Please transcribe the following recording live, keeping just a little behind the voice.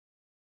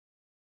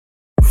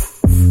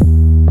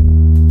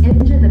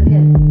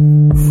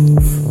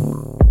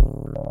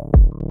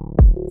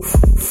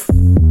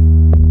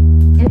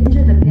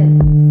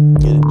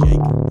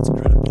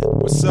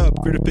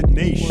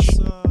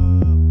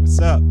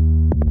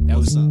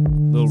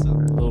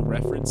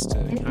reference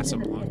to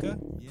Casablanca,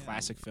 Yeah,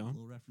 classic A film.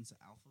 little reference to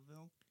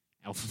Alphaville.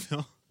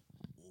 Alphaville.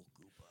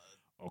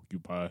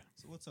 Occupy.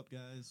 So what's up,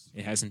 guys?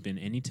 It hasn't been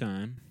any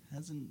time.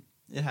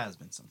 It has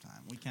been some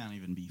time. We can't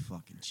even be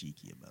fucking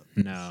cheeky about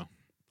this. No.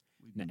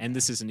 We've been And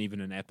this bad. isn't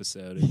even an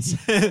episode. It's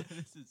This is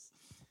it's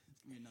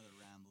gonna be another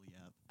rambly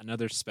app.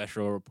 another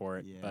special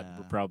report, but we're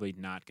Yeah. probably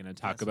not going to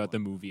talk Guess about what? the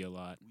movie a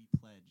lot. We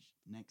pledge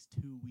next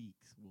 2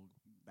 weeks we'll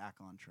be back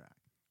on track.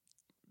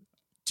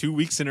 2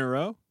 weeks in a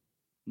row?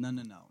 No.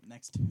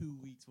 Next 2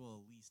 weeks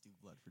we'll at least do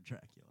Blood for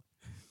Dracula.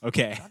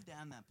 Okay. God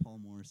damn that Paul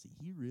Morrissey.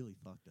 He really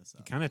fucked us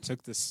up. Kind of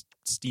took the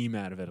steam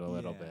out of it a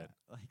little Yeah, bit.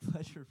 Like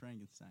Blood for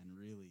Frankenstein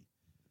really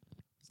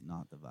is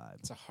not the vibe.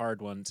 It's a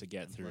hard one to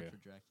get And through. Blood for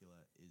Dracula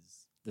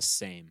is The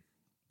same.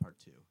 part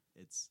 2.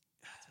 It's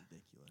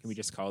ridiculous. Can we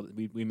just call it?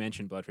 We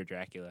mentioned Blood for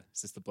Dracula.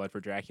 Is this the Blood for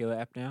Dracula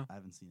app now? I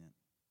haven't seen it.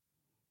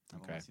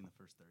 I've Okay. only seen the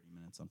first 30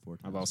 minutes,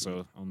 unfortunately. I've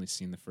also only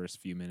seen the first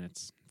few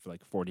minutes for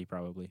like 40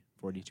 probably.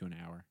 40 to an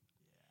hour.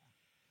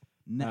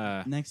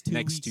 Next 2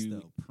 next weeks, two-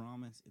 though.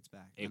 Promise it's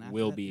back. It And after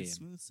will that, be it's in.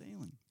 smooth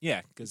sailing. Yeah,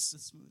 It's because the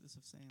smoothest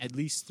of sailing. at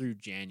least through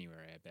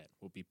January, I bet,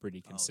 we'll be pretty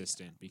yeah.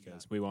 consistent We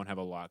because got- we won't have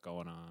a lot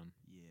going on.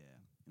 Yeah.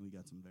 And we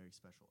got some very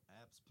special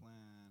apps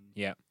planned.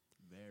 Yep.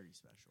 Very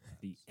special apps.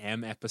 The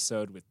M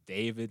episode with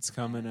David's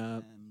coming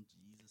up.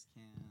 Jesus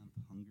Camp,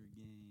 Hunger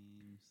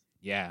Games.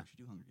 Yeah, We should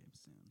do Hunger Games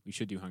soon. we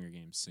should do Hunger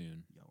Games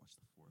soon. You gotta watch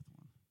the 4th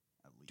one,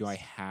 at least. Do I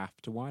have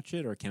to watch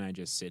it, or can I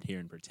just sit here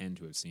and pretend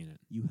to have seen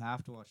it? You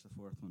have to watch the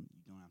 4th one.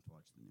 You don't have to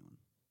watch the new one.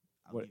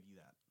 I'll What- give you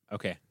that.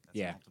 Okay, That's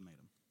yeah. an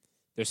ultimatum.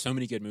 There's so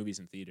many good movies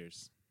in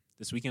theaters.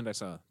 This weekend I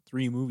saw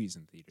 3 movies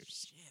in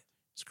theaters. Shit.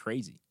 It's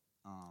crazy.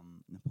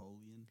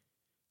 Napoleon.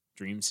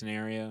 Dream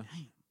Scenario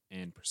Damn.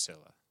 and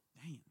Priscilla.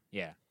 Damn.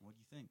 Yeah. What do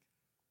you think?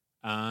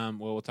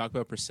 Well, we'll talk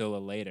about Priscilla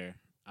later.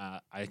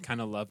 I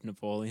kind of loved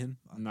Napoleon.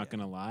 Fuck I'm not yeah.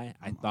 gonna lie.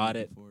 I'm thought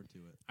looking it. forward to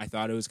it. I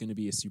thought it was gonna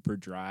be a super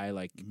dry,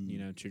 like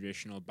Mhm.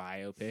 traditional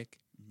biopic.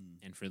 Mhm.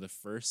 And for the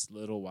first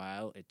little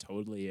while, it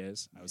totally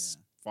is. I was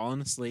Yeah. falling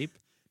asleep.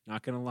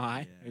 Not gonna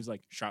lie. Yeah. It was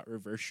like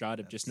reverse shot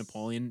of just That's-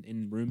 Napoleon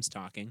in rooms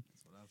talking.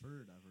 That's what I've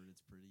heard. I've heard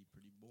it's pretty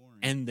boring.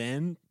 And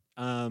then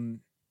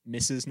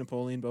Mrs.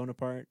 Napoleon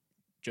Bonaparte,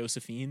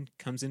 Josephine,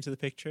 comes into the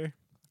picture,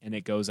 and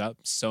it goes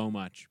up so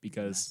much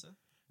because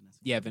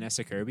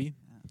Vanessa Kirby.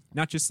 Yeah.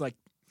 Not just like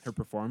her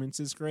performance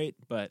is great,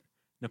 but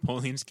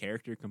Napoleon's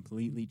character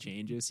completely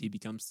changes. He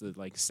becomes the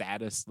like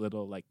saddest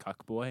little like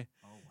cuck boy.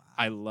 Oh wow.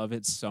 I love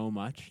it so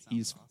much. Sounds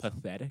He's awesome.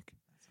 pathetic.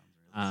 That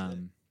sounds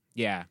really sick.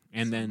 Yeah,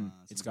 and Some, then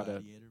it's some got a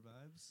gladiator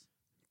vibes.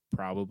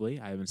 probably.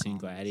 I haven't seen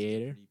Common,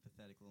 Gladiator. Pretty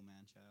pathetic little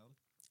man child.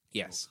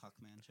 Yes, Little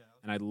cuck man child.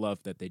 and I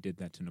love that they did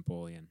that to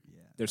Napoleon. Yeah.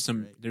 There's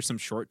that's great. some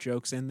short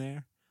jokes in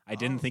there. I Oh.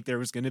 didn't think there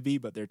was going to be,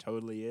 but there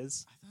totally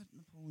is. I thought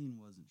Napoleon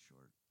wasn't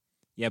short.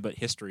 Yeah, but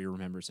history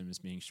remembers him as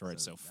being short,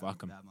 so that,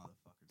 fuck him. That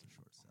motherfucker's a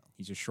short sell.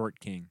 He's a short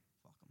king.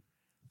 Fuck him.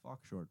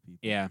 Fuck short people.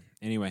 Yeah.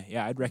 Anyway,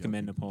 yeah, I'd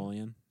recommend joking.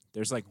 Napoleon.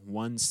 There's like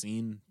one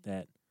scene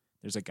that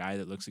there's a guy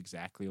that looks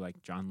exactly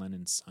like John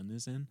Lennon's son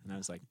is in, and I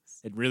was like,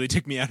 it really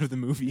took me out of the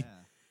movie.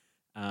 Yeah.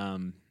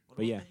 What But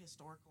about yeah. the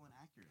historical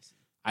inaccuracy?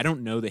 I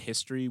don't know the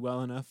history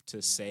well enough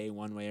to say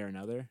one way or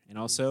another, and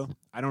also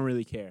I don't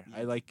really care.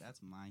 I like,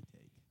 That's my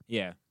take.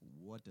 yeah,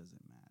 What does it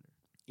matter?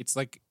 it's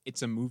like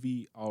it's a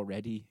movie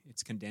already.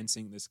 It's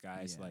condensing this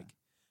guy's Yeah. like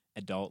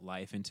adult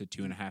life into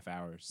 2.5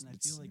 hours. And I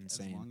It's feel like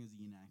insane. as long as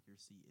the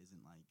inaccuracy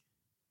isn't like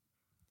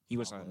He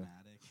was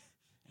problematic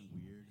and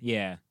weird,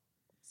 yeah,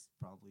 it's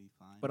probably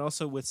fine. but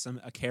also with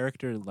a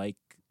character like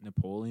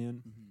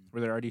Napoleon, Mhm.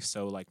 where they're already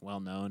so like well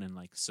known and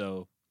like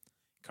so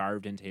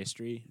carved into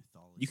history.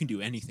 You can do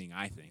Mythologized. anything,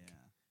 I think. Yeah,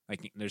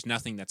 Like there's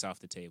nothing that's off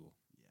the table.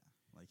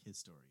 yeah. Like his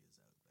story is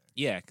out there.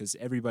 Yeah, because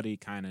everybody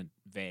kind of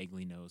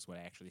vaguely knows what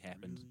actually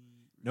happened. Really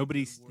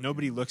Nobody good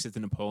nobody warrior. looks at the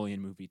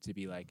Napoleon movie to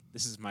be like,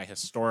 this is my I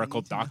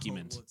historical need to know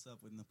document. What's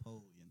up with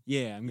Napoleon?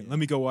 Yeah, Yeah. let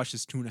me go watch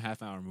this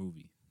 2.5 hour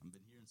movie. I've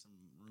been hearing some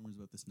rumors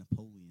about this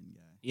Napoleon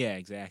guy. Yeah,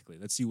 exactly.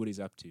 Let's see what he's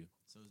up to.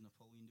 So is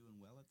Napoleon doing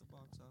well at the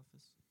box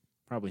office?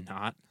 Probably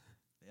not.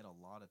 They had a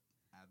lot of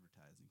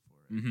advertising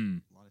for it. Mm-hmm.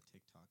 A lot of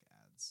TikTok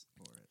ads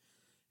for it.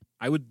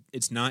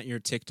 It's not your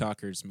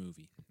TikTokers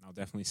movie. I'll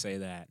definitely say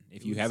that.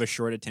 If It you was- have a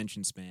short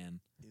attention span.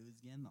 It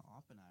was getting the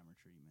Oppenheimer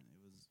treatment.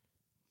 It was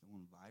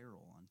going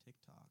viral on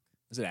TikTok.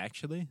 Is it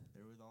actually?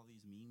 There was all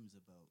these memes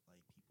about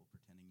like people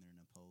pretending they're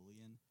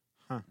Napoleon,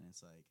 Huh. and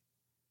it's like,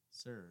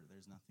 "Sir,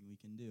 there's nothing we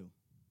can do."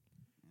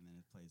 And then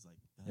it plays like.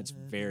 That's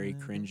very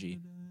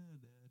cringy.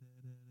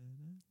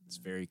 It's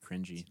very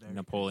cringy. It's very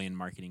Napoleon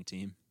marketing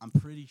team. I'm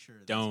pretty sure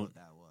that's Don't- what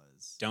that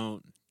was.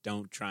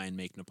 Don't try and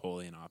make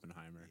Napoleon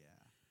Oppenheimer.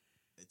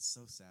 Yeah, it's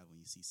so sad when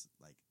you see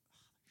like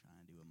trying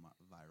to do a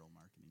viral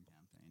marketing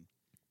campaign.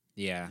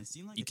 Yeah. And it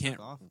seemed like You it can't-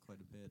 took off quite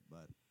a bit,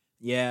 but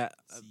Yeah.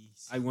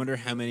 see, I wonder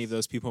how many of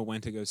those people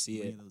went to go see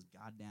many it. of those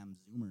goddamn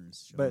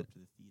Zoomers showed But- up to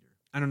the theater.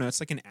 I don't know. It's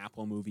like an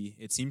Apple movie.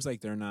 It seems like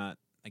they're not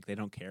like they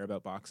don't care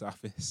about box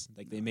office.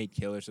 Like they No. made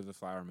Killers of the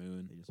Flower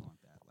Moon, They just want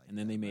that. Like, and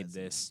then that they made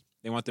resume. this.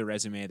 They want the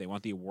resume. They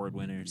want the award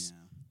winners.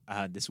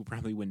 Yeah. This will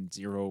probably win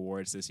 0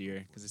 awards this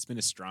year because it's been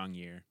a strong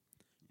year.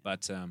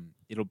 But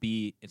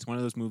it's one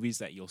of those movies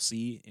that you'll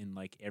see in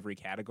like every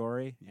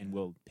category and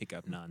will pick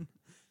up none.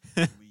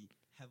 It'll be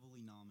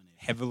heavily nominated.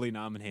 Heavily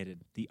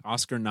nominated. The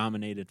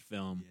Oscar-nominated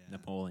film, Yeah.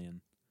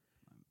 Napoleon.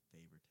 My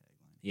favorite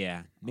tagline.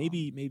 Yeah,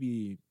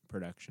 maybe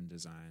production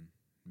design,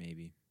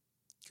 maybe.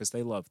 Because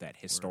they love that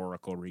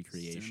historical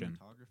recreation.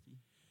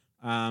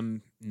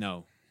 Cinematography?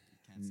 No.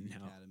 Can't see the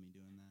No. Academy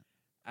doing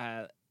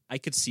that. I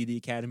could see the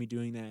Academy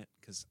doing that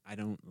because I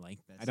don't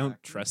Best actor?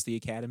 trust the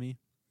Academy.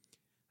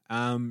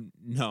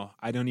 No,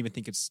 I don't even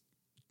think it's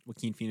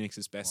Joaquin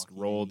Phoenix's best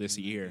Joaquin role ain't this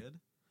even that year. good?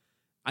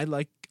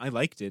 I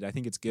liked it. I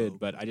think it's good, Bo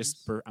but I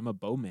just Peepers? I'm a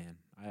Bo man.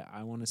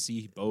 I want to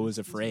see Bo is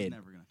This was afraid.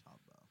 never gonna top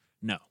Bo.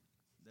 No.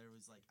 There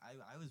was like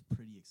I was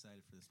pretty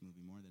excited for this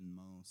movie more than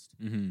most,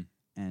 Mm-hmm.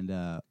 and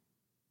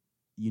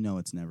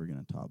it's never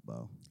gonna top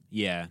Bo.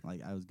 Yeah.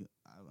 Like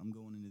I'm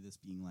going into this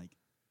being like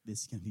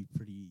this is gonna be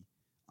pretty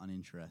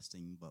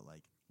uninteresting, but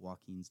like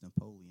Joaquin's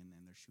Napoleon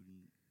and they're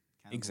shooting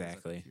cannibals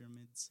Exactly. at the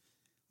pyramids.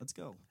 Let's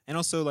go. And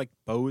also, like,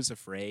 Bo is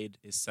Afraid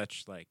is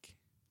such like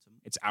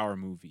it's our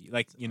movie.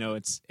 Like,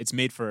 it's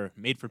made for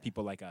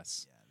people like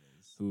us Yeah, it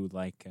is. who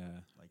like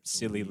Like the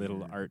silly little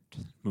weird art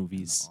and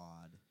movies.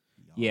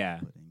 the Yeah.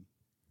 odd-putting.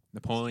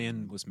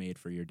 Napoleon was made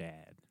for your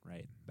dad,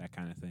 right? That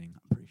kind of thing.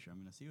 I'm pretty sure I'm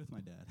gonna see it with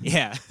my dad.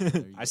 Yeah.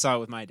 There you I go. saw it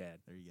with my dad.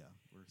 There you go.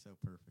 Works out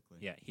perfectly.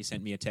 Yeah, he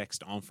sent me a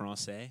text en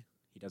français.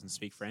 He doesn't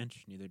speak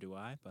French, neither do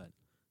I, but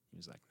he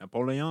was like,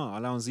 Napoleon,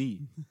 allons-y.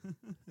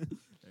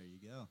 There you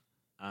go.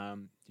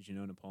 Did you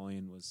know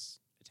Napoleon was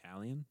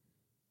Italian?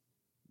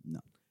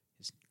 No.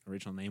 His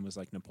original name was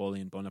like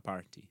Napoleon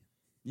Bonaparte.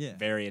 Yeah.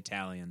 Very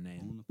Italian name.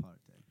 Bonaparte.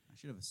 I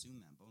should have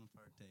assumed that.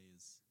 Bonaparte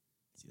is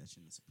see that shit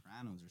in The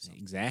Sopranos or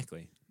something.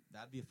 Exactly.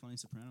 That'd be a funny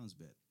Sopranos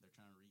bit. They're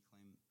trying to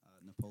reclaim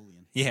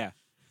Napoleon. Yeah.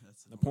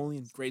 That's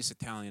Napoleon, greatest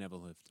Italian ever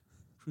lived.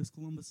 Chris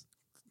Columbus.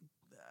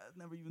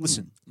 Never even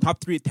Listen, knew him.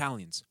 top 3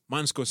 Italians.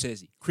 Martin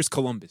Scorsese, Chris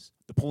Columbus,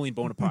 Napoleon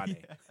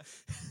Bonaparte.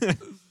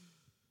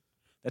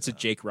 That's a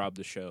Jake Rob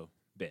the Show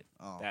bit.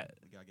 Oh, That-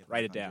 we gotta get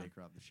write back it on down. Jake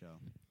Rob the Show.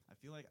 I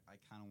feel like I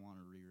kind of want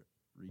to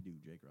redo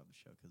Jake Rob the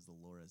Show because the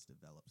lore has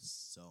developed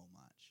so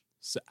much.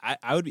 So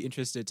I would be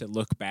interested to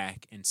look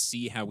back and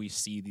see how we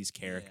see these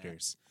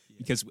characters. Yeah.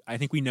 Because I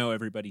think we know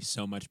everybody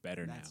so much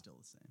better Matt's now. still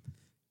the same.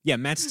 Yeah,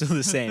 Matt's still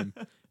the same,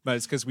 but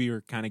it's because we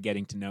were kind of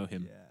getting to know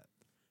him. Yeah.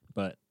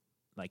 But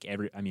like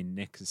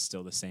Nick is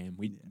still the same.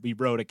 Yeah. We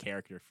wrote a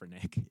character for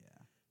Nick. Yeah.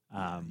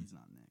 Yeah, he's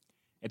not Nick.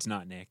 It's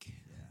not Nick.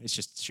 Yeah. It's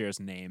just shares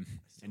name I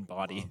still and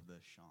body. love the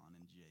Sean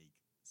and Jake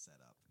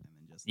setup, and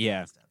then just Yeah.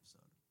 last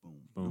episode,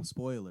 boom. Boom. No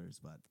spoilers,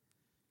 but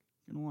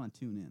you're gonna want to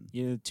tune in.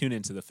 You tune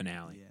into the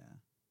finale. Yeah.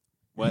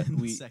 What And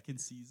the we second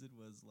season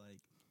was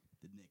like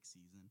the Nick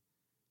season,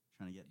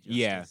 trying to get justice.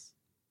 Yeah.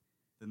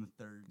 Then the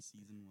third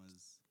season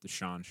was the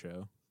Sean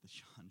show. the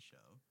Sean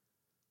show,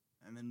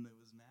 and then it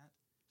was Matt.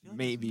 I feel like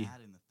Maybe. it was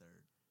Matt in the third.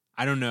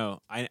 I don't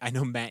know. I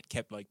know Matt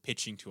kept like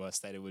pitching to us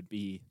that it would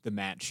be the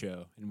Matt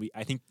show, and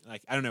I think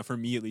like I don't know, for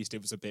me at least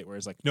it was a bit where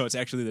it's like, no, it's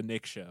actually the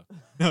Nick show.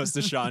 No, it's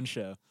the Sean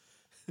show.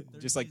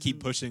 Third Just like keep season,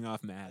 pushing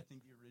off I Matt.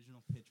 think the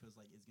original pitch was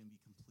like it's gonna be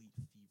complete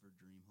fever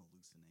dream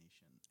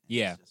hallucination. And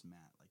Yeah. it's just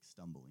Matt like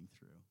stumbling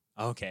through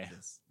Okay.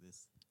 this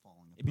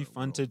falling. It'd be apart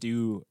fun to world.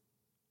 do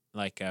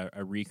like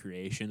a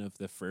recreation of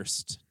the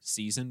first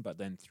season, but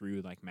then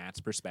through like Matt's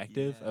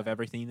perspective of Yeah.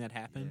 everything that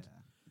happened. Yeah,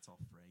 it's all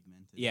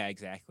fragmented. Yeah,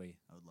 exactly.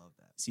 I would love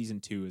that.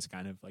 Season 2 is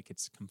kind of like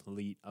its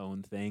complete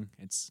own thing.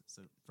 It's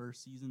So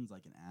first season's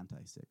like an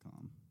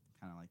anti-sitcom,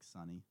 kind of like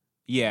Sunny.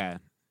 yeah,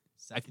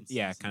 Second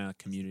yeah, season kinda is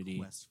the Community.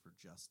 quest for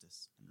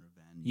justice and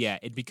revenge. yeah.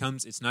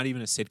 It's not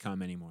even a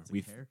sitcom anymore. it's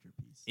a character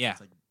piece. Yeah.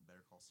 It's like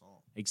Better Call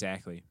Saul.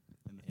 Exactly.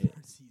 And the It-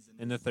 third season.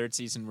 In the is- third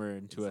season, we're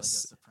it's into like a a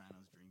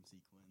Sopranos dream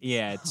sequence.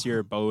 yeah. It's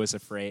your Beau is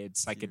Afraid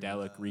It's your,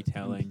 psychedelic Twin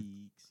retelling.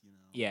 Peaks,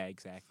 Yeah,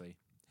 exactly.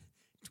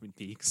 Twin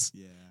Peaks.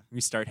 Yeah.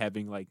 We start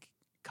having like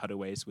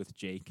cutaways with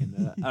Jake in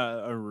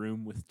a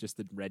room with just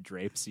the red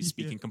drapes. He's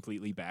speaking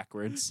completely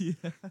backwards. Yeah.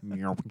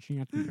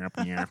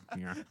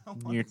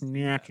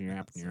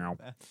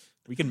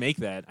 We can make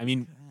that. I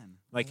mean, Man,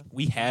 like what a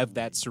we have fun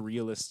that way.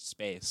 surrealist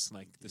space.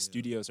 Like the do.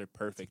 studios are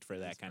perfect for It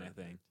that is kind of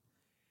thing.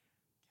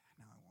 perfect.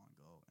 Now I want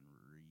to go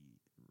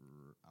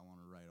and I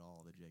want to write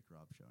all the Jake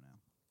Robb show now.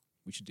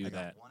 We should do I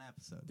that got one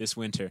episode. this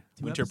winter.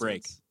 Two Winter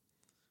break. episodes.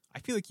 I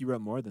feel like you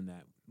wrote more than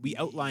that. We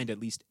Yeah. outlined at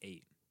least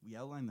 8. We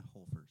outlined the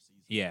whole first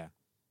season. Yeah.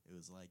 It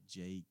was like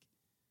Jake.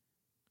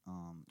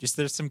 Just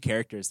there's some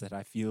characters that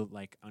I feel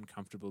like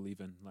uncomfortable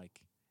even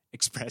like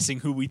expressing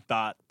who we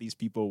thought these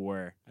people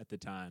were at the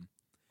time.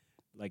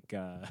 Like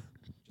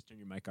just turn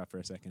your mic off for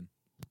a second.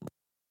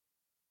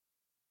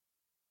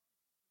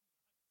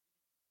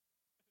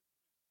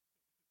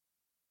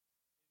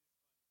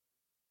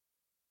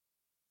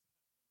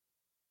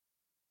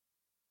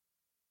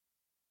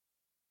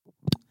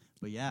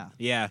 But yeah,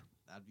 Yeah,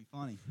 that'd be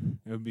funny.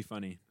 it would be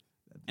funny.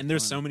 That'd be And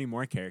there's funny. so many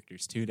more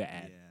characters too to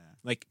add. Yeah.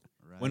 Like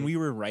Right? when we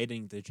were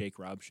writing the Jake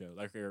Robb show,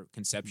 like or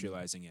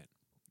conceptualizing it,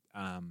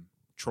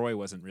 Troy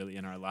wasn't really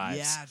in our lives.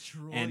 Yeah,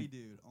 Troy, And-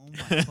 dude. Oh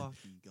my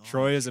fucking god.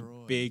 Troy is a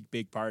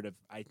big part of.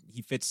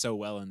 He fits so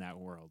well in that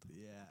world.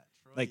 Yeah,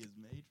 Troy like, is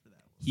made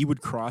he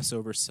would cross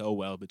over so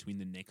well between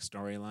the Nick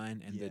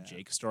storyline and the Yeah.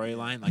 Jake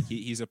storyline. Like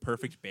he's a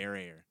perfect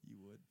barrier. He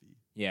would be.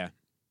 Yeah.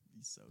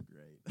 He's so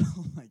great.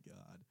 Oh my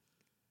god.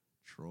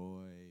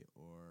 Troy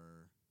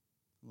or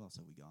who else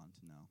have we gone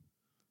to know?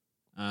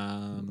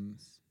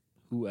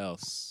 Who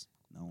else?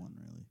 No one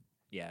really.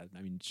 Yeah,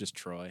 I mean just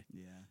Troy.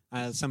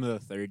 Yeah. Some of the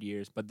third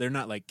years, but they're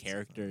not like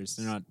characters.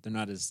 They're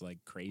not as like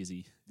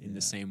crazy in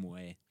the same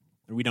way.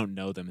 Or we don't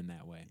know them in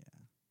that way.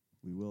 Yeah.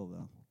 We will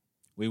though.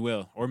 We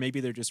will. Or maybe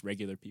they're just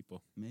regular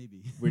people.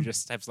 Maybe. We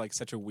just have like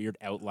such a weird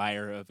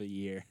outlier of a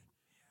year.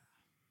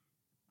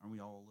 Aren't we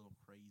all a little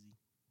crazy?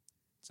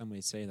 Some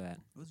may say that.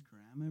 Was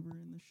Graham ever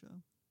in the show?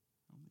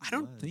 I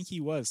don't think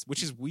he was,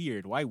 which is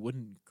weird. Why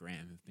wouldn't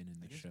Graham have been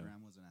in the show?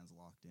 Graham wasn't as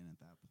locked in at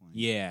that point.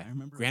 Yeah. I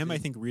remember Graham, I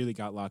think, really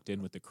got locked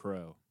in with the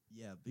Crow.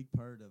 Yeah, a big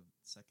part of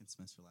second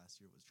semester last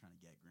year was trying to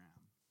get Graham.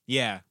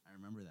 Yeah. I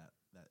remember that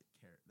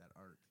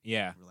arc.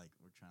 Yeah.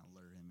 We're trying to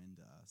lure him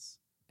into us.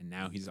 And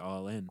now he's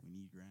all in. We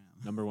need Graham.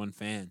 Number one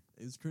fan.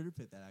 It was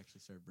Critterpit that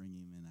actually started bringing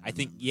him in. I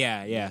think,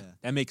 yeah.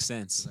 That makes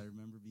sense. I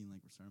remember being like,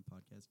 we're starting a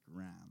podcast,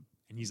 Graham.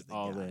 And he's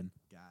all in.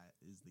 Guy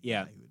who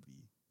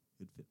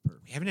would fit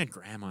perfect. We haven't had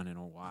Graham on in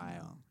a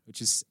while,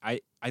 which is,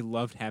 I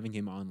loved having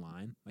him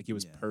online. Like, it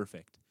was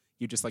perfect.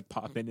 He'd just, like,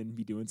 pop in and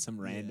be doing some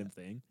random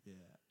thing. Yeah.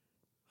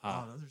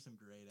 Oh, those are some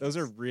great Those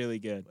are really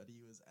good. But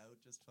he was out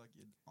just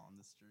fucking on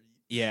the street.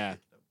 Yeah.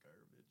 Picking up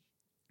garbage.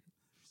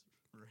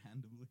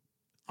 Randomly.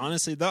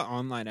 Honestly, the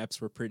online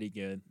eps were pretty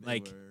good.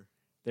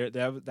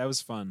 That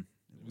was fun.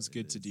 It was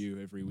good to do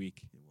every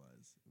week. It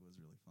was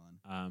really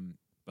fun.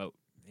 But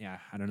yeah,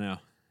 I don't know.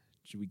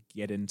 Should we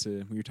get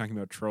into? We were talking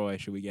about Troy.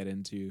 Should we get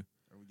into?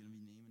 Are we gonna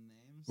be naming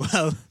names?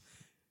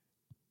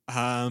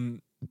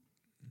 Well,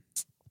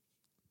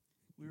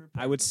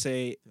 I would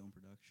say film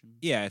production.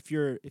 Yeah,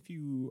 if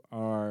you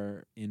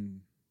are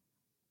in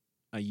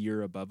a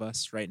year above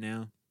us right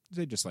now,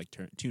 they just like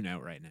tune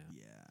out right now.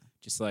 Yeah.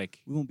 Just like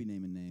we won't be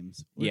naming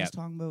names. We're just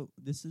talking about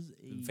this is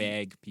a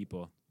vague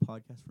people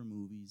podcast for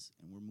movies,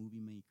 and we're movie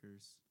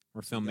makers.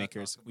 We're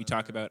filmmakers. We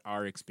talk about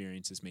our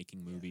experiences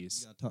making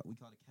movies. We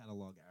gotta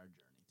catalog our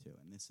journey too,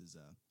 and this is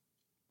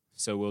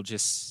So we'll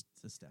just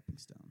it's a stepping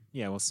stone.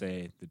 Yeah, we'll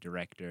say the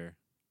director,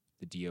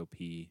 the DOP,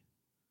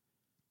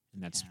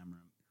 and that's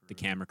the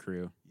camera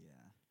crew. Yeah.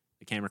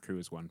 The camera crew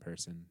is one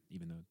person,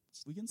 even though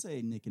we can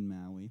say Nick and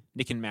Maui.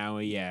 Nick and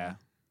Maui, yeah.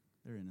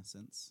 They're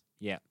innocents.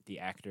 Yeah, the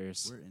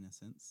actors. We're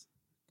innocents.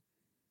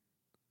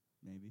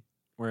 Maybe.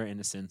 We're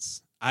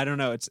innocents. I don't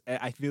know.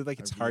 I feel like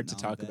it's hard to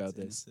talk about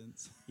this.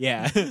 Innocents.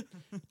 Yeah.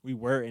 We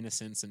were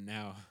innocents, and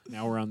now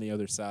we're on the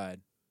other side.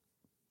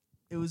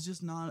 It was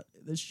just not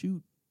the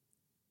shoot.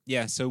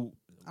 Yeah, so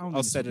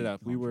I'll set it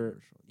up. We were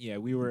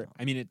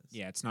I mean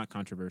it's not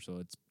controversial.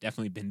 It's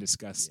definitely been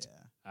discussed.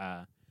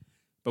 Yeah.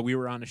 But we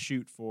were on a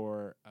shoot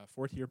for a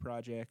fourth year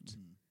project.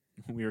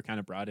 Mm-hmm. We were kind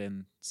of brought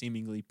in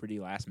seemingly pretty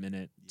last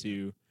minute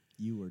to.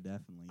 You were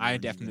definitely. I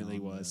definitely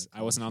was.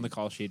 I wasn't on the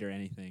call sheet or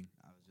anything.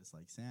 I was just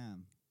like,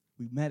 Sam,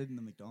 we met in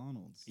the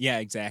McDonald's. Yeah,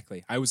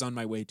 exactly. I was on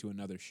my way to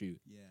another shoot.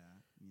 Yeah,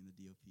 me and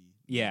the DOP.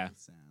 Yeah.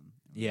 Sam.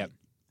 Yeah. Like,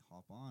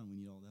 hop on. We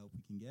need all the help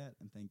we can get,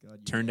 and thank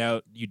God. Turned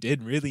out you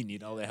did really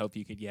need all the help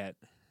you could get.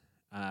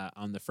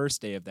 On the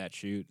first day of that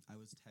shoot, I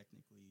was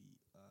technically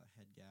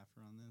head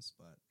gaffer on this,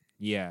 but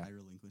yeah, I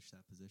relinquished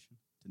that position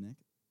to Nick.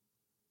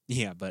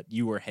 Yeah, but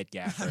you were head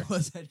gaffer. I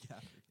was head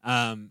gaffer.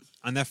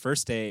 On that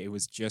first day, it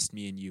was just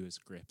me and you as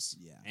grips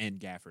and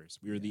gaffers.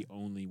 We were the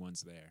only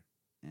ones there.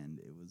 And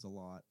it was a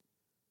lot.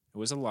 It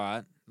was a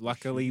lot.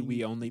 Luckily,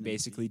 we only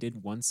basically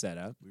did one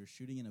setup. We were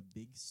shooting in a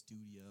big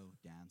studio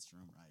dance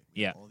room, right?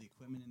 We have all the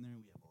equipment in there.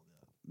 We have all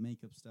the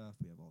makeup stuff.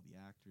 We have all the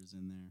actors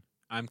in there.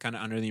 I'm kind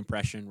of under the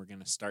impression we're going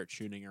to start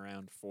shooting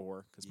around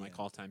 4 because my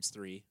call time's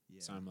 3.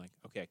 Yeah. So I'm like,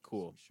 okay,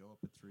 cool. So show up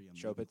at 3.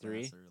 Show up at 3.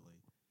 Early.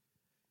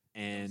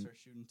 And start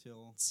shooting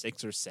till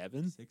 6 or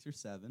 7. 6 or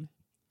 7.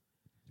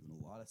 Doing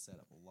a lot of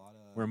setup,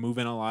 We're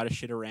moving a lot of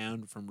shit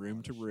around from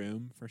room to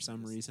room for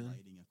some reason.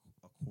 Lighting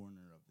a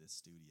corner of this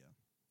studio.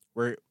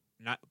 We're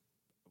not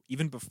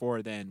even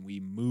before then. We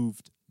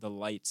moved the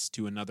lights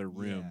to another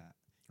room,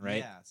 right?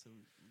 Yeah. So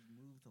we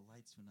moved the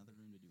lights to another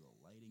room to do a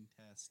lighting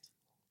test,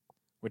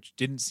 which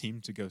didn't seem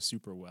to go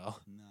super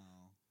well. No,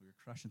 we were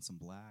crushing some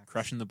blacks.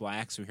 Crushing the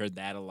blacks. We heard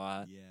that a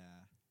lot. Yeah,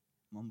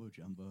 mumbo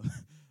jumbo.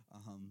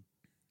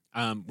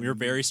 We were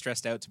very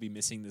stressed out to be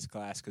missing this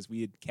class because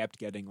we had kept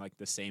getting like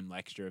the same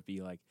lecture of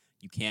be like,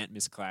 you can't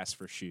miss class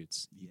for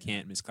shoots. You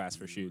can't miss class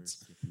for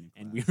shoots.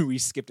 And we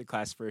skipped a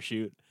class for a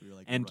shoot. We were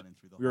like and running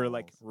through the we were halls.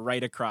 like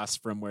right across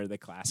from where the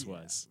class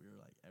was. We were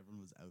like,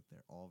 everyone was out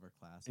there, all of our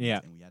classes,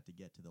 and we had to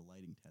get to the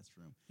lighting test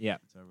room. Yeah.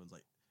 So everyone's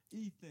like,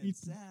 Ethan,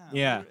 Sam.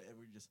 Yeah. And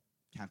we just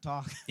can't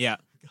talk. Yeah.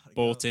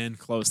 Bolt in,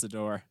 close the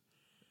door.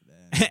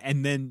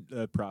 And then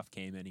the prof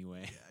came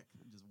anyway.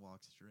 Yeah, just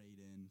walked straight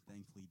in.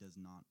 Thankfully, he does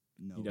not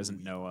know. He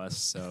doesn't know us,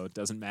 so it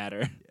doesn't matter.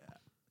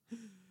 Yeah.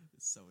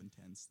 It's so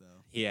intense,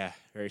 though. Yeah,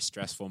 very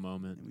stressful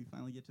moment. And we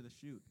finally get to the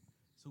shoot.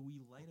 So we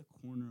light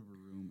a corner of a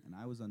room, and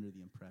I was under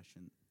the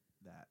impression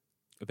that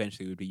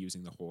eventually we'd be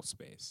using the whole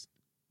space.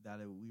 That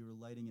we were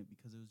lighting it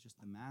because it was just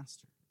the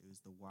master. It was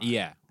the wide.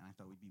 Yeah. And I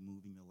thought we'd be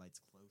moving the lights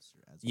closer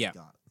as Yeah. we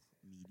got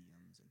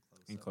mediums and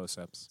close-ups. And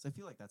close-ups. So I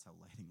feel like that's how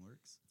lighting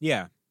works.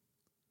 Yeah.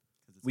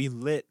 'Cause it's We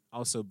lit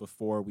also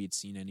before we'd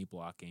seen any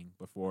blocking,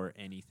 before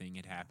anything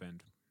had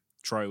happened.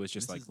 Troy was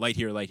just This like, is- light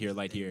here, light here, this is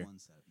light day here. one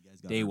setup. You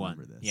guys gotta Day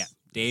remember one. This. Yeah. This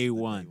Day is the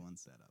one. Day one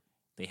setup.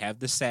 They have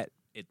the set.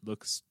 It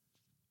looks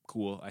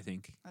cool, I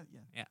think. Yeah.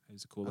 Yeah, it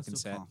was a cool I was looking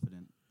so set.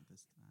 confident at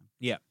this time.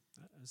 Yeah.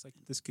 I was like,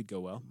 this could go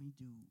well. And we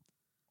do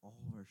all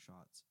of our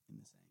shots in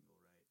this angle, right?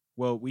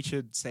 Well, we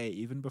should say,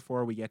 even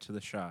before we get to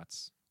the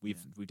shots,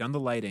 we've done the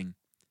lighting.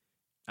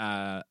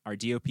 Our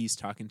DOP's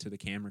talking to the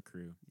camera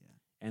crew,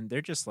 and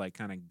they're just like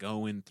kind of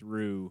going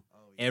through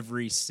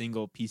every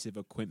single piece of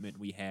equipment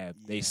we have.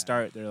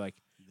 They're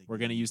like, we're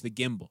going to use the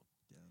gimbal.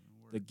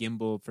 The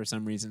gimbal, for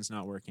some reason, is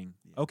not working.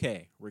 Yeah.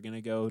 Okay, we're going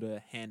to go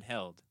to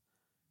handheld.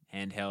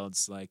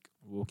 Handheld's like,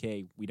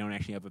 okay, we don't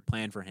actually have a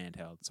plan for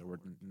handheld, so we're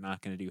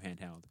not going to do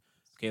handheld.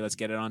 Okay, let's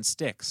get it on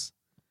sticks.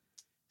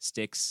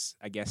 Sticks,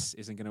 I guess,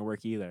 isn't going to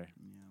work either.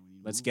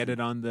 Let's get it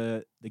on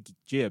the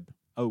jib.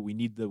 Oh, we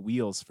need the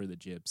wheels for the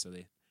jib, so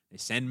they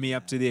send me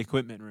up to the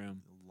equipment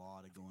room. A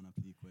lot of going up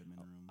to the equipment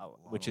room,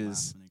 which of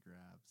is last-minute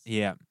grabs.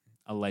 Yeah,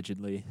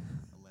 allegedly.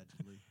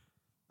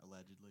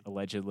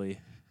 Allegedly.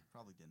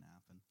 Probably didn't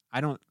happen.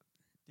 I don't.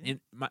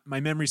 My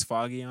memory's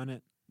foggy on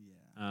it.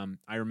 Yeah.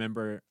 I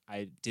remember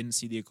I didn't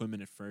see the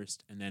equipment at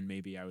first, and then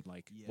maybe I would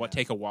Yeah.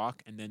 take a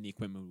walk, and then the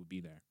equipment would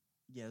be there.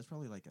 Yeah, there's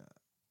probably like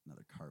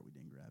another cart we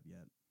didn't grab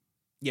yet.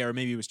 Yeah, or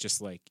maybe it was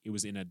just like it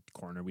was in a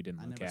corner we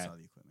didn't I look never at. saw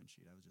the equipment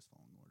sheet. I was just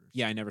following orders.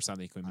 Yeah, I never saw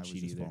the I equipment was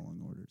sheet just either.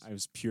 following orders. I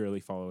was purely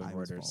following I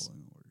was orders.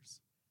 following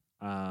orders.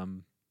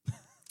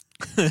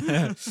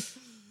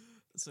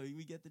 So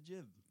we get the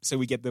jib. So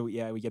we get the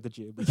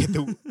jib. We get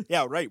the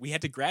yeah, right. We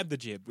had to grab the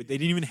jib. They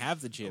didn't even have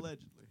the jib.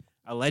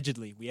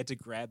 Allegedly, we had to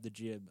grab the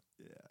jib.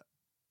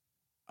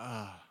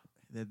 Yeah.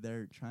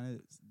 They're trying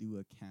to do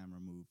a camera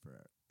move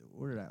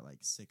we're at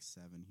like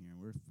 6-7 here, and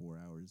we're 4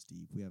 hours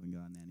deep. We haven't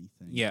gotten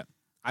anything. Yeah,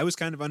 I was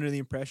kind of under the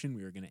impression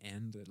we were going to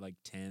end at like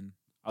 10.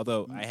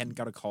 Although I hadn't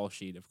got a call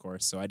sheet, of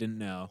course, so I didn't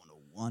know.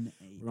 We're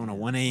going to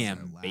 1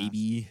 a.m.,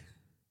 baby.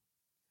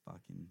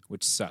 Fucking.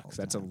 Which sucks.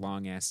 That's a time.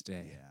 long ass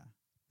day. Yeah,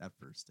 that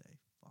first day.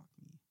 Fuck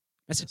me.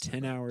 That's a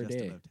 10-hour day.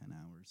 Just about 10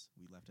 hours.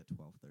 We left at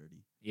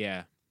 12:30.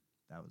 Yeah.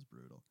 That was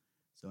brutal.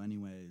 So,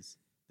 anyways,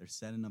 they're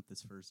setting up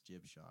this first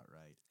jib shot,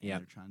 right? Yeah.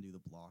 They're trying to do the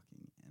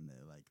blocking, and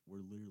they're like,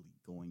 we're literally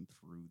going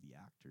through the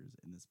actors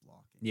in this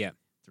blocking. Yeah.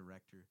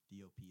 Director,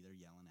 DOP, they're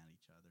yelling at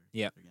each other.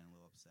 Yeah. They're getting a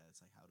little upset.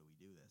 It's like, how do we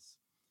do this?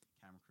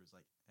 Camera crew's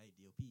like, hey,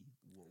 DOP,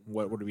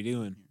 what are we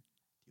doing? Here?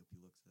 DOP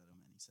looks at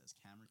him and he says,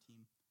 camera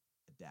team,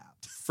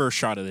 adapt. First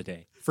shot of the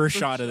day. First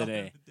shot of the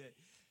day.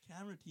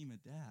 Camera team,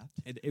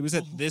 adapt. It was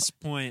at this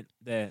point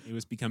that it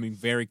was becoming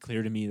very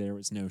clear to me there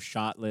was no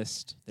shot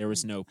list. There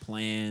was no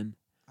plan.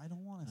 I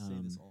don't want to say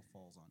this all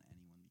falls on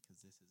anyone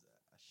because this is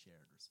a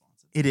shared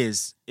responsibility. It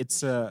is.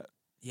 It's yeah.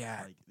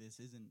 Like this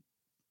isn't,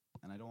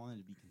 and I don't want it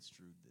to be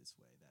construed this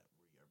way that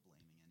we are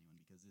blaming anyone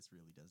because this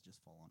really does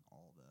just fall on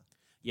all the.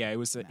 Yeah, it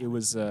was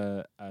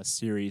a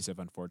series of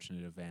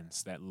unfortunate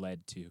events that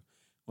led to,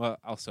 well,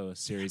 also a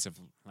series of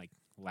like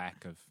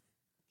lack of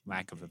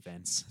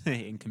events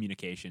in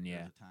communication. Yeah.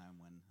 There's a time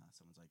when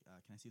someone's like,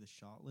 "Can I see the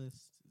shot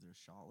list? Is there a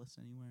shot list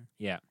anywhere?"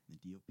 Yeah. The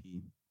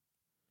DOP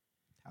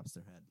taps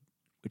their head,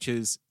 which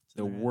is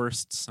the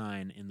worst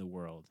sign in the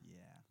world.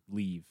 Yeah.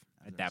 Leave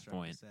As at our that instructor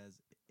point. Says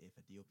if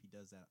a DOP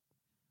does that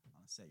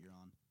on a set you're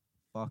on,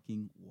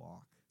 fucking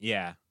walk.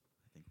 Yeah.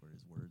 I think were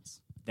his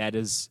words. That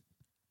is,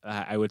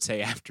 I would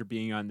say after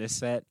being on this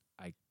set,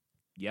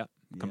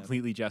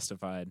 completely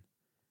justified.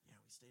 Yeah,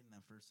 we stayed in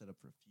that first setup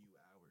for a few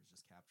hours,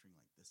 just capturing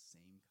like the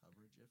same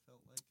coverage. It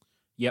felt like.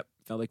 Yep,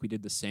 felt like we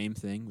did the same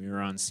thing. We were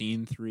on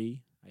scene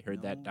 3. I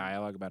heard that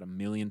dialogue about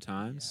 1,000,000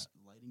 times.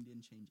 Yeah, lighting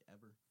didn't change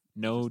ever.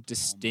 No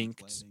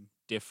distinct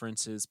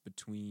differences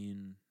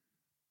between,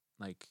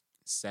 like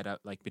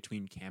setup, like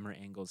between camera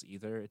angles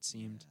either. It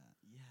seemed.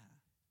 Yeah.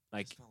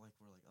 Like just felt like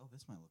we're like, oh,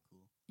 this might look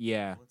cool.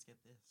 Yeah. Let's get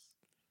this.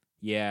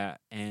 Yeah,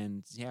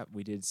 and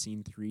we did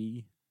scene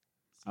 3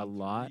 a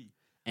lot.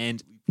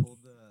 And we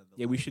pulled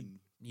the we should.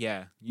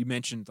 Yeah, you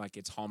mentioned like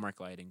it's Hallmark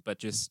lighting, but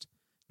just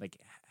like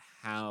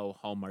how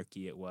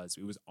Hallmarky it was.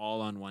 It was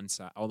all on one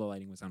side. All the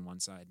lighting was on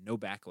one side. No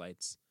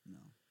backlights. No.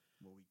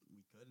 Well,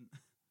 we couldn't.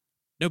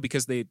 No,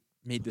 because they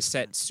made the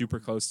set super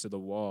close to the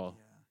wall,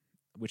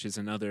 which is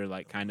another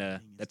like kind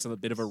of that's a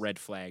bit of a red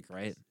flag,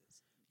 right?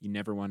 You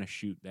never want to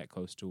shoot that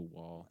close to a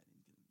wall.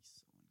 Lighting's gonna be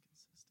so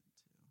inconsistent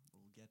too. But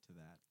we'll get to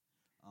that.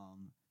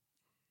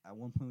 At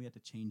one point we had to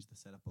change the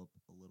setup up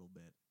a little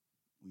bit.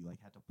 We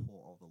like had to pull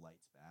all the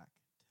lights back.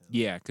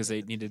 Yeah, because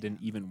they needed an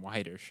even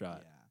wider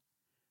shot. Yeah,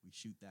 we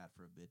shoot that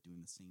for a bit,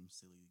 doing the same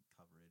silly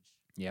coverage.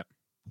 Yep.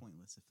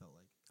 Pointless. It felt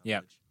like coverage.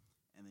 Yep.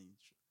 And then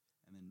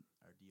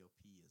our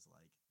DOP is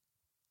like,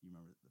 you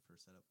remember the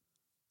first setup?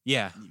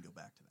 Yeah. And you go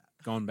back to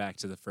that. Going back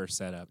to the first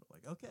setup.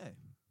 Like, okay.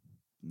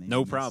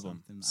 No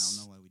problem. I don't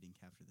know why we didn't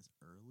capture this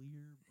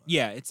earlier. But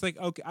yeah, it's like,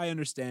 okay, I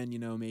understand,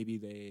 maybe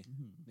they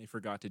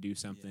forgot to do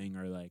something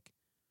or like,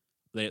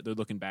 they're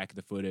looking back at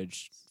the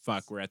footage.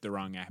 Fuck, we're at the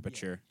wrong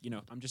aperture. You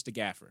know, I'm just a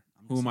gaffer.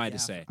 I'm Who just am a I to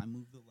gaffer. say? I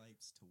move the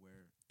lights to where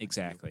my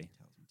Exactly. DOP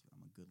tells me to.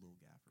 I'm a good little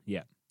gaffer.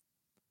 Yeah.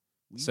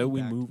 We We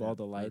went back to move all that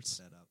the first lights.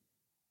 setup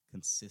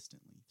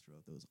consistently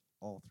throughout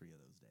all 3 of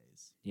those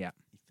days. Yeah.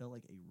 It felt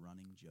like a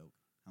running joke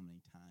how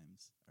many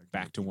times our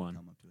Back to DOP would one.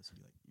 come up to us and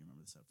be like, "You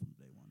remember the setup from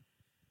day 1?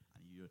 I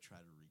need you to try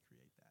to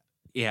recreate that."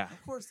 Yeah.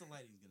 Of course, the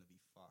lighting's gonna be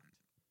fucked,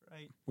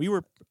 right?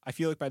 I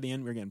feel like by the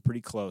end, we were getting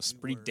pretty close. We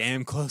pretty were.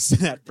 damn close to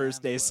We were that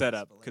first damn day close,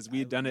 setup. but, like, Because we I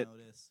had done would it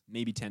notice,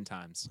 maybe 10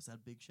 times. was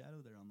that big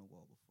shadow there on the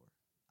wall before?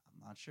 I'm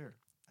not sure.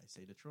 I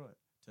say to Troy,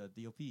 to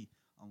DOP,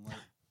 I'm like,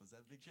 was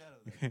that big shadow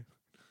there?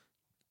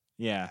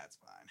 Yeah. That's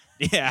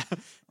fine. Yeah.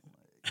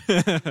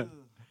 I'm like, "Ugh,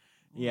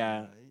 Yeah.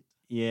 alright."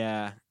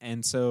 Yeah.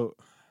 And so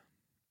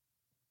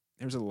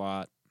there's a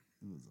lot.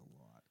 It was a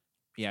lot.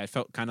 Yeah, it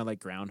felt kind of like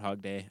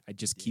Groundhog Day. I'd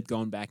just keep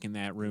going back in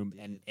that room,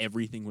 and did.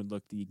 everything would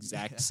look the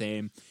exact Yeah.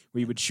 same.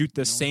 We would And shoot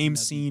the the only same thing that'd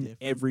be scene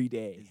different every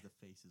day. Is the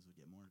faces would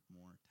get more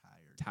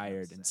tired.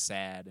 Tired and upset.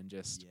 sad, and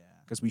just Yeah.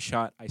 because we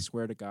shot, I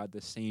swear to God,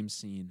 the same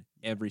scene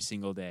every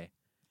single day.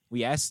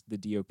 We asked the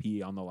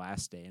DOP on the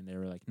last day, and they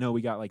were like, "No,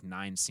 we got like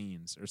 9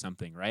 scenes or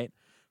something, right?"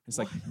 It's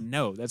like, What?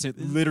 no, that's This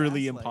is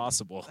literally gaslighting.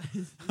 impossible.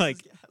 This is Like,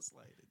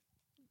 gaslighting.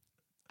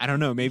 I don't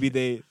know. Maybe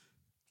they.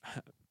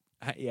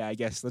 Yeah, I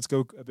guess let's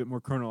go a bit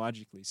more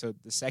chronologically. So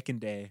the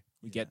second day,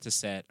 we Yeah. get to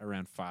set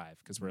around 5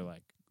 because we're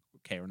like,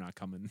 okay, we're not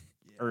coming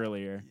Yeah.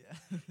 earlier.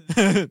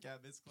 Yeah.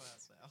 Can't miss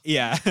class now.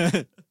 Yeah,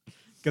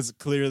 because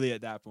clearly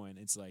at that point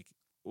it's like,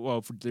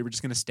 well, they were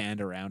just gonna stand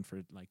around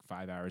for like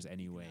 5 hours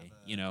anyway.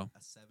 Have You know? a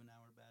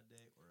 7-hour bad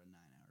day or a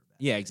 9-hour bad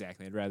Yeah, day.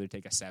 exactly. I'd rather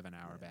take a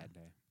 7-hour Yeah. bad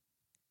day.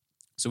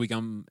 So we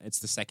come. It's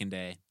the second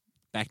day.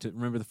 Back to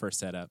remember the first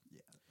setup.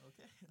 Yeah.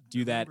 Okay.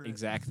 Do that Remember it.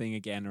 exact thing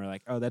again. We're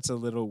like, oh, that's a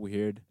little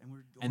weird. And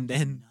we're going and to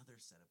then- another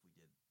setup we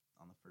did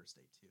on the first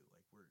day too.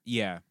 Like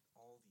Yeah,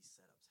 all these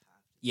setups have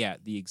to. yeah,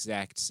 the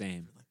exact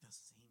same. They're like the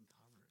same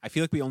cover. I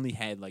feel like we only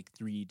had like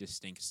 3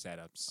 distinct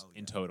setups Oh,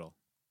 in yeah. total.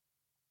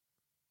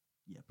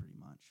 Yeah, pretty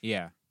much.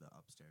 Yeah, The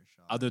upstairs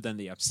shot. other than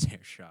the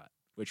upstairs shot,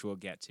 which we'll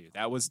get to.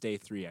 That was day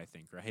 3, I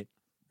think, right?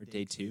 Or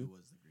day 2?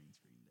 was the green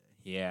screen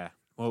day. Yeah.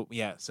 Well,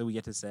 yeah. So we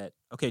get to set.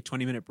 Okay,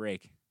 20-minute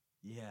break.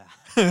 Yeah.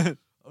 Which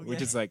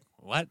Okay. is like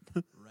what?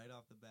 Right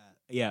off the bat.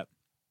 Yeah.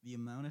 The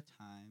amount of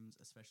times,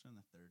 especially on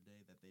the third day,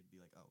 that they'd be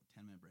like, oh,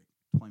 10-minute break,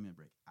 20-minute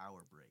break,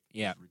 hour break.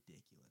 Yeah. Was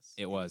ridiculous.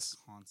 It was.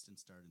 Constant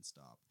start and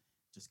stop.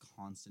 Just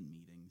constant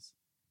meetings.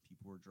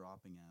 People were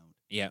dropping out.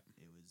 Yeah.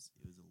 It was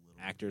a little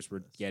Actors were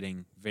ridiculous.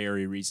 getting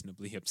very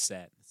reasonably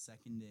upset. The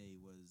second day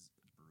was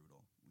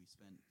brutal. We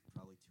spent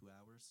probably 2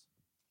 hours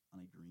on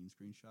a green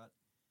screen shot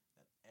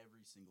that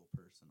every single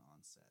person on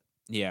set.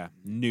 Yeah.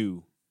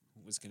 Knew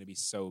it was going to be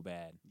so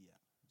bad. Yeah.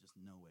 Just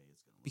no way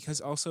it's going to look Because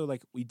good. also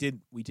like we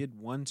did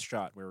one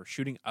shot where we're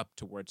shooting up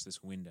towards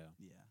this window.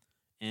 Yeah.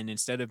 And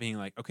instead of being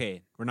like,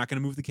 okay, we're not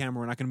going to move the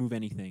camera, we're not going to move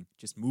anything,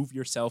 just move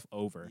yourself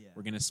over. Yeah.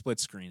 We're going to split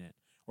screen it.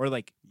 Or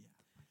like, Yeah.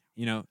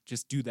 you know,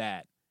 just do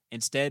that.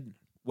 Instead,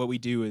 what we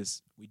do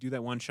is we do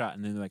that one shot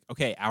and then they're like,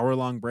 okay,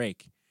 hour-long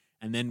break.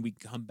 And then we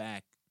come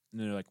back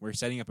and they're like, we're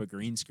setting up a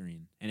green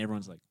screen. And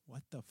everyone's like,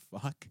 what the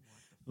fuck? What the fuck?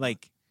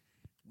 Like,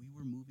 we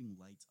were moving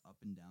lights up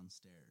and down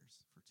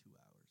stairs for 2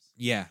 hours.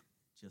 yeah.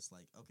 Just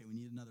like, okay, we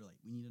need another light.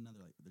 We need another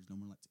light. But there's no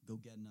more lights. Go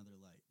get another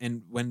light.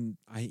 And when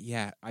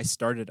I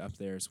started up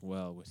there as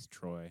well with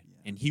Troy. Yeah.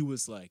 And he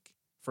was like,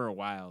 for a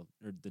while,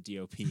 or the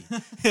DOP,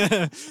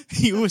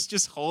 he was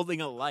just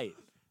holding a light.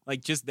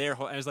 Like, just there.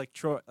 I was like,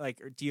 Troy,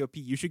 like, or DOP,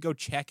 you should go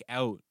check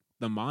out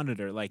the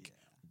monitor. Like,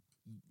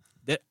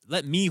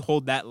 let me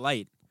hold that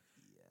light.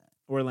 Yeah.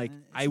 Or, like,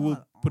 And it's I will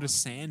not put a on.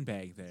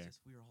 sandbag It's there. just,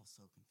 we were all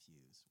so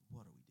confused.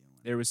 What are we doing?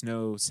 There was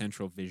no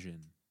central vision.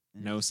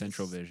 And no it's the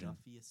central vision.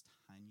 Stuffiest,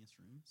 tiniest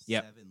room.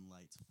 Yep. 7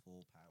 lights,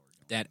 full power.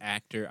 Going. That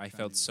actor, I Trying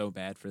felt to- so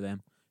bad for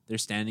them. They're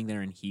standing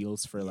there in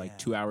heels for, like, Yeah.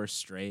 2 hours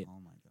straight. Oh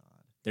my god.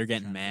 They're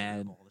getting Trying to get rid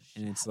of mad. all the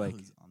and it's like-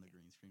 shadows on the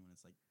green screen when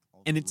it's like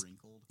all And it's-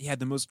 wrinkled. Yeah,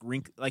 the most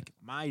like,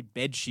 my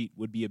bed sheet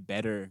would be a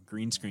better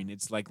green Yeah. screen.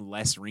 It's, like,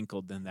 less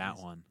wrinkled than that It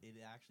was- one. It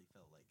actually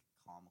felt like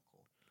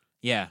comical.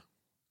 Yeah.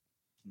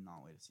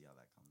 Cannot wait to see how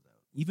that comes out.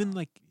 Even, Not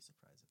like- be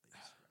surprised if they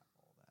just scrap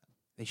all that.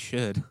 They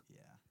should.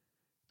 Yeah.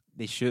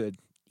 They should.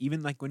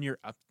 Even, like, when you're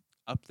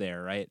up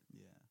there, right? Yeah.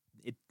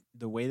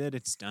 The way that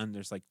it's done,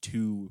 there's, like,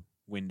 2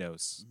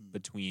 windows Mhm.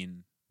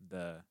 between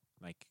the,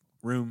 like,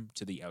 room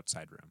to the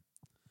outside room.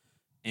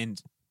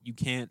 And you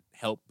can't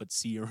help but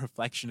see a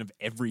reflection of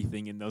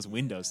everything in those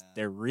windows. Yeah.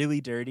 They're really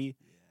dirty,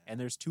 Yeah. and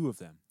there's 2 of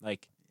them.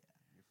 Like,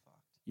 Yeah. You're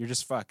fucked. you're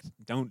just fucked.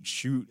 Don't You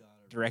shoot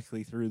gotta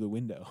directly through the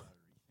window. gotta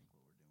rethink what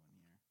we're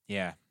doing here.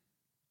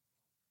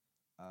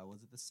 Yeah.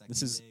 Was it the second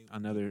This is day the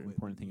another equipment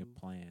important thing of move?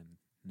 planning.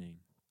 The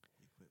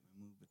equipment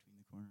move between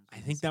the corners? I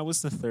was think that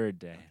was the second third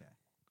day. Okay.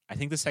 I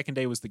think the second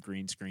day was the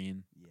green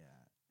screen. Yeah.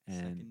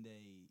 And second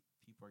day,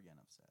 people are getting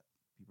upset.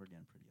 People are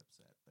getting pretty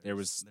upset. there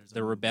was There's a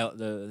the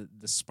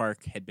movement. the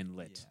spark had been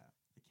lit. Yeah.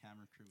 The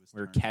camera crew was We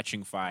were turned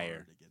catching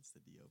fire, hard against the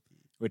DOP.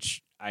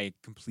 which I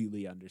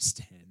completely The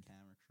understand.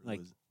 camera crew Like-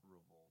 was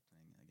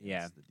revolting against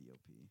Yeah. the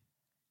DOP.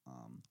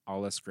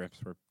 All us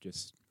grips were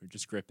just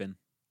gripping.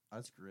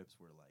 Us grips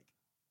were like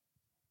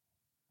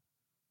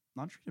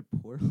not treated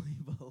poorly,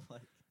 but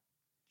like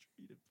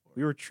treated poorly.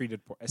 We were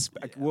treated poor.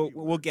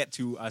 We'll get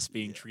to us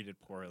being treated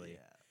poorly.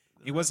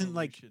 Yeah. It wasn't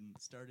like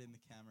started in the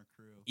camera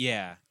crew.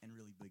 Yeah. And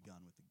really begun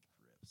with the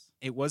grips.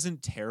 It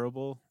wasn't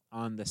terrible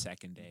on the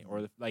second day,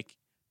 or like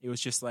it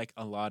was just like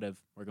a lot of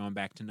we're going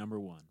back to number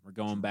one. We're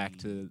going back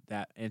to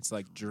that. And it's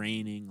like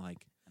draining.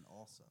 Like, and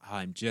also,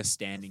 I'm just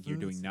standing here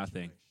doing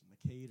nothing.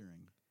 The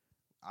catering.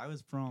 I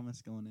was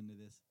promised going into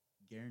this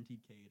guaranteed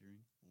catering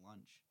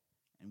lunch,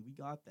 and we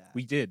got that.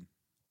 We did,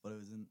 but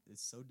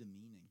it's so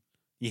demeaning.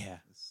 Yeah,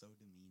 it's so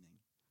demeaning.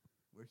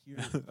 We're here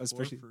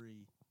especially for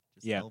free,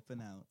 just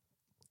helping out.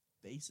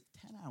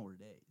 10-hour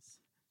days.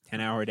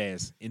 10-hour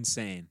days,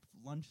 insane.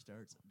 Lunch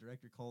starts.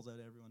 Director calls out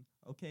everyone.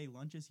 Okay,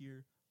 lunch is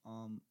here.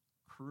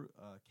 Crew,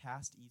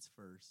 cast eats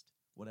first.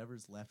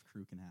 Whatever's left,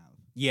 crew can have.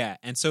 Yeah,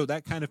 and so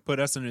that kind of put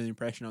us under the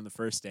impression on the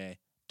first day: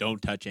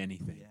 don't touch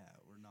anything. Yeah,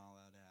 we're not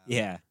allowed to have.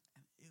 Yeah.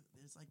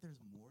 There's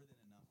more than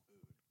enough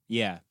food.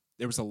 Yeah,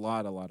 there was a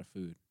lot of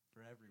food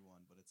for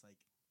everyone, but it's like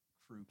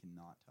crew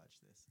cannot touch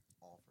this.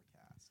 All for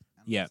cast.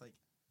 And it's like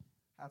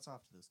hats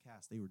off to those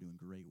casts. They were doing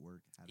great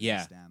work. Having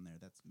to stand there,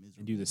 that's miserable.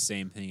 And do the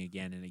same thing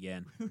again and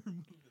again. We were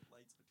moving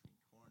lights between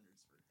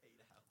corners for 8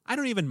 hours. I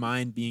don't even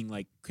mind being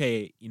like,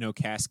 okay,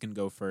 cast can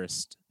go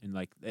first and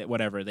like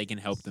whatever, they can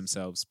help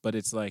themselves. But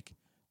it's like,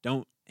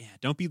 don't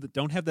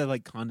have that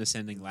like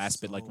condescending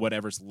last bit, like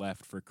whatever's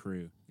left for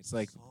crew. It's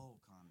like so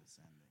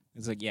condescending.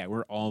 It's like, yeah,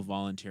 we're all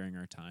volunteering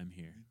our time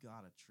here. You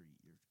gotta treat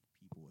your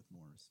people with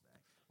more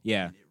respect.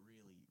 Yeah. And it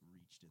really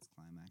reached its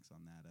climax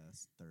on that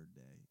third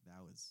day.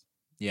 That was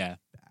bad.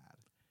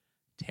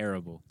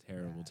 Terrible.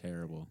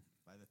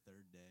 By the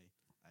third day,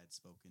 I had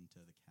spoken to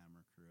the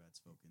camera crew. I had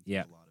spoken to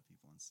a lot of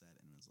people on set,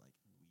 and it was like,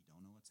 we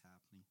don't know what's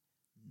happening.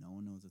 No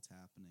one knows what's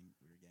happening.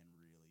 We were getting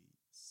really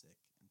sick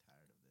and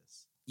tired of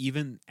this.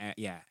 Even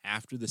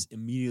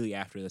immediately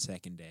after the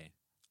second day,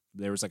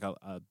 there was like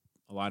a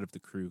lot of the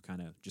crew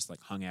kind of just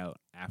like hung out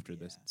after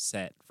the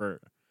set for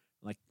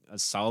like a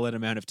solid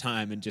amount of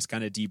time and just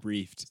kind of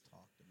debriefed. Just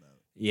talked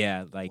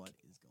about like what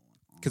is going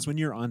on. Because when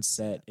you're on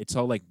set, it's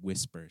all like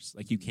whispers.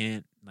 Like you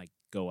can't like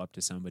go up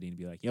to somebody and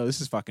be like, "Yo,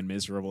 this is fucking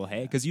miserable."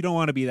 Hey, because you don't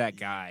want to be that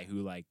guy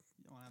who like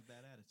you don't have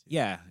bad attitude.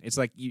 Yeah, it's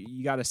like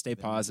you got to stay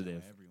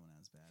positive. Everyone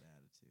has bad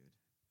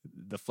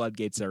attitude. The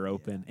floodgates are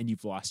open, and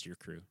you've lost your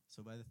crew.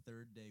 So by the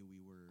third day,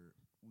 we were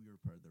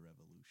part of the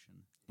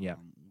revolution. Yeah.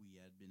 We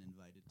had been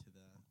invited to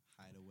the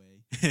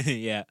hideaway.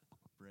 Yeah.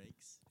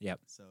 Breaks. Yep.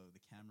 So the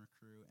camera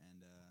crew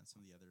and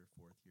some of the other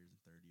fourth years and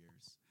third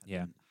years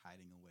had been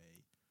hiding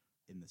away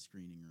in the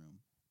screening room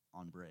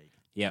on break.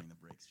 Yeah. During the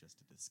breaks just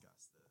to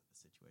discuss the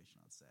situation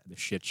on set. The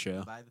shit show.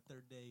 And by the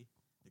third day,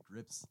 the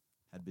grips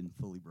had been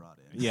fully brought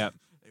in. Yeah.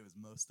 It was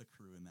most of the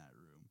crew in that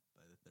room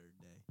by the third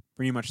day.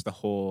 Pretty much the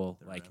whole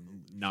like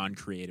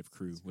non-creative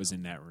crew was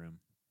in that room.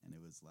 And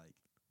it was like,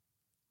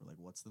 we're like,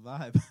 what's the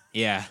vibe?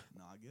 Yeah.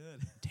 Not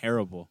good.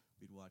 Terrible.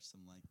 We'd watch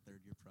some like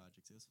third-year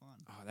projects. It was fun.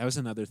 Oh, that was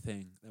another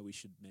thing that we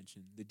should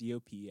mention. The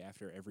DOP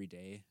after every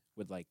day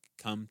would like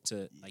come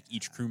to like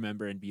each crew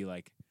member and be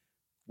like,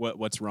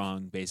 "What's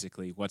wrong?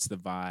 Basically, what's the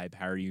vibe?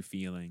 How are you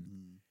feeling?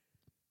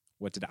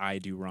 What did I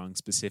do wrong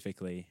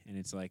specifically?" And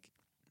it's like,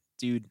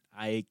 dude,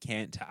 I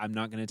can't. I'm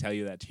not going to tell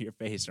you that to your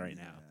face right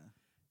now.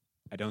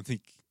 I don't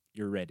think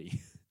you're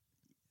ready.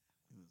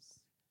 It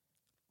was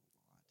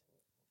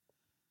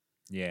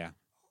a lot. Yeah.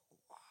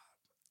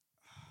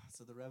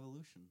 So the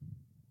revolution.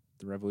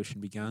 The revolution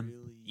begun.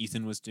 Really,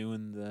 Ethan was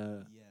doing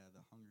the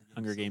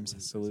Hunger Games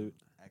salute.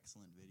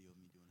 Excellent video of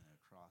me doing it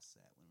across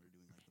set when we were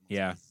doing like the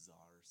most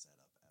bizarre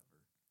setup ever.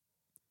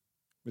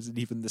 Was it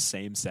even the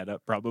same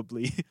setup?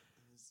 Probably. It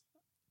was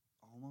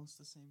almost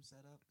the same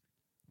setup.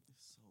 It was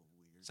so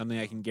weird. Something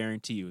I can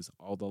guarantee you is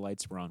all the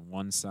lights were on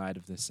one side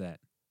of the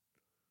set.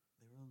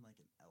 They were in like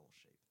an L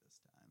shape this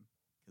time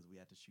because we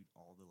had to shoot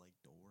all the like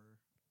door.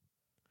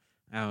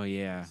 Oh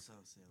yeah. So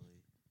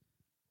silly.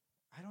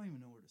 I don't even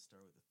know where to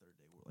start with the third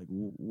day. Like,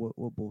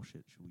 what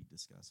bullshit should we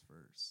discuss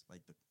first?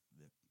 Like the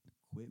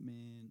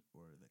equipment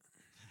or the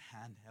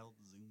handheld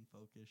zoom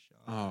focus shot?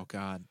 Oh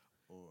God.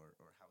 Or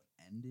how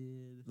it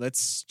ended.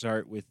 Let's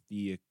start with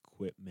the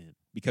equipment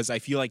because I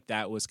feel like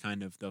that was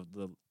kind of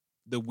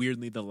the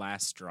weirdly the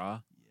last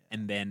straw,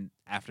 and then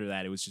after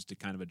that it was just a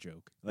kind of a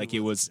joke. Like it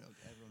was.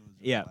 Everyone was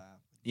just laughing.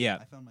 Yeah.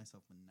 I found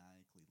myself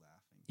maniacally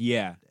laughing.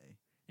 Yeah. That day.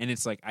 And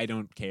it's like I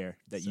don't care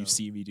that you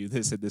see me do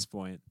this at this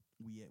point.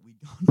 We'd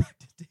gone back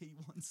to day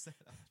one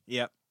setup.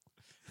 Yep.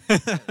 Our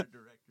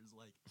director's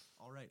like,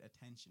 all right,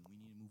 attention. We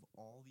need to move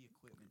all the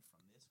equipment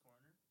from this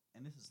corner.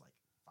 And this is like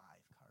 5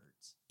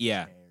 carts.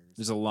 Yeah. Chairs,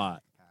 there's a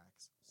lot.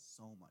 Backpacks,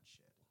 so much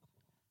shit.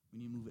 We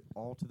need to move it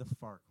all to the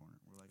far corner.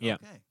 We're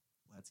like, okay,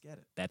 let's get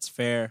it. That's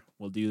fair.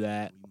 We'll do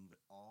that. We move it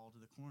all to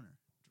the corner.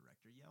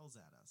 Director yells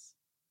at us.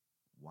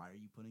 Why are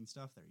you putting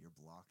stuff there? You're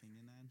blocking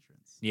an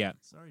entrance. Yeah.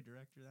 Sorry,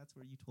 director. That's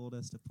where you told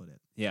us to put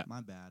it. Yeah.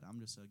 My bad. I'm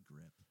just a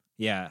grip.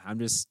 Yeah, I'm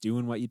just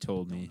doing what you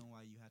told me. I don't know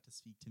why you had to to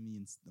speak to me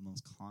in the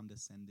most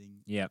condescending,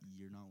 Yep.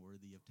 you're not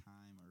worthy of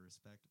time or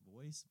respect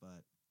voice,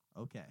 but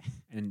okay.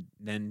 And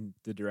then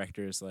the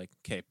director is like,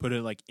 okay, put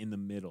it like in the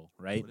middle,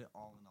 right? Put it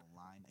all in a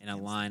line. In a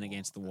line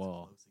against the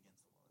wall. As close against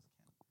the wall as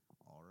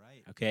it can. All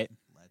right. Okay.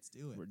 Let's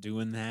do it. We're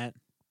doing that.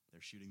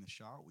 They're shooting the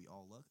shot. We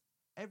all look.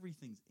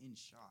 Everything's in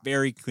shot.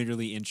 Very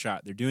clearly in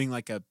shot. They're doing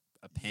like a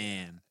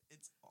pan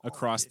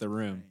across the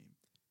room. Frame.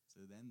 So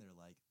then they're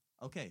like,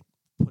 okay,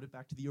 put it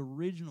back to the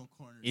original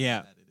corner.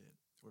 Yeah. That it is.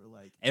 We're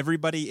like,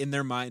 everybody in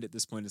their mind at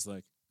this point is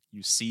like,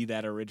 you see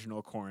that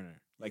original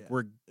corner. Like, yeah.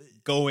 we're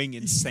going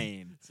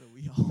insane. So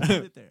we all put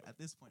it there. At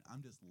this point,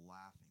 I'm just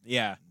laughing. Like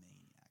Yeah. a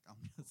maniac. I'm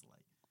just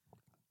like,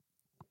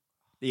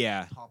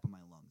 Yeah. top of my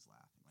lungs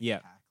laughing. Like Yeah.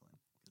 cackling.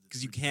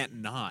 Because you can't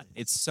not.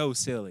 It's so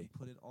silly.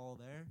 Put it all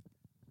there,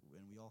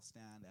 and we all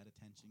stand at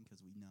attention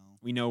because we know.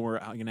 We know we're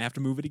going to have to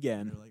move it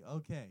again. They're like,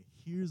 okay,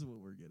 here's what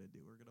we're going to do.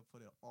 We're going to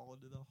put it all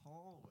into the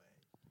hallway.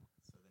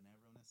 So then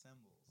everyone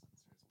assembles and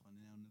starts putting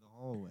it out into the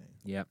hallway.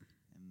 Yep.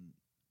 And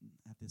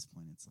at this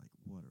point, it's like,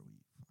 what are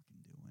we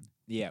fucking doing?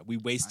 Yeah, we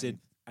wasted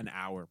an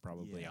hour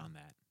probably Yeah. on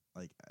that.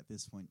 Like, at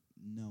this point,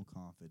 no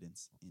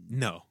confidence in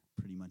No.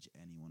 pretty much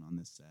anyone on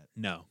this set.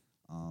 No.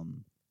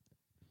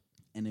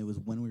 And it was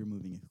when we were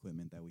moving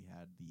equipment that we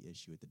had the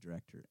issue with the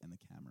director and the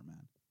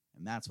cameraman.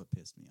 And that's what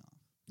pissed me off.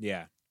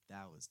 Yeah.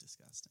 That was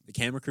disgusting. The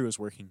camera crew was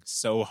working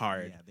so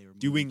hard. Yeah, they were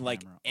doing moving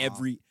like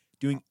camera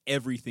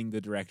everything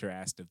the director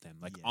asked of them,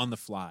 like Yeah. on the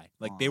fly.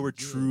 Like they were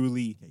jib.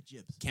 truly Okay,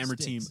 jibs, camera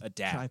sticks, team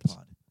adapt.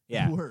 tripod.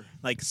 Yeah. They were.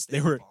 Like They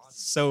they were embodied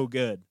so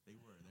good. They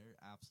were. They're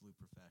absolute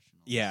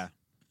professionals. Yeah.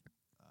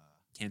 Uh,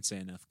 Can't say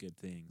enough good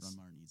things.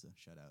 Run Marniza,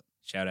 shout out.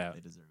 Shout out.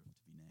 They deserve to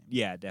be named.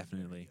 Yeah, They're very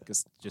definitely. good.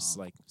 Because just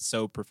Um, like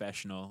so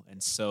professional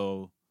and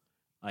so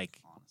like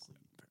honestly,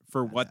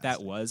 for what that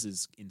fantastic. was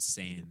is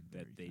insane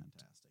Very that they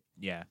fantastic.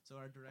 yeah. So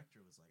our director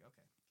was like,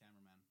 okay,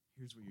 cameraman,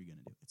 here's what you're going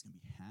to do. It's going to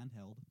be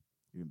handheld.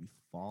 You're going to be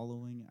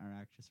following our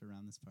actress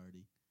around this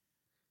party.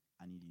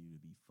 I need you to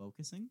be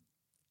focusing,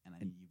 and I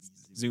And need you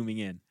to be Zooming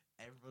in.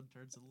 Everyone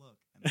turns to look,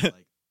 and they're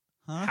like,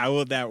 huh? How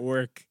will that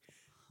work?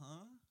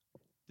 Huh?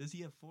 Does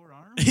he have 4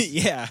 arms?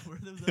 Yeah. Where are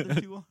those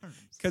other 2 arms?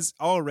 Because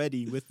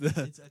already with the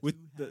It's a with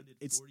the two-handed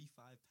it's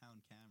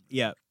 45-pound camera.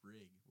 Yeah.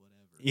 Rig,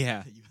 whatever.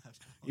 Yeah. that you have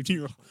to if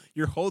hold.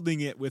 you're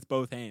holding it with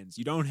both hands.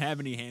 You don't have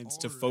any hands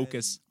to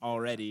focus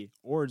Already, yeah. already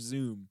or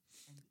zoom.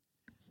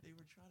 And they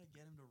were trying to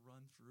get him to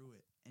run through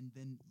it, and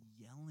then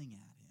yelling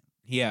at him.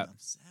 Yeah. And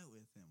upset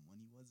with him when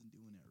he wasn't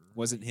doing it right.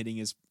 Wasn't hitting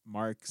his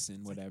marks and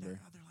It's like whatever.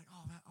 they're like,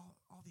 oh,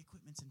 all the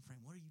equipment's in frame.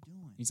 What are you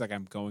doing? He's like,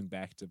 I'm going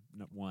back to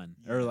one.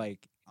 Or Yeah.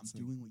 like I'm it's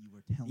like- doing what you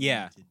were telling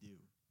Yeah. me to do.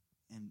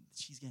 And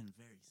she's getting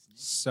very snippy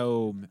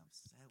So, and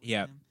upset with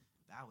yeah. him.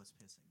 That was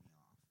pissing me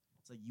off.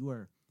 It's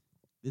like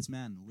this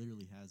man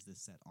literally has this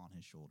set on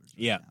his shoulders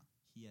right Yeah. now.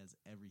 He has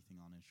everything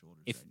on his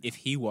shoulders if right if now.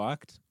 he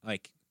walked,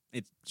 like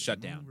it's shut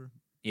Game down. over.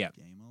 Yeah.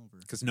 Game over.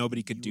 Because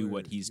nobody could do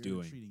what he's you're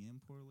doing. treating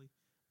him poorly.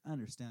 I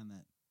understand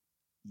that,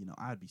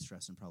 I'd be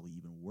stressing probably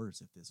even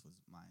worse if this was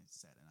my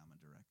set and I'm a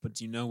director. But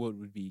do you know what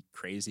would be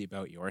crazy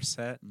about your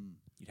set? Mm.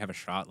 You'd have a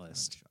shot I'd have a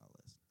list. shot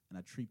list. And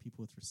I treat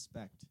people with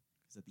respect.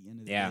 Because at the end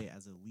of the Yeah. day,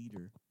 as a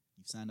leader,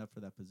 you've signed up for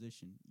that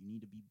position. You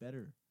need to be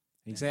better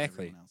than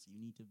Exactly. everyone else. You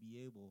need to be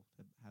able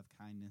to have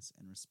kindness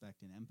and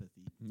respect and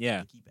empathy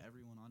Yeah. to keep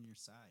everyone on your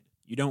side.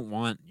 You don't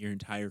want your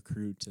entire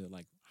crew to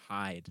like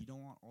hide You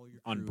don't want all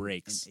your On crew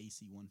breaks. in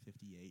AC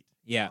 158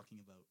 Yeah. talking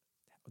about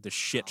the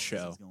shit how this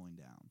show. is going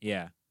down.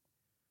 Yeah.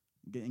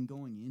 And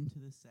going into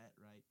the set,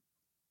 right,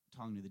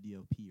 talking to the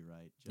DOP,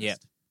 right, just Yeah.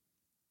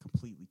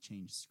 completely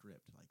changed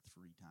script like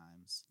 3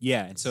 times.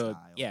 Yeah, and so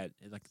Style. yeah,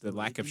 like the So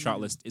lack it of didn't shot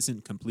even- list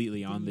isn't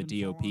completely on the Didn't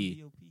even fall on DOP.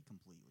 DOP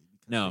completely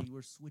because No. they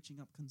were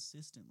switching up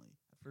consistently.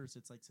 At first,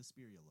 it's like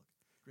Suspiria look,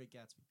 Great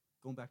Gatsby,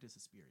 going back to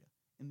Suspiria.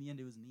 In the end,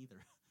 it was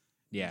neither.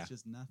 It Yeah, was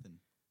just nothing.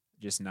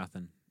 just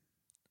nothing.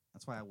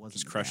 That's why I wasn't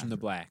Just crushing the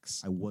gaffer.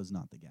 blacks. I was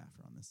not the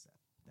gaffer on this set.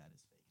 That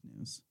is fake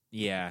news.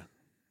 Yeah,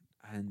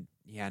 and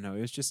yeah, no,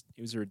 it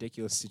was a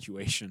ridiculous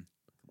situation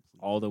Completely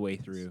all the way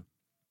ridiculous. through.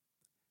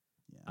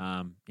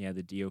 Yeah. Yeah,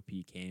 the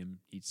DOP came.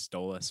 He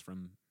stole us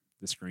from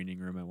the screening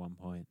room at one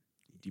point.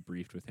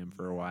 Debriefed with him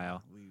for a Yeah,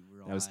 while. we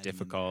were all That was hiding in there.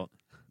 difficult.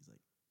 He's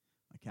like,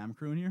 my camera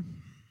crew in here?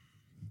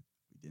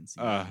 We didn't see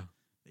Uh, them.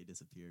 They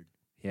disappeared.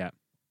 Yeah.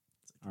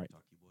 It's like, All right.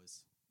 talk to you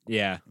boys.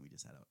 Yeah, And we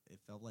just had it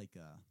felt like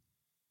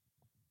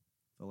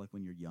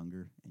when you're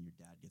younger and your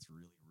dad gets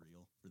really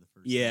real for the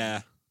first yeah,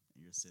 time.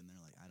 And you're sitting there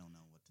like, I don't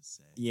know what to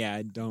say. yeah. I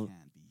I can't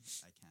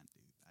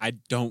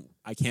do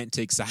I can't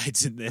take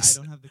sides in this.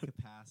 I don't have the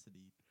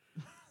capacity.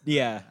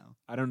 Yeah. right now.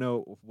 I don't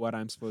know what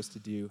I'm supposed to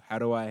do. How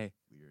do I?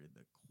 We were in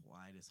the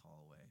quietest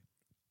hallway.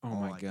 Oh All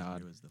my I could god.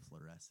 hear was the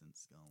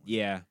fluorescence going.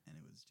 Yeah, And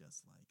it was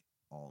just like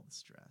all the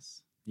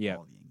stress. yeah.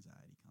 All the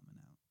anxiety coming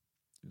out.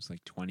 It was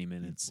like 20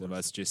 minutes of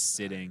Enforced us just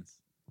sitting. silence.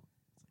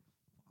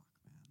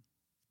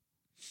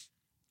 It's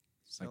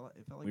It's like, fuck, man. like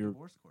It felt like we were-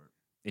 divorce court.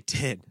 It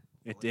did. Felt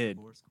It like did.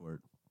 Divorce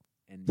court.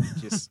 And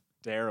just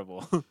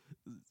terrible.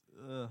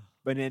 Ugh.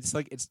 But it's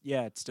like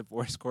it's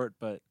divorce court,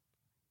 but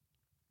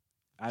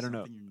I don't know.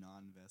 Something you're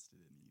not invested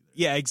in either.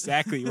 Yeah,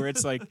 exactly. Where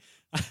it's like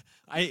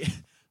I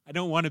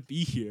don't want to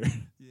be here.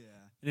 Yeah.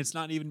 And it's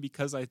not even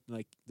because I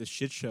like the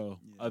shit show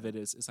of it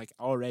is. It's like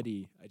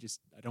already I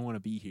don't want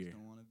to be here.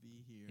 Don't want to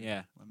be here.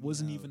 Yeah,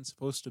 wasn't even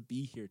supposed to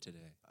be here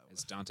today,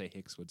 as Dante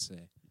Hicks would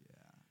say.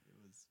 Yeah, it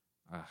was.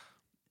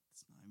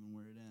 It's not even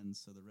where it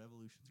ends. So the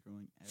revolution's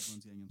growing.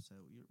 Everyone's getting upset.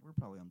 We're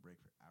probably on break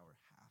for hour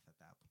half at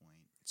that point.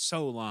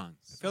 So long.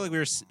 I feel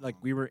like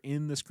we were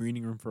in the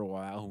screening room for a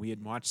while. We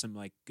had watched some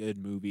like good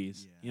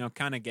movies. Yeah. You know,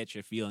 kind of get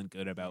you feeling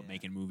good about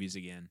making movies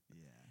again.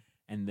 Yeah.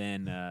 And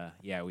then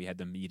we had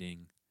the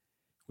meeting,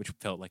 which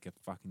felt like a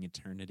fucking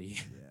eternity.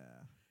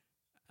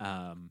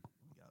 Yeah.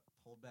 We got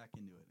pulled back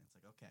into it. And it's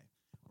like, okay,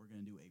 we're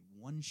gonna do a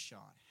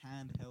one-shot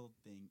handheld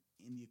thing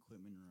in the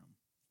equipment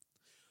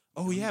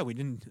room. We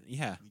didn't.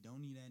 Yeah. We don't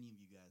need any of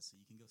you guys, so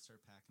you can go start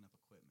packing up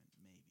equipment.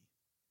 Maybe.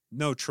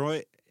 No,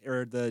 Troy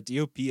or the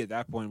DOP at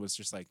that point was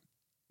just like,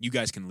 you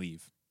guys can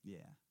leave. Yeah.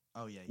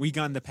 Oh yeah. We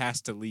got in the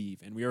pass to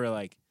leave, and we were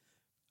like,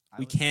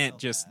 we can't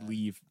just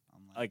leave.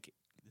 I'm like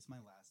this is my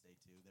last day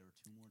too. There were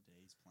 2 more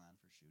days planned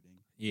for shooting.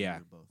 Yeah. We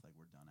were both like,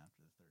 we're done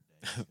after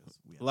the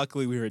 3rd day.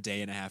 Luckily, we were a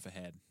day and a half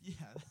ahead. Yeah.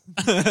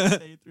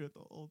 Stayed through it the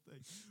whole thing.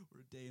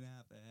 We're a day and a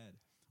half ahead.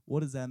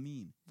 What does that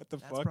mean? What the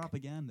That's fuck?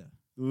 propaganda.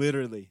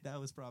 Literally. That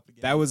was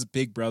propaganda. That was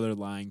Big Brother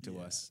lying to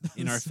us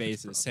in our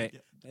faces.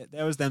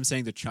 That was them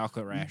saying the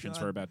chocolate rations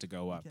were about to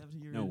go up.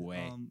 No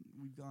way.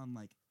 We've gone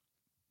like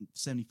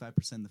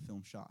 75% of the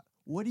film shot.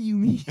 What do you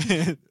mean? What?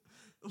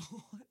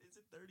 Is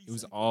it 30 It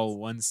was seconds? all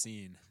one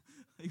scene.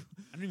 I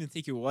don't even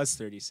think it was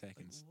 30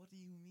 seconds. What do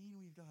you mean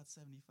we've got 75%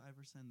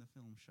 of the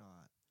film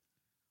shot?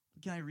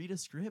 Can I read a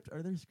script?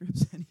 Are there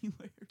scripts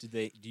anywhere?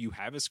 Do you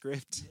have a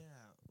script? Yeah.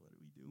 What are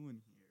we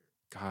doing here?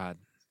 God.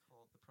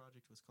 The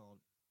project was called.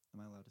 Am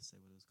I allowed to say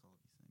what it was called?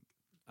 You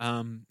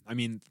think? I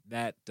mean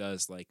that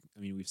does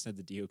we've said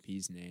the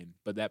DOP's name,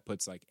 but that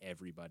puts like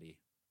everybody.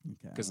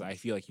 Okay. Because I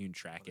feel like you can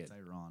track it. It's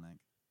ironic.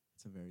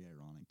 It's a very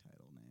ironic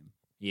title name.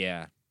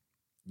 Yeah.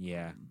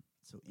 Yeah.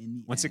 So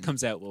in the once end, it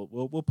comes out,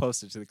 we'll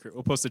post it to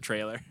we'll post the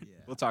trailer. Yeah.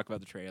 We'll talk about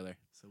the trailer.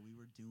 So we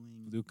were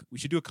doing. We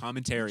should do a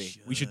commentary.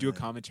 We should do a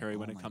commentary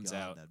when Oh it my comes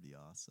God, out. That'd be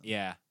awesome.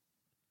 Yeah.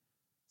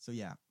 So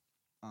yeah,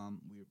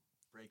 we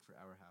break for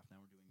hour and a half. Now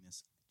we're doing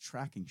this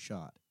tracking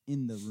shot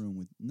in the room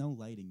with no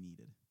lighting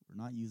needed.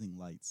 We're not using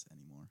lights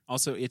anymore.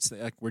 Also, it's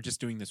like we're just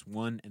doing this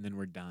one and then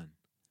we're done.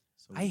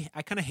 So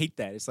I kind of hate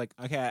that. It's like,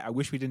 okay, I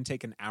wish we didn't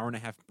take an hour and a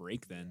half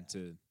break then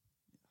to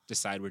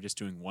decide we're just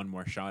doing one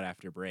more shot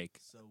after break.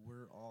 So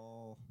we're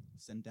all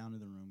sent down to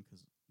the room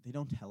because they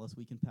don't tell us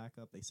we can pack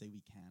up. They say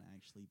we can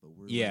actually, but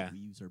we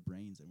use our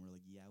brains and we're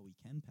like, yeah, we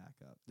can pack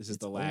up. This is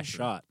the last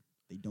shot.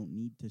 They don't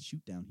need to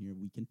shoot down here.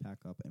 We can pack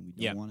up, and we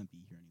don't want to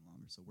be here any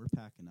longer. So we're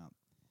packing up.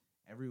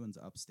 Everyone's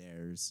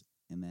upstairs,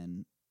 and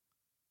then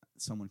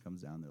someone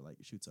comes down. They're like,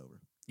 shoot's over.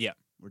 Yeah.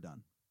 We're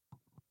done.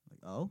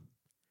 Like, oh?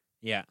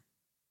 Yeah.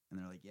 And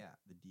they're like, yeah,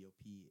 the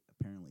DOP,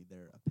 apparently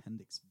their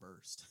appendix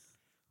burst.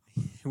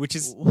 Which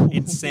is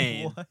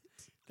insane. What?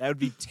 That would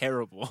be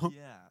terrible.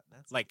 Yeah.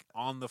 That's like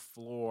on the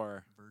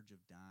floor. Verge of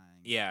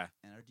dying. Yeah.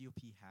 And our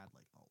DOP had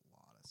like a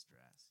lot of stress.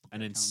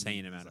 An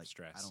insane amount of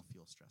stress. I don't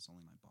feel stress.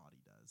 Only my body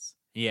does.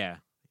 Yeah.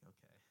 Like,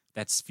 okay.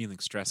 That's feeling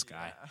stress,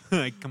 guy. Yeah.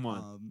 Like, come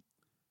on.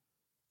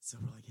 So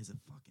we're like, is a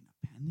fucking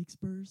appendix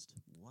burst?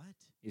 What?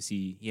 Is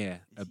he,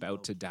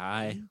 about to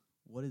die?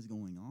 What is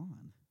going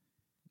on?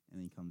 And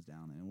then he comes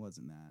down, and it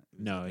wasn't that. It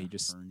was No, like he a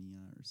just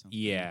hernia or something.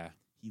 Yeah.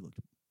 He looked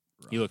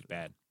rough. He looked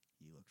bad.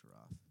 He looked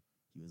rough.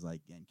 He was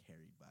like getting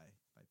carried by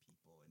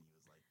people, and he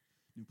was like,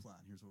 new plan,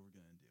 here's what we're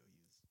gonna do.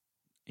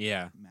 He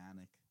was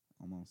manic,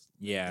 almost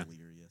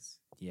delirious.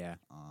 Yeah.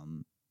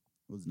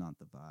 It was not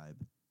the vibe.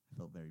 I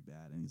felt very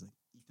bad. And he's like,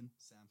 Ethan,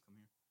 Sam, come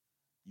here.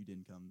 You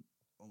didn't come.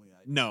 Only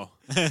I did. No.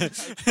 We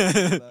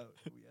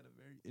had a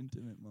very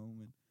intimate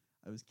moment.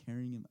 I was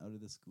carrying him out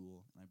of the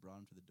school, and I brought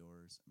him to the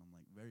doors, and I'm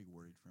like very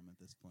worried for him at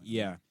this point.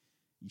 Yeah. Like,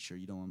 you sure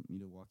you don't want me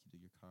to walk you to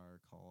your car,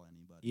 call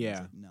anybody? Yeah. He's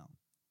like, no.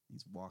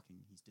 He's walking.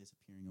 He's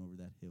disappearing over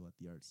that hill at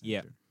the art center. Yeah.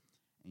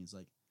 And he's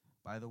like,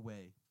 by the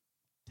way,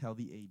 tell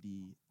the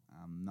AD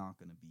I'm not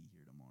going to be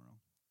here tomorrow,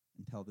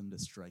 and tell them to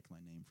strike my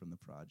name from the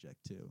project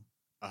too.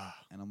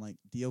 And I'm like,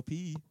 DOP.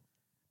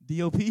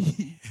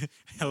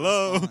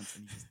 Hello. And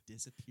he just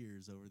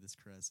disappears over this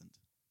crescent.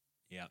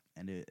 Yeah.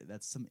 And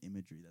that's some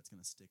imagery that's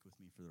going to stick with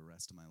me for the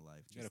rest of my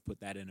life. You got to put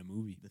that in a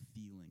movie. The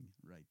feeling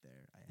right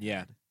there.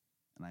 Yeah.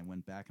 And I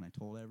went back and I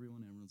told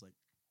everyone. Everyone's like,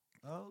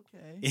 oh,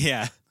 okay.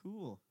 Yeah.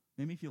 Cool.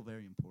 Made me feel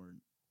very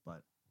important.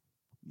 But,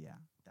 yeah,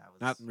 that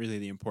was... Not really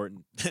the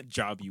important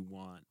job you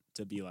want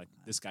to be like,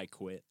 this guy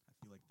quit.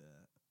 I feel like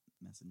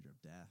the messenger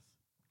of death.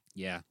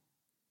 Yeah.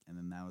 And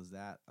then that was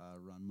that.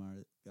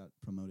 Runmar got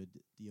promoted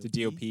to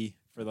DOP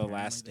for the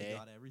last day. They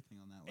got everything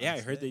on that last Yeah, I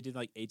heard day. they did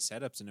like 8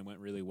 setups and it went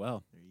really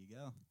well. There you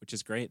go. Which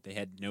is great. They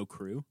had no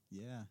crew.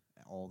 Yeah.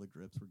 All the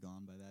grips were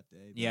gone by that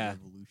day. The Yeah.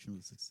 revolution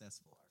was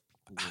successful.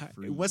 Our people were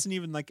free. It wasn't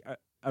even like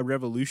a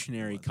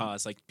revolutionary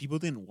cause. Like, people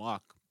didn't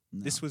walk.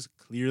 No. This was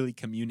clearly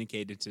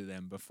communicated to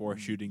them before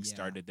shooting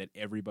started that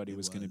everybody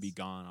was going to be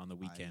gone on the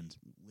weekend.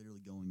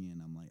 Literally going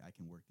in, I'm like, I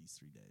can work these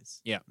 3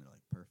 days. Yeah. And they're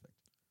like, perfect.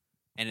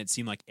 And it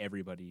seemed like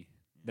everybody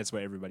That's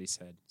what everybody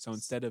said. So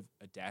instead of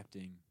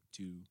adapting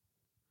to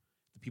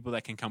the people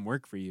that can come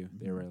work for you,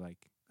 they were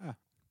like,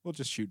 we'll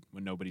just shoot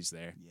when nobody's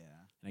there. Yeah.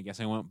 And I guess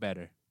I went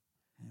better.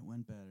 And it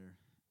went better.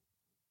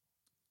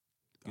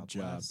 Good God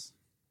job. bless.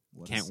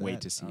 What a Can't wait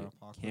set. to see Our it.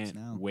 apocalypse Can't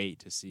now. wait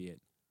to see it.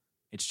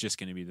 It's just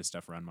going to be the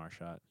stuff Runmar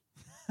shot.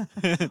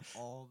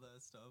 All the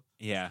stuff.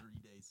 Yeah.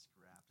 3-day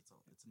scrap.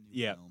 It's a new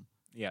Yeah. film.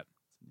 Yeah.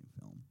 It's a new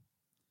film.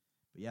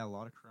 But yeah, a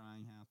lot of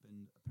crying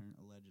happened,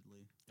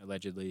 allegedly.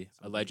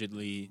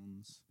 Allegedly,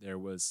 Sounds. there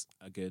was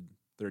a good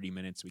 30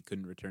 minutes we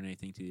couldn't return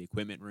anything to the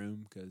equipment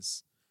room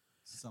because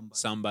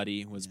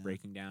somebody was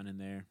breaking down in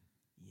there.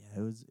 Yeah,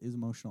 it was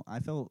emotional. I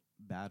felt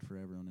bad for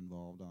everyone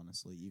involved,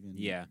 honestly, even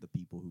the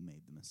people who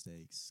made the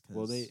mistakes.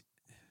 Well,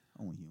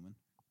 only human.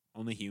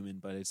 Only human,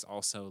 but it's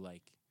also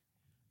like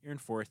you're in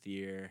 4th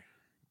year.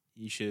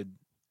 You should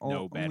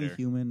know better. Only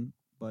human,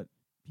 but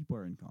people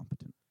are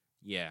incompetent.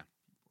 Yeah.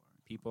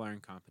 People are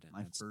incompetent.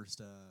 My first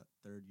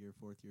 3rd year,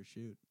 4th year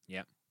shoot.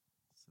 Yep.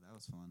 So that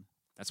was fun.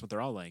 That's what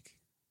they're all like.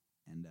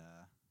 And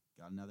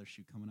got another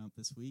shoot coming up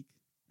this week.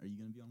 Are you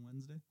going to be on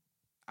Wednesday?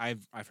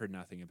 I've heard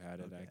nothing about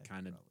it. Okay, I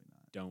kind of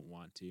don't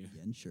want to.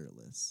 Again,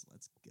 shirtless.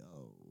 Let's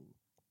go.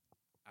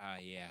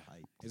 Yeah.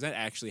 Hyped. Is that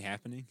actually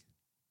happening?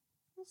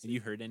 We'll see. Have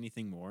you heard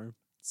anything more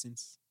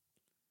since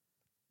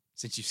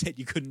you said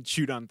you couldn't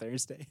shoot on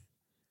Thursday?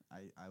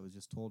 I was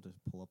just told to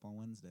pull up on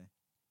Wednesday.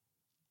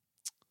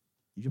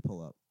 You should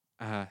pull up.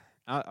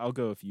 I'll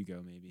go if you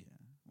go, maybe.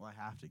 Yeah. Well,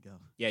 I have to go.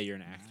 Yeah, you're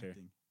an actor.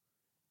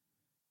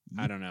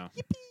 I don't know.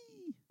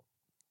 Yippee!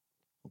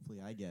 Hopefully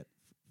I get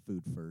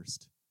food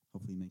first.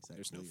 Hopefully he makes that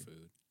There's clear. no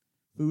food.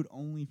 Food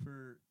only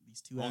for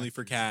these two Only actors.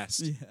 for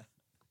cast.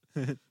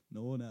 Yeah.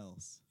 No one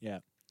else. Yeah.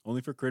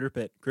 Only for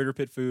Critterpit.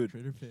 Critterpit food.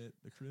 Critterpit.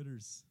 The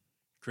critters.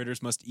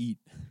 Critters must eat.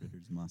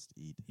 Critters must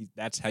eat.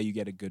 That's how you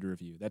get a good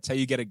review. That's how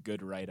you get a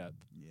good write-up.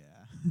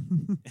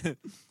 Yeah.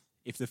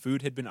 If the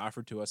food had been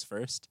offered to us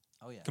first,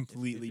 Oh, yeah.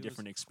 completely If it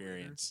different was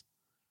experience.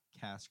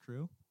 Cast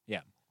crew.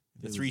 Yeah.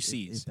 If The it was- 3 if-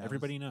 C's. if that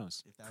Everybody was-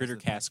 knows. if that was Critter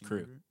the cast pecking crew.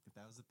 order- if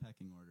that was the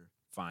pecking order,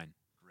 Fine.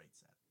 great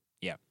set.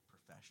 Yeah.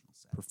 Professional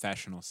set.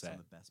 Professional Some set.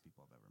 of the best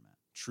people I've ever met.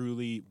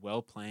 Truly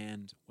well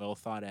planned, well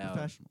thought out.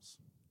 Professionals.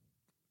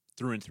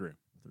 Through and through.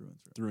 Through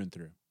and through. Through and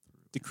through.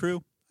 The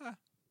crew, they're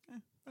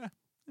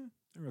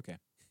okay.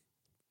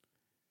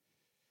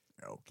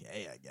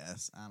 Okay, I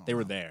guess. I don't know. They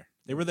were there.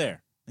 They were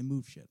there. They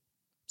move shit.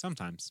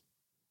 Sometimes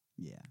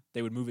Yeah.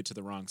 they would move it to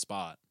the wrong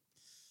spot.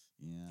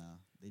 Yeah.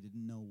 They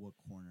didn't know what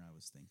corner I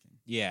was thinking.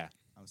 Yeah.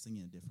 I was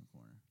thinking a different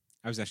corner.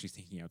 I was actually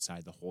thinking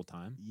outside the whole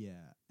time.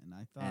 Yeah. And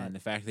I thought. And the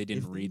fact they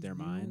didn't if read they their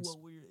knew minds.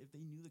 if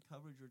they knew the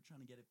coverage we were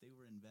trying to get, if they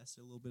were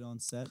invested a little bit on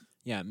set,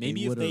 Yeah,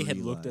 maybe if they would've had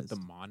looked at the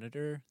realized.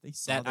 monitor they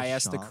saw that the I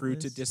asked the shot crew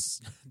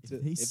list.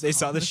 if they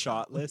saw the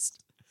shot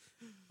list.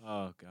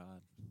 Oh,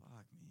 God.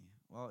 Fuck me.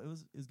 Well, it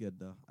was good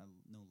though. I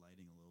know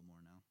lighting a little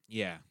more now.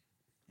 Yeah,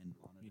 And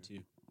monitor. me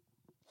too.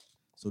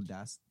 So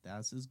das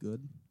is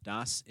good.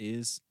 Das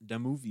is the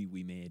movie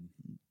we made.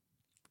 We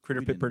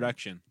Critterpit didn't.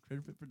 Production.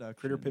 Critterpit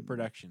production. Critterpit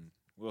Production.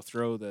 We'll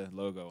throw the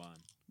logo on.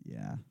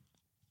 Yeah,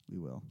 we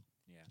will.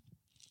 Yeah.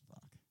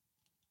 Fuck.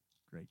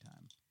 Great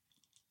time.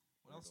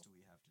 What else do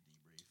we have to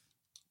debrief?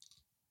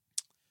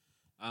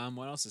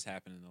 What else has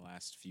happened in the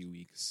last few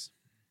weeks?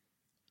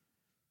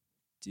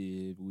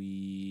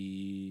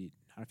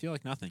 I feel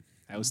like nothing.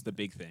 That was the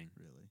big thing.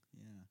 Really?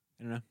 Yeah.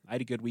 I don't know. I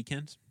had a good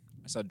weekend.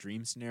 I saw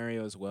Dream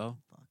Scenario as well.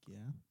 Fuck yeah.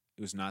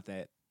 It was not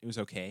that. It was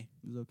okay.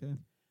 It was okay.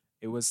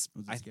 It was.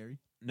 Was it scary?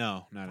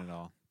 No, not at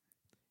all.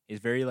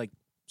 It's very like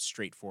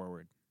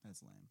straightforward.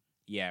 That's lame.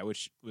 Yeah,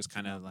 which was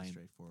kind of Not be lame.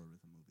 straightforward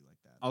with a movie like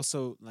that.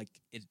 Also, like,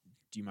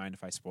 do you mind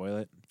if I spoil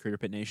it,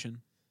 Critterpit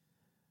Nation,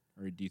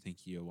 or do you think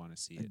you'll want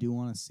to see I it? do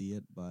want to see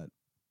it, but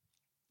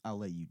I'll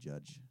let you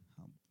judge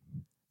how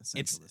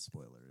essential the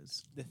spoiler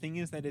is. The thing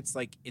is that it's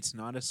like it's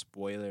not a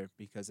spoiler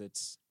because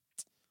it's.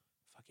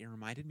 Fuck, it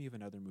reminded me of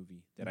another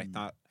movie that I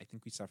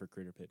think we saw for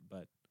Critterpit,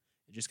 but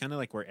it's just kind of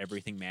like where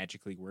everything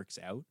magically works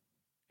out,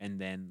 and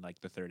then like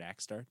the third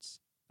act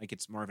starts. Like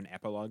it's more of an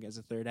epilogue as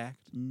a third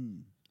act.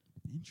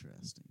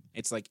 Interesting.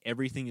 It's like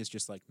everything is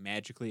just like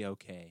magically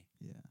okay,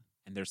 Yeah.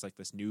 and there's like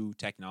this new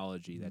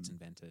technology that's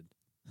invented,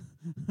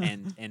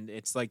 and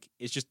it's like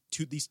it's just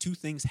these two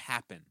things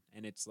happen,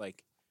 and it's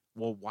like,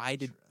 well, why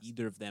did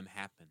either of them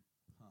happen?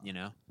 You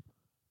know.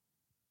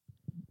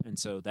 And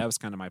so that was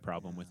kind of my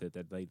problem with it.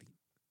 That like,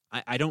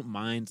 I don't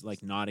mind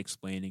like not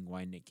explaining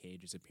why Nick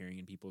Cage is appearing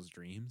in people's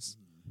dreams,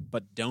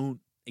 but don't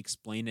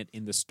explain it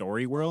in the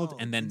story world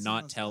and then Vincent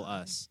not Must tell Die.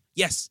 us.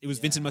 Yes, it was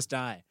Vincent Yeah. Must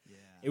Die. Yeah.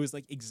 It was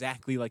like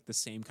exactly like the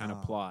same kind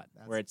of plot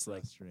where it's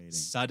like frustrating.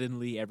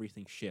 suddenly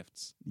everything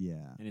shifts. Yeah.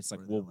 And it's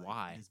like, Or well, they're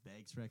why? This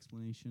begs for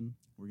explanation.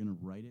 We're gonna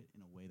write it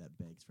in a way that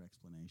begs for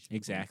explanation. but we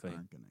Exactly.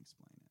 aren't gonna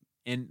explain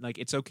it. And like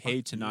it's okay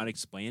Fuck to you. not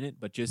explain it,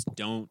 but just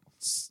don't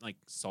like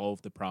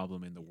solve the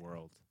problem in the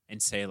world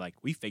and say like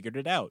we figured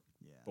it out,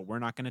 Yeah. but we're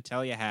not going to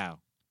tell you how.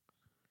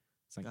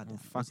 It's like, God oh, damn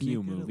it. fuck Was Nick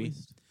you, good at movie.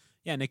 least?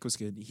 Yeah, Nick was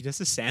good. He does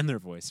a Sandler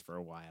voice for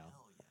a while.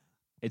 Hell yeah.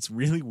 It's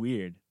really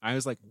weird. I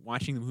was like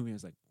watching the movie. I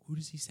was like, who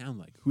does he sound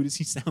like? Who does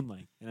he sound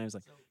like? And I was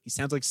like, So he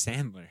sounds like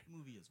Sandler. the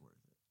movie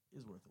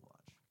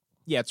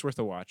Yeah, it's worth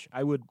a watch.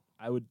 I would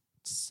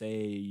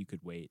say you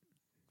could wait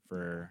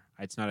for.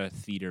 It's not a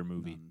theater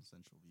movie.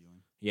 Non-essential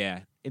viewing.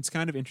 Yeah, it's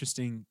kind of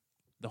interesting.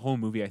 The whole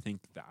movie, I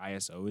think, the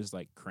ISO is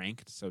like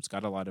cranked, so it's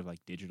got a lot of like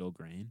digital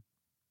grain.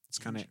 It's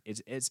kind of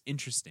it's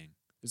interesting.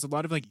 There's a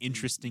lot of like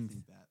interesting. You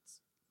think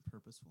that's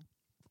purposeful?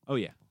 Oh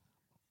yeah,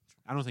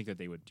 I don't think that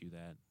they would do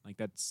that. Like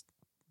that's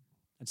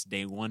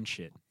day one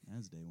shit.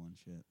 That's day one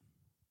shit.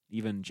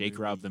 Even Jake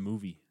Literally Robb the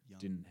movie young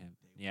didn't have.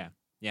 day one.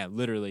 Yeah,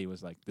 literally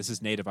was like this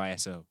is native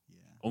ISO. Yeah.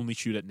 Only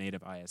shoot at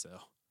native ISO.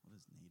 What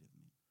does native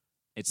mean?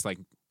 It's like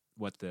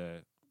what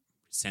the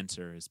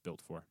sensor is built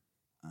for.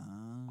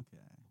 Okay.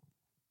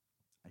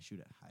 I shoot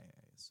at high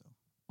ISO.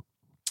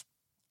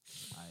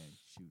 I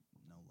shoot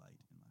no light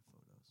in my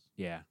photos.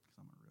 Yeah, because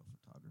I'm a real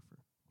photographer.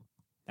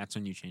 that's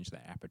when you change the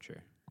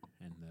aperture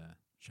and the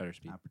shutter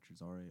speed.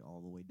 Aperture's already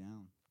all the way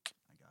down.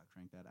 I gotta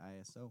crank that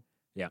ISO.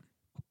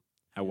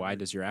 How wide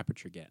does your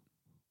aperture get?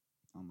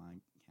 On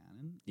my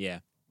Canon, Yeah,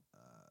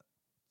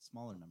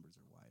 smaller numbers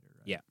are wider,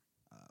 right? Yeah.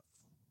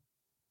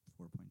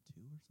 4.2 or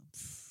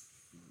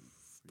something.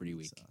 pretty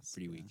weak. sus,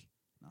 Pretty yeah. weak.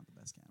 Not the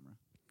best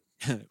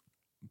camera.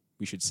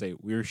 We should say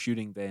we were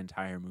shooting the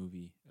entire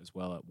movie as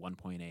well at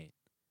 1.8,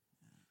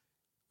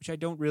 which I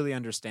don't really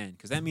understand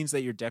because that means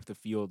that your depth of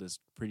field is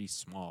pretty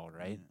small,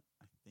 right?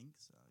 Yeah, I think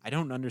so. I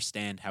don't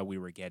understand how we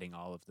were getting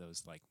all of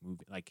those like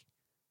movie like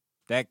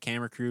that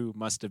camera crew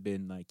must have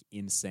been like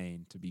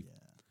insane to be Yeah.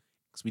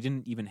 because we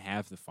didn't even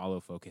have the follow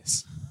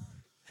focus.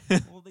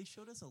 Well, they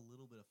showed us a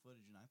little bit of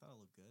footage, and I thought it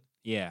looked good.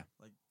 Yeah,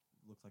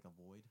 Looked like a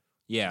void.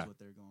 yeah, That's what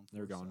they're going for.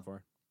 they're going so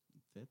for.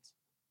 It fits.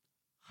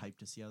 Hyped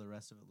to see how the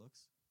rest of it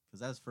looks. Because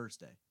that was first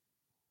day.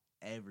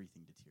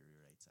 Everything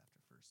deteriorates after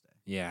first day.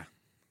 Yeah,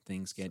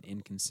 things get So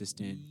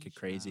inconsistent, we get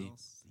crazy. shall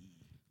see.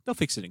 They'll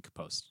fix it in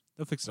post.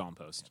 They'll fix it all in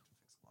post. Have to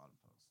fix a lot in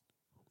post.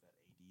 Hope that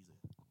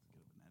AD's as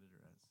good of an editor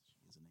as she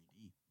is an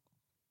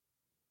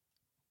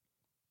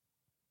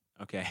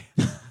Okay.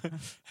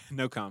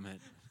 No comment.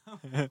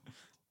 AD.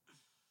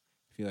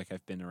 I feel like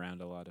I've been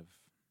around a lot of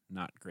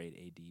not great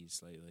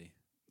ADs lately.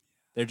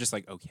 They're just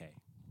like okay.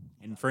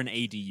 And for an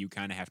AD, you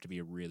kind of have to be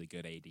a really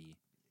good AD.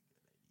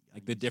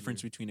 Like the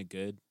difference between a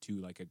good to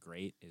like a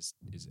great is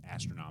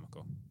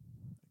astronomical.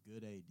 A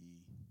good AD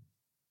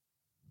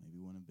maybe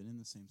wouldn't have been in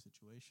the same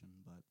situation,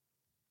 but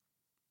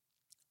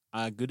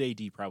A good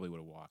AD probably would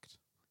have walked.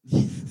 a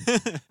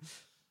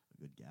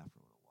good gaffer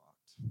would have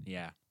walked.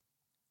 Yeah,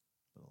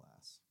 But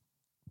alas,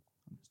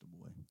 I'm just a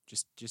boy.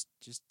 just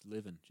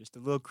living, just a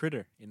little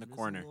critter in the Just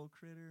corner a little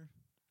critter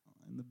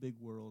in the big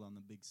world on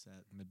the big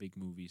set. in the big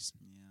movies.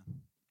 Yeah.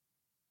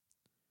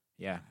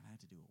 Yeah, And I had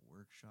to do a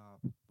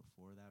workshop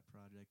before that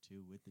project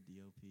too with the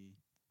DOP.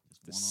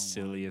 Just the one-on-one.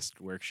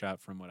 silliest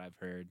workshop from what I've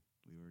heard.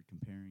 We were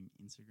comparing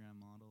Instagram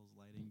models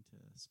lighting to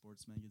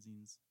sports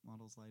magazines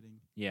models lighting.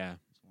 Yeah,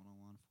 Just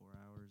one-on-one, 4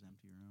 hours,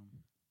 empty room.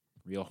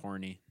 real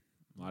horny,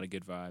 a lot of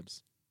good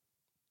vibes.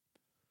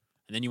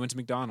 And then you went to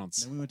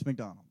McDonald's. Then we went to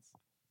McDonald's.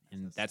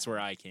 And that's where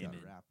I came got in.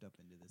 wrapped up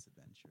into this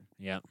adventure.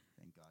 Yeah.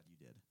 Thank God you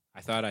did. I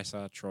thought I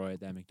saw Troy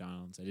at that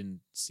McDonald's. I didn't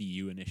see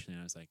you initially.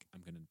 And I was like,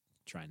 I'm going to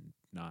try and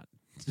not.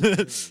 Really?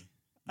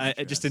 I just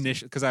Interesting.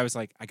 initially, because I was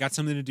like, I got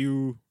something to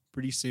do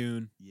pretty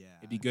soon. Yeah.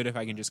 It'd be good if I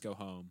feel can that. just go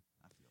home.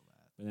 I feel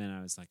that. But then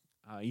I was like,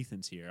 oh,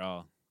 Ethan's here.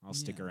 I'll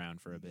stick Yeah,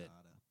 around for you a bit.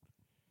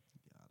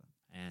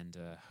 Gotta. And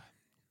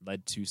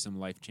led to some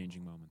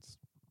life-changing moments.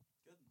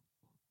 Good.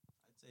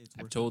 I'd say it's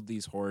I've worth told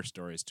these horror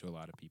stories to a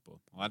lot of people.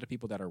 A lot of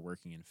people that are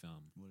working in film.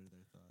 it. What are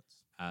their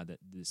thoughts? That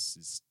this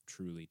is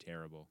truly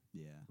terrible.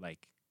 Yeah.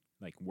 Like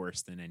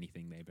worse than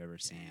anything they've ever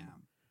seen.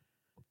 Damn,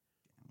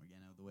 we're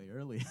getting out of the way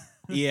early.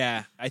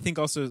 Yeah, I think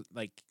also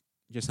like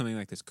just something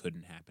like this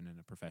couldn't happen in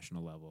a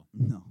professional level.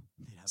 No.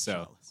 They'd have So,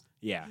 jealous.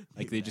 Yeah,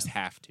 like they just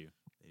have to.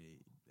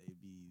 They'd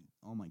be,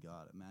 oh my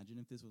God, imagine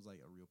if this was like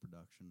a real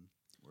production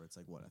where it's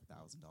like, what, $1,000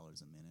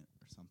 a minute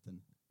or something.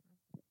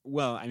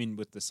 Well, I mean,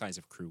 with the size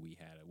of crew we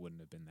had, it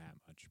wouldn't have been that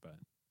much, but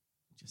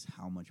Just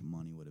how much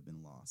money would have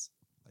been lost,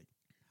 like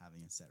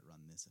having a set run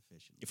this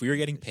efficiently. if we were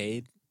getting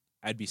paid,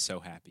 I'd be so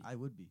happy. I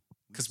would be.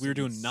 'Cause we were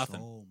doing saved nothing.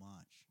 So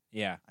much.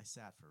 Yeah, I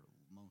sat for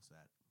most of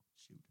that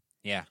shoot.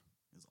 yeah.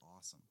 It was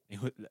awesome.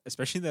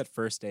 Especially that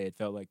first day, it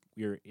felt like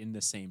we were in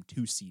the same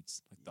two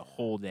seats like the Yeah.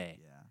 whole day.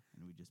 Yeah,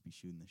 and we'd just be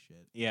shooting the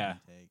shit. Yeah.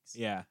 doing takes.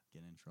 Yeah,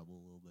 Getting in trouble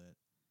a little bit.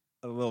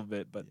 a little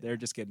bit, but Yeah. they're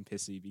just getting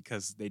pissy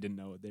because they didn't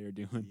know what they were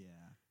doing.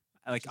 Yeah.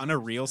 Like Which on is a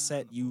real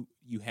set, understandable.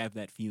 you have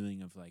that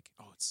feeling of like,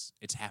 oh,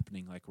 it's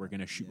happening. Like we're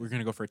gonna shoot, Yeah. we're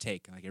gonna go for a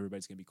take. Like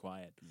everybody's gonna be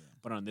quiet. Yeah.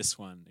 But on this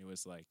one, it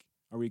was like,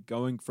 are we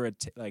going for a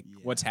like?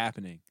 What's Yeah.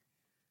 happening?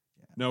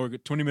 Yeah. No, we're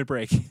good. 20-minute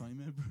break.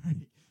 20-minute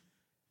break.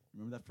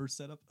 Remember that first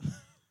setup?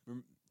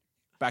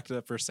 Back to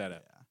the first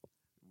setup. Yeah.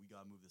 We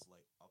gotta move this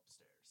light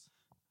upstairs.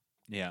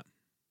 Yeah.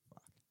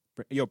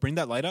 Fuck. Yo, bring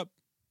that light up.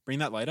 Bring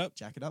that light up.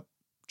 Jack it up.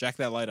 Jack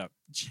that light up.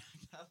 Jack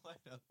that light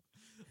up.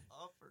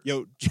 Upper.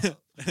 Yo, Up.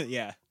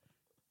 yeah.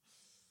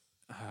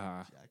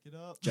 Jack it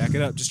up. Jack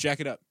it up. Just jack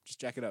it up. Just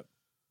jack it up.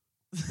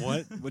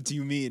 What? What do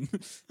you mean?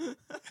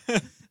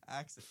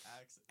 Axe it.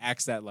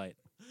 Axe that light.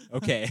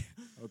 Okay.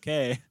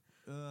 Okay.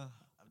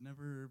 I've I've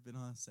never been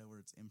on a set where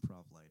it's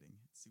improv lighting.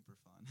 It's super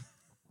fun.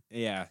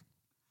 Yeah.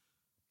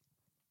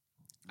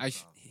 Improv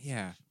is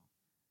yeah. sensational.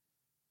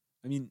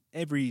 I mean,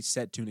 every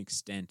set to an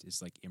extent is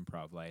like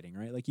improv lighting,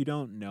 right? Like you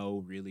don't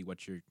know really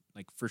what you're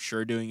like for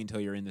sure doing until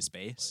you're in the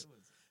space.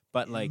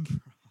 But like Improv.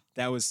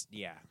 that was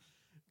yeah.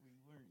 We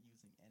weren't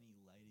using any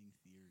lighting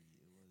theory.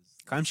 It was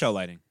Clamshell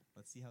lighting.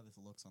 Let's see how this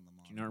looks on the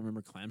monitor. Do you not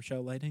remember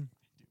clamshell lighting?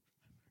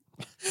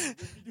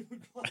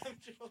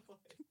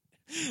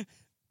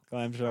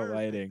 Clamshell Perfect.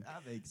 lighting.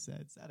 That makes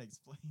sense. That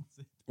explains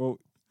it. Well,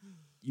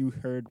 you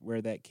heard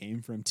where that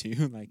came from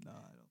too? Like No,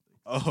 I don't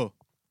think so. oh.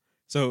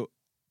 So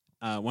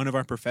one of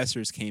our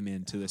professors came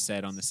into the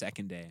set on the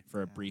second day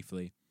for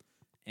briefly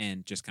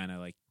and just kind of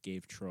like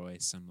gave Troy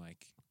some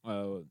like,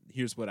 oh,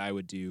 here's what I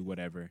would do,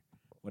 whatever.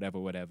 But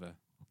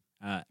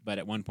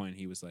at one point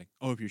he was like,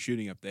 oh, if you're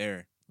shooting up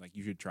there, like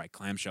you should try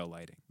clamshell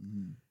lighting.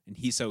 Mm. And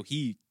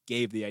he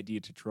gave the idea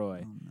to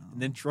Troy. Oh, no.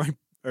 And then Troy,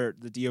 or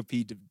the DOP,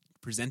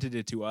 presented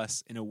it to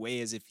us in a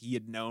way as if he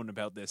had known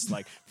about this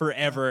like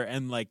forever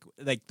and like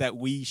that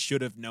we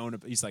should have known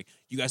about. He's like,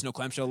 you guys know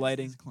clamshell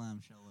lighting? What is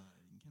clamshell lighting?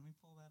 Can we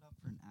pull that up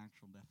for an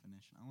actual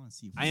definition? I want to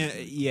see if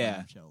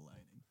clamshell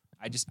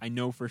lighting. I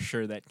know for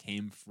sure that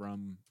came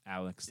from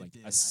Alex like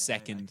a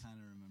second. I kind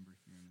of remember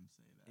hearing him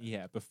say that.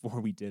 Yeah, before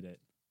we did it.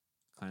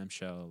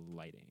 Clamshell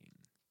lighting.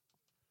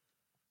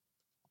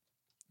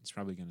 It's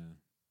probably gonna. Okay.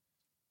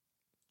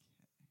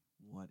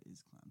 What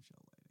is clamshell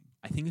lighting?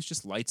 I think it's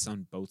just lights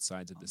on both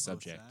sides of the both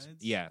subject. sides?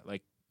 Yeah,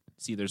 like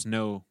see, there's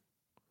no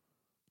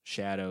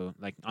shadow.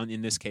 Like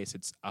in this case,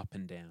 it's up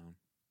and down.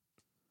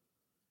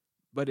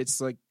 But it's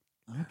like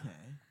Okay.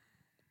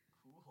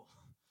 Cool.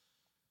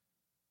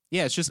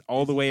 yeah, it's just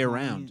all the way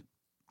around.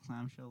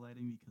 Clamshell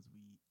lighting because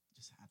we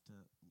just have to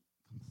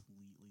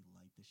completely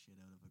light the shit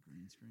out of a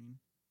green screen.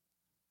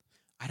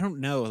 I don't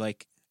know.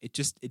 Like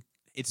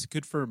it's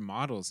good for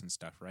models and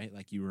stuff, right?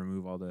 Like you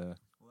remove all the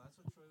Well, that's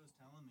what Troy was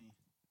telling me.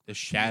 the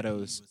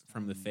shadows He was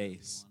from the telling me that we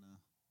face. wanna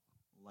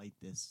light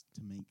this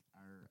to make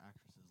our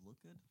actresses look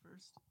good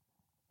first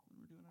when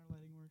we're doing our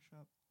lighting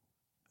workshop.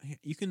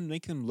 You can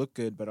make them look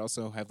good, but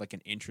also have like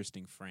an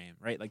interesting frame,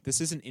 right? Like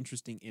this isn't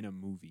interesting in a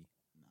movie.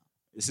 No,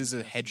 This is a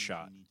Especially if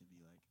headshot. You need to be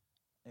like,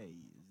 hey,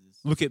 is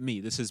this? Look at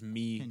me. This is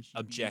me Can she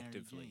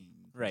objectively. Be Mary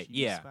Jane? Can Right, she be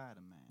yeah.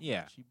 Spider-Man?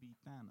 Yeah. Can she be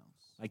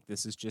Thanos? Like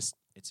this is just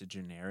it's a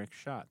generic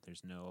shot.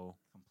 There's no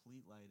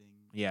Complete lighting.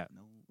 Yeah.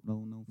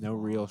 No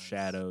real flaws.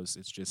 shadows.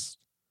 It's just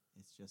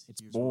It's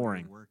It's here's what we're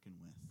boring. working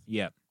with.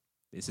 yep.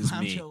 This is me.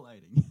 Clamshell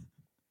lighting.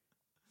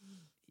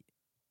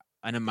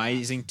 An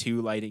amazing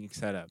 2 lighting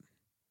setup.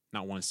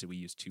 Not once did we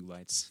use 2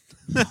 lights.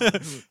 There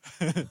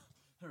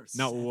were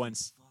Not 7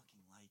 once.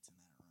 fucking lights in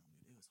that room,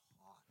 dude. It was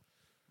hot.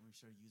 And we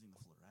started using the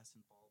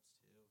fluorescent bulbs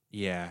too.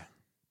 Yeah.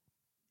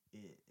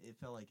 It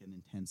felt like an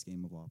intense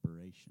game of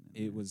operation.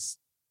 It was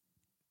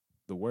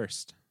the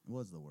worst. It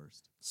was the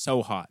worst.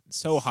 So hot.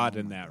 So hot Oh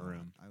in my that God.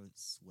 room. I was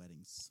sweating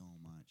so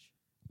much.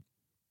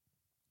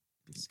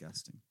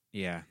 Disgusting.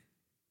 Yeah.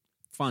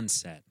 Fun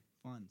set.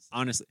 Fun.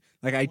 Honestly.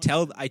 Like I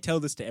tell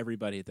this to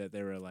everybody that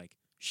they were like,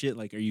 shit,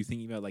 like are you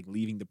thinking about like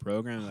leaving the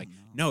program? I'm like,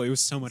 no, it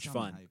was so much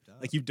fun.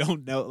 Like you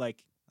don't know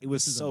like it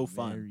was This is so a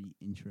fun. Very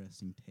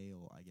interesting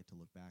tale I get to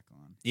look back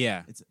on.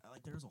 Yeah. It's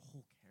like there's a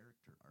whole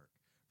character arc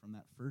from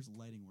that first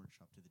lighting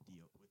workshop to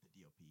with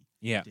the DOP.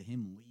 Yeah. To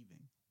him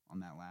leaving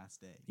on that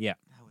last day. Yeah.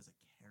 That was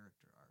a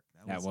character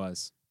arc. That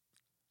was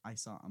I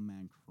saw a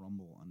man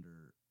crumble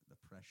under the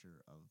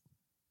pressure of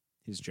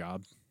his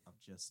job.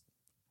 just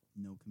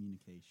no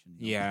communication,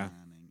 no Yeah.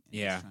 planning, and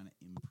Yeah. just trying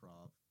to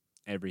improv.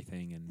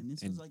 Everything And and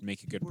this was like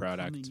make a good people were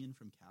product. coming in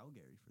from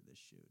Calgary for this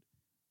shoot.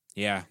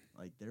 Yeah.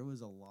 Like there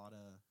was a lot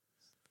of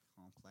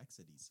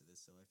complexities to this,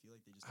 so I feel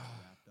like they just got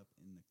wrapped up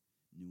in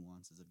the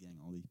nuances of getting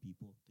all these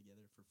people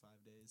together for 5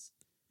 days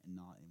and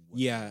not in what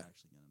Yeah. they're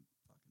actually gonna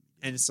fucking be doing.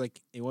 And it's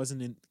like it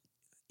wasn't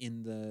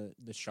in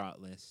the shot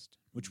list,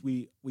 which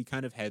we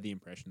kind of had the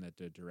impression that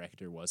the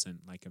director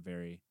wasn't like a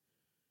very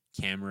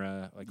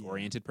camera like Yeah.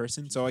 oriented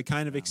person. Which So is I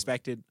kind of valid.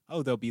 expected,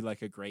 they'll be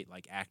like a great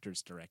like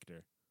actors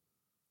director.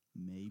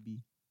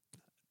 Maybe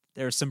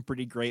There are some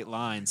pretty great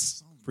lines.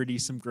 so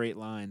Some great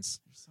lines.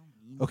 they're so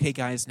mean. Okay,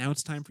 guys, now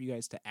it's time for you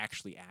guys to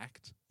actually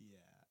act.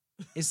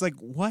 Yeah. It's like,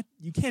 what?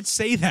 You can't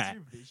say that.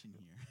 What's your vision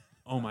here?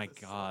 Oh my was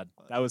so God.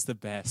 funny. That was the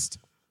best.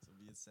 So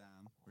me and Sam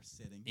were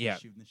sitting, Yeah.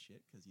 shooting the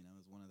shit because it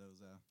was one of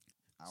those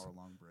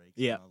hour-long breaks.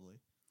 Yeah. Probably.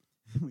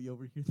 We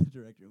overhear the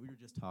director. We were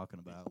just talking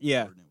about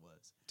Yeah. how important it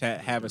was To the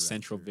have a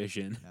central director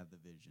vision. to have the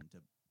vision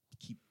to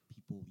keep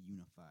people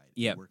unified. and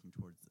Yep. working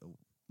towards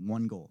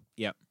one goal.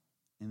 Yep.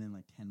 And then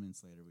like 10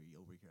 minutes later, we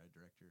overhear our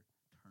director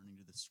turning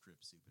to the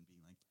strip soup and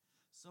being like,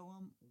 "So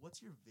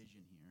what's your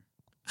vision here?"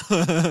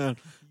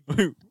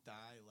 People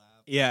die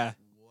laughing. Yeah. Like,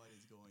 what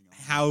is going on?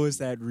 How is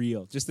that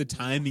real? Just the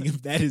timing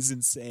of that is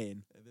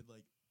insane. And then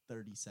like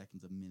 30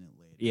 seconds, a minute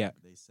later, Yeah.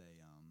 they say,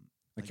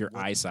 Like your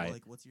eyesight.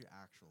 Like, what's your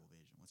actual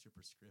vision? What's your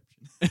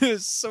prescription?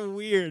 It's so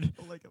weird.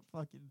 Like a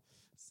fucking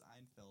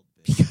Seinfeld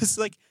bit. Because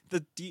man.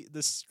 like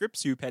the script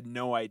soup had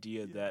no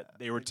idea that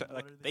they were like, what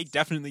like are they they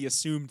definitely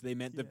assumed they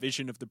meant the Yeah.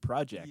 vision of the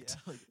project.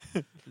 Yeah,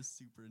 like this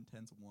super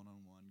intense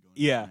one-on-one going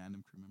Yeah. to a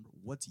random crew member.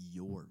 What's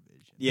your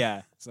vision?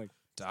 Yeah, it's like,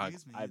 dog,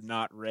 Excuse me, I've is-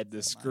 not read the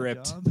Is that my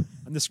script. job?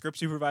 I'm the script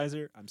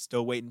supervisor. I'm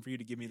still waiting for you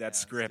to give me that Yeah,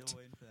 script. Still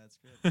waiting for that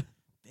script.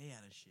 They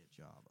had a shit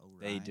job. Orion,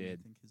 They did.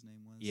 I think his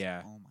name was.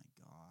 Yeah. Oh my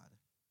god.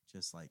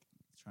 Just like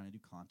trying to do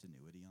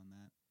continuity on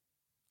that,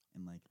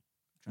 and like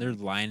They're trying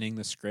to lining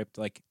the script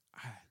like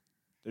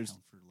there's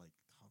account for like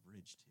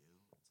coverage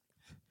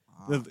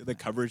too. the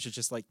coverage is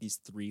just like these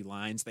 3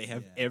 lines. They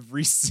have Yeah.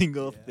 every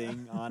single Yeah.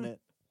 thing on it.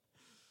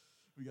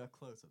 We got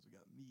close-ups. We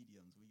got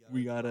mediums.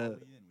 We got a-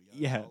 dolly in, we got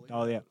Yeah, dolly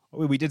oh yeah. out.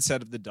 Oh, we did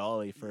set up the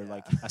dolly for Yeah.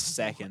 like One a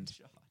second.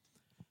 shot.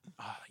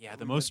 Oh, yeah, But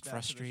the we most went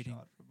back to the frustrating.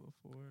 shot from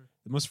before.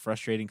 The most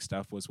frustrating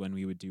stuff was when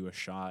we would do a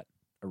shot,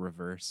 a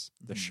reverse,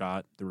 the Mhm.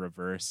 shot, the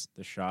reverse,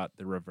 the shot,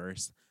 the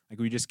reverse. Like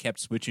we just kept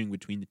switching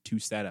between the 2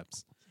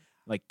 setups,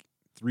 like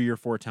 3 or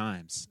 4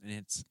 times, and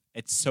it's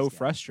so Gaslighting.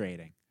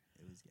 frustrating.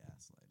 It was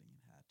gaslighting.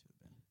 It had to have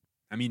been.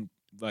 I mean,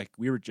 like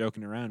we were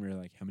joking around. We were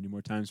like, "How many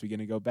more times are we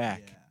gonna go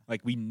back?" Yeah.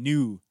 Like we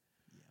knew.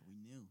 Yeah, we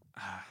knew.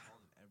 Ah. We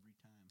called it every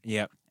time.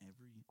 Yep.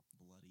 Every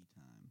bloody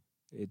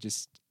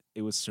time.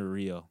 It was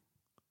surreal.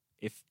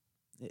 If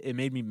it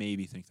made me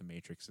maybe think the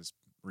Matrix is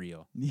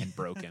real and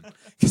broken,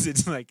 because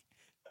it's like,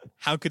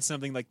 how could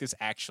something like this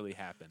actually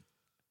happen?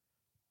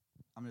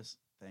 I'm just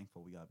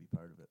thankful we got to be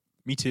part of it.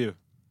 Me too.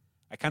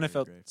 I kind of Very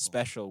felt grateful.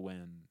 special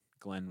when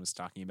Glenn was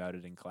talking about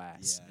it in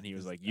class, Yeah, and he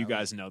was 'cause like, "You that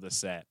guys was- know the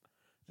set."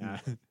 He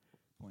was, Uh, like,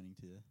 pointing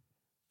to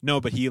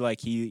no, but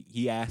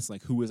he asked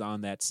like who was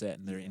on that set,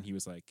 and Yeah. he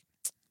was like,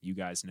 "You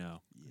guys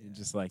know." yeah. And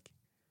just like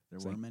there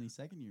it's weren't like- many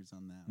second years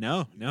on that.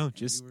 No, We- no, and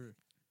just we were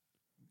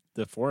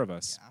the 4 of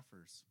us,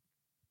 gaffers,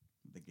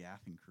 the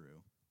gaffing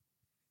crew.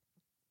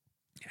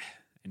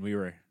 and we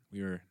were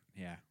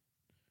yeah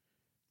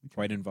We tried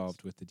quite our involved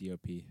best. with the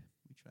DOP.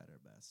 We tried our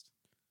best.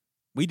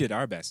 We did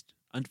our best,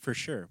 for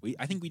sure.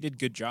 I think we did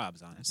good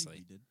jobs, I honestly.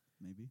 think we did.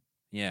 Maybe.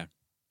 Yeah,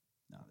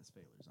 No, this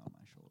failure's on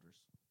my shoulders.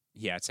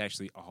 yeah. It's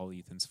actually all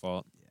Ethan's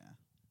fault. Yeah.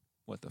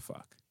 What the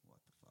fuck? What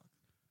the fuck?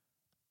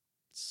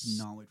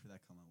 Not wait for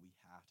that come out. We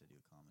have to do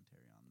a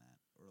commentary on that,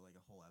 or like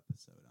a whole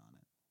episode on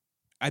it.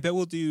 I bet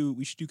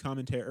we should do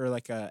commentary or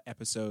like a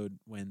episode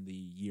when the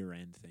year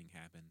end thing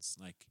happens.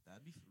 Like,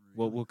 That'd be.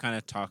 we'll kind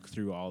of talk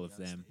through all We of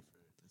gotta them. stay for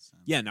it this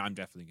time. Yeah, no, I'm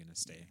definitely gonna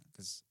stay Yeah.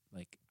 because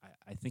like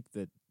I think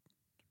that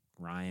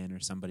Ryan or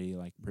somebody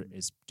like Mhm.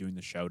 is doing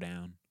the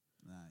showdown.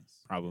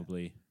 Nice.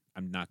 Probably.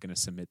 I'm not gonna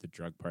submit the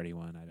drug party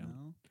one. I Yeah. don't.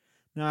 No.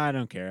 No, I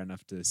don't care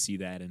enough to see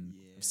that, and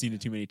I've seen it Yeah.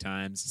 too many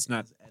times. It's I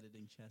not. was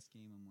editing chess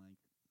game. I'm like,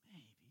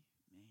 maybe.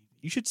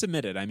 You should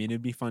submit it. I mean,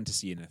 it'd be fun to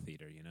see in a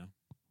theater. You know.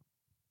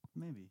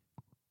 Maybe.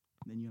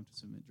 Then you have to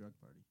submit drug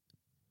party.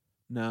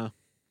 No.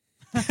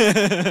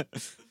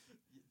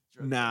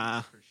 Drug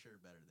Nah. Party is for sure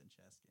better than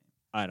chess game.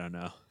 I don't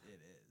know. It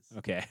is.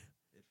 Okay.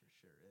 It for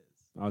sure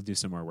is. I'll do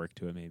some more work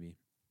to it maybe.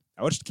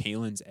 I watched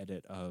Kalen's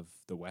edit of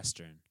the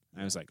Western.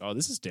 I was Yeah. like, oh,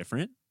 this is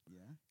different. Yeah.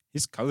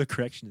 His color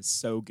correction is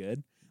so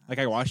good. Like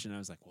I Nice. watched it and I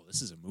was like, well,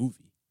 this is a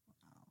movie.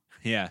 Wow.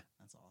 Yeah.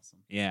 That's awesome.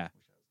 Yeah. Wish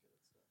I was good at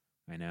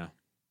stuff. I know.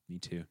 Me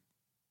too.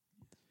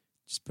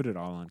 Just put it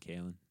all on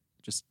Kalen.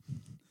 Just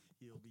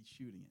He'll be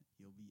shooting it.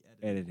 He'll be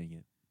editing. editing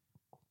it.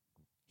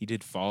 He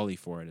did Foley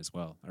for it as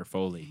well. Or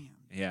Foley.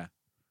 Damn. Yeah.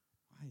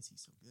 Why is he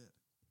so good?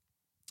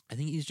 I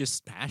think he's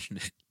just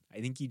passionate. I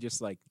think he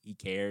just like he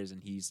cares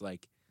and he's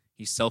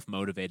self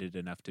motivated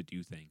enough to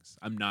do things.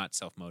 I'm not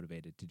self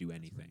motivated to do That's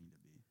what anything. you need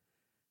to be.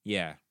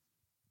 Yeah.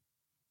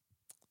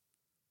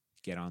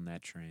 Get on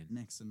that train.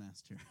 Next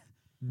semester.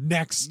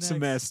 Next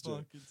semester.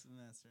 Fucking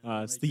semester.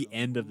 It's the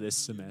end of this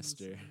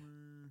semester. Yeah.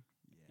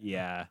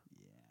 Yeah,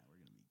 we're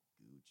gonna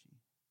be Gucci.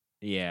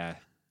 Yeah. I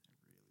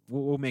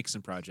really We'll make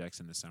some projects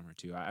in the summer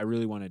too. I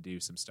really want to do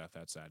some stuff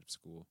outside of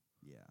school.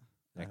 Yeah.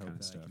 That I hope kind of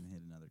that stuff. I can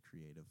hit another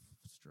creative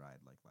stride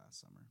like last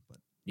summer, but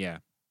Yeah.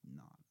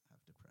 not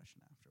have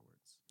depression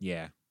afterwards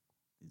Yeah.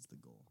 is the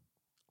goal.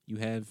 You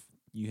have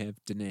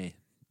Danae,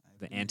 I've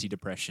the been-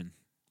 antidepressant.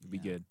 It'd be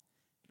Yeah. good.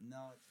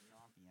 No, it's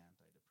not the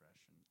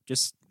antidepressant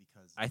Just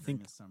because I during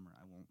think the summer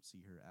I won't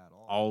see her at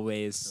all.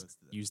 always So it's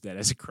the- use that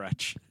as a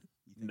crutch.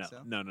 You think No,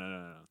 so?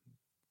 no.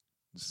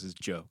 This is a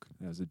joke.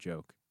 That was a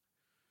joke.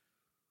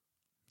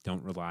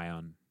 Don't rely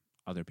on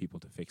other people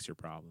to fix your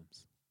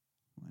problems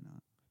Why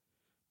not?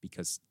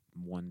 because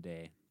one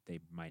day they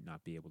might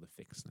not be able to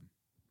fix them.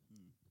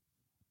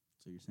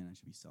 So you're saying I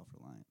should be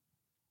self-reliant?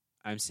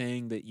 I'm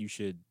saying that you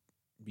should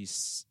be,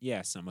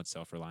 somewhat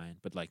self-reliant,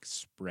 but like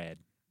spread,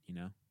 you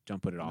know?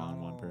 Don't put it all Not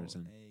on one all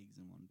person. eggs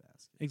in one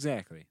basket.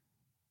 Exactly.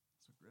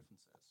 That's what Griffin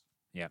says.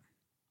 Yeah.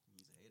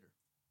 He's a hater.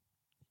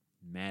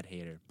 Mad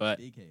hater. But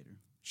Big hater.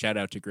 shout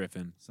out to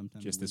Griffin.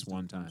 Sometimes just this wisdom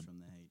one comes time. from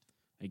the hate.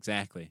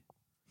 Exactly.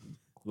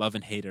 Love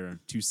and hate are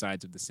 2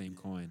 sides of the same Yeah.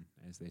 coin,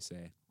 as they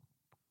say.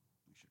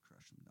 We should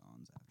crush some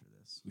dons after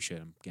this. We should.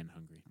 I'm getting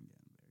hungry. I'm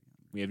getting very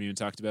hungry. We haven't even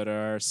talked about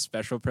our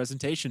special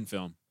presentation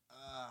film.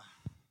 I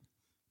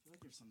feel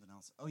like there's something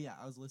else. Oh yeah,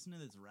 I was listening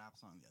to this rap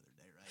song the other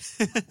day,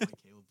 right? My boy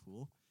Caleb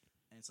Poole.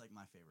 and it's like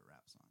my favorite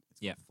rap song.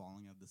 It's Yeah. called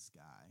 "Falling Out of the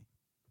Sky"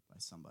 by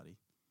somebody.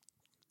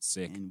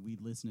 Sick. And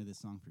we'd listened to this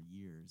song for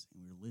years,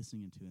 and we were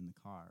listening to it in the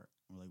car.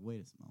 And we're like, wait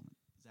a moment,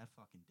 is that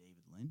fucking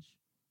David Lynch?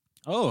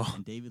 Oh,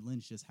 And David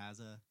Lynch just has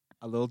a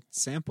little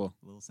sample.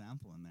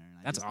 sample in there, and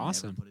I That's just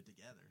awesome. never put it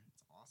together.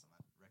 It's awesome.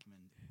 I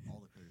recommend all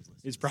the critters listen.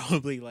 It's to this.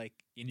 probably like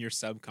in your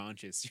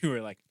subconscious. You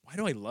were like, why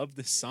do I love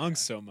this song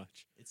so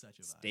much? It's such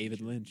a vibe. David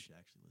You Lynch. should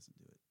actually listen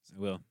to it. I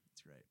will.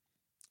 It's great.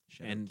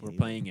 Shout out And we're Caleb.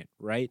 playing it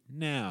right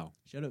now.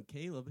 Shout out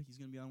Caleb. He's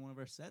going to be on one of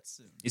our sets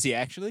soon. Is he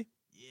actually?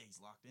 Yeah, he's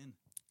locked in.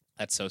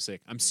 That's so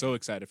sick. I'm Yeah. so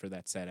excited for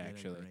that set, He had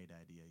actually. a great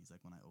idea. He's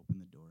like, when I open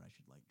the door, I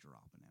should like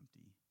drop an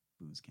empty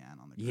booze can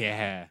on the ground.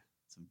 Yeah.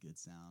 Some good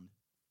sound.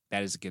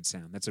 That is a good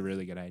sound. That's a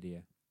really good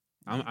idea.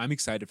 I'm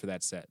excited for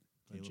that set.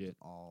 Caleb's Legit.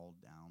 all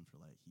down for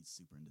like, he's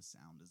super into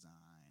sound design.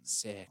 And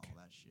Sick. all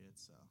that shit.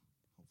 So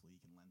hopefully he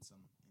can lend some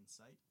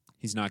insight.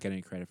 He's not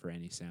getting credit for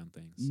any sound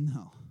things.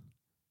 No.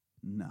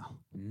 No.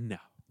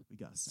 We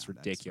got a It's sound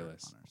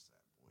ridiculous. expert on our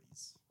set,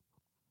 boys.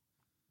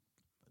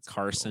 Let's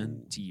Carson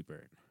go.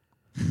 T-Bird.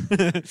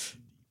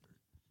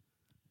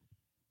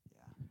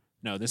 Yeah.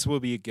 No, this will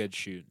be a good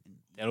shoot. An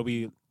That'll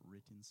be- Ethan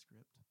written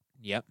script.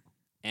 Yep.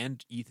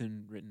 And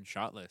Ethan written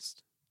shot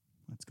list.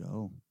 Let's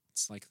go.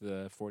 It's like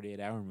the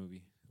 48-hour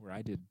movie where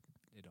I did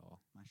it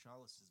all. My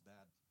shot list is bad.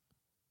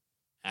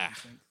 What do Ah, you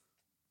think?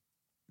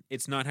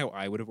 it's not how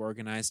I would have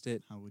organized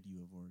it. How would you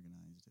have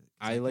organized it?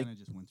 'Cause I like- kind of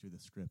just went through the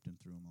script and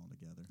threw them all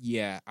together.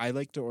 Yeah, I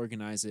like to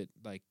organize it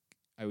like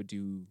I would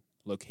do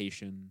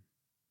location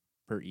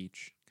per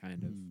each, kind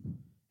of. Mm,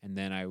 And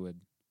then I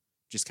would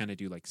just kind of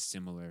do like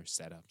similar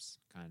setups,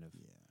 kind of.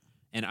 yeah.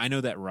 And I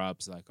know that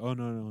Rob's like, oh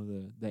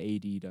no, the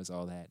AD does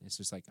all that. It's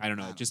just like I don't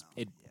know,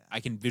 Yeah. I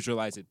can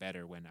visualize it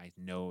better when I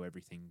know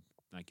everything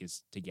like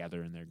is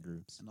together in their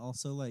groups. And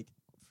also, like,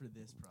 for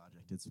this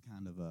project, it's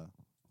kind of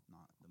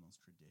not the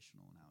most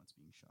traditional in how it's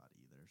being shot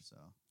either. So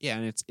Yeah,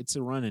 and it's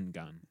a run and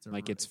gun. it's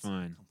It's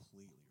fine.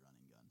 completely run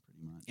and gun,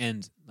 pretty much.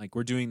 And like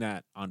we're doing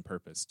that on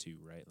purpose too,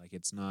 right? Like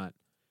it's not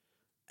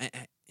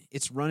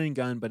it's run and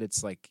gun, but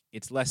it's like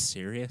it's less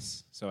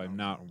serious, so I'm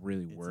not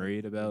really It's, like,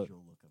 worried the about.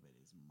 visual look of it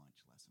is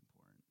much less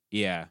important.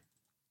 Yeah.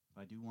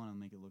 But I do want to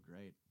make it look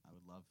great. I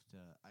would love to.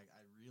 I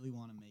really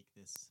want to make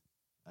this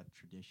a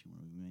tradition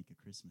where we make a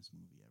Christmas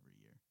movie every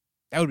year.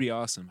 That would be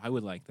awesome. I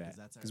would like 'Cause that.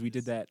 that's our- Because we did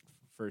this- that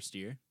first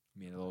year.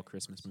 We made a little My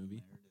Christmas personal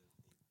movie. narrative,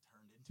 it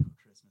turned into a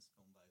Christmas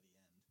film by the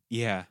end.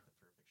 Yeah. The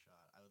perfect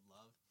shot. I would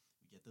love.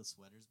 We get those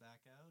sweaters back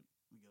out.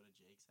 We go to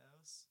Jake's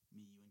house.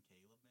 Me, you, and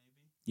Caleb,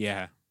 maybe.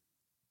 Yeah.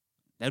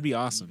 That'd be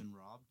And awesome. even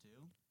Rob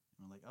too.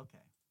 And we're like,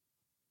 okay,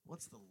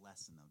 what's the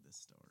lesson of this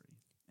story?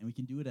 And we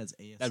can do it as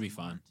ASMR. That'd be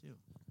fun. too.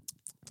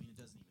 I mean, it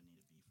doesn't even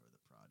need to be for the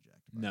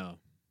project. But No.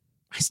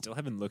 I still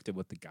haven't looked at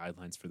what the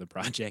guidelines for the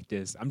project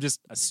is. I'm just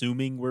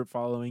assuming we're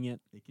following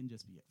it. it can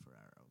just be for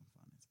our own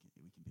fun.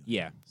 We can be like,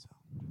 Yeah. So,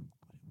 what did we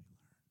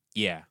learn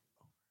Yeah.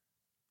 from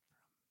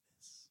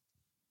this?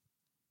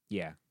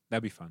 Yeah.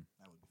 That'd be fun.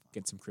 That would be fun.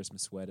 Get some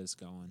Christmas sweaters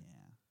going. Yeah.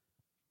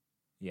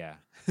 Yeah.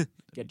 That'd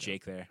Get be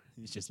Jake dope. there.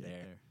 He's just Jake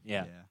there.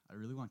 Yeah. Yeah. I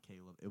really want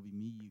Caleb. It would be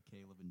me, you,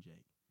 Caleb, and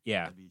Jake.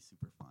 Yeah. That'd be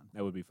super fun.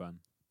 That would be fun.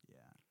 Yeah.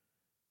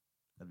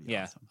 That'd be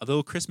Yeah. awesome. A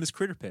little Christmas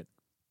critter pit.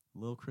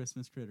 Little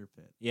Christmas critter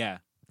pit. Yeah.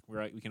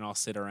 Where we can all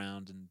sit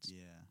around and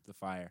Yeah. the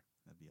fire.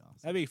 That'd be awesome.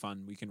 That'd be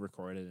fun. We can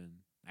record it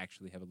and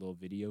actually have a little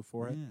video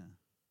for it. Yeah.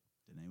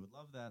 Danae would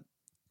love that.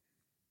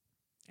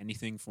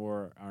 Anything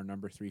for our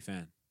number 3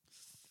 fan.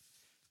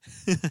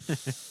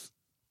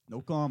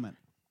 No comment.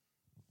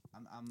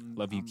 I'm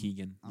Love you, I'm-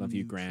 Keegan. I'm Love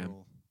you, Graham.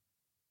 neutral.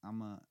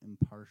 I'm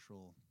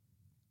impartial.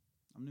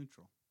 I'm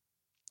neutral.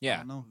 I Yeah.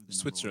 don't know who the number one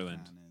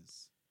Switzerland. fan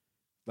is.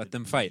 Let Could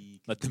them fight.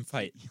 be- Let them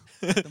fight.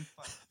 Let them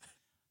fight.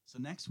 So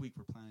next week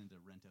we're planning to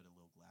rent out a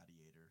little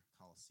gladiator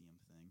coliseum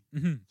thing.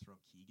 hmm Throw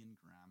Keegan,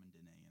 Graham, and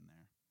Danae in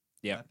there.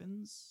 Yeah.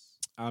 Weapons.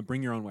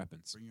 Bring your own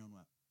weapons. Bring your own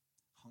weapon.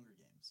 Hunger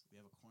Games. We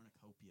have a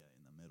cornucopia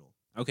in the middle.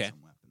 Okay.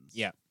 Some weapons.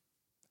 Yeah.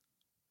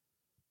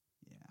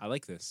 Yeah. I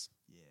like this.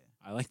 Yeah.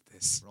 I like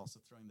this. We're also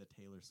throwing the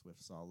Taylor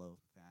Swift solo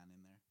fan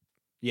in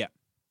there.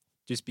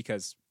 Just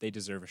because they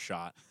deserve a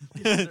shot.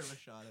 We deserve a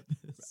shot at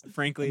this.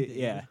 Frankly, And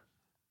David. yeah.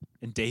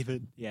 And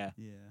David, yeah.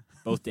 Yeah.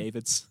 Both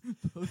Davids.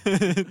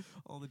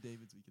 All the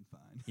Davids we can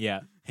find.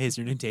 Yeah. Hey, is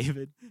your name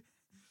David?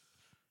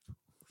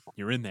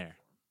 You're in there.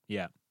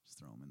 Yeah. Just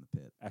throw them in the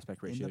pit.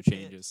 Aspect In ratio the pit.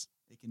 changes.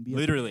 It can be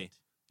Literally. A pit.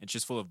 It's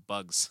just full of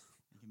bugs.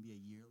 It can be a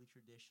yearly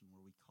tradition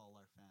where we call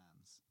our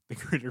fans. The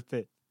critter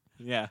pit.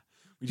 Yeah.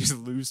 We just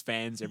lose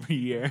fans every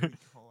year. We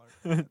call our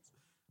fans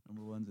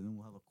number ones, and then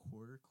we'll have a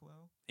quarter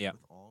quell. Yeah.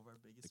 With all of our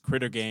biggest. The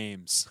critter fans.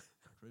 games.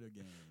 Critter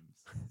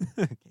games.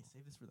 Okay,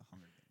 save this for the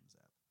Hunger Games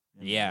app.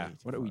 We're Yeah. way too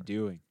What are we far.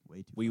 doing? Way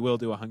too. We far will ahead.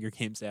 do a Hunger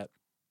Games app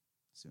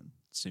soon.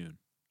 soon.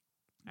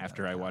 We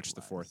After gotta I watch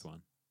the capitalize. 4th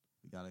one.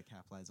 We gotta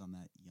capitalize on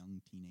that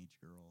young teenage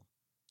girl.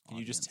 Can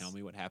you just tell audience.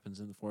 me what happens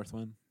in the 4th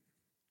one?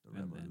 The and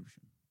then-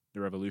 revolution? The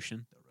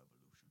revolution? The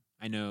revolution.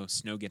 I know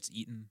Snow gets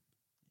eaten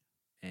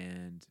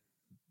and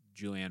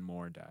Julianne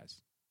Moore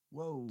dies.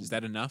 Whoa. Is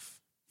that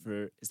enough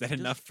for Just-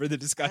 enough for the I actually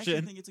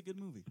discussion? think it's a good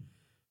movie.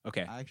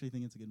 Okay. I actually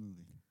think it's a good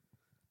movie.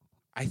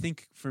 I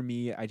think for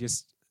me,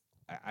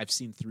 I've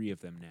seen 3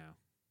 of them now.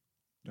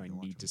 Do I You can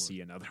watch need a to fourth.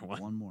 see another one?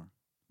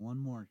 One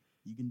more.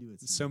 You can do it.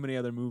 Sam. So many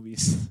other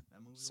movies. That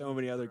movie will So make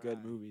many you other cry.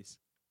 good movies.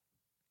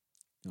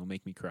 It'll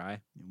make me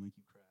cry. It'll make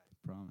you cry.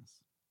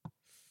 Promise.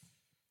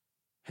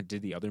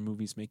 Did the other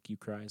movies make you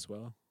cry as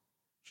well?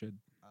 Uh,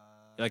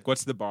 Like,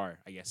 what's the bar,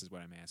 I guess, is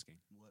what I'm asking.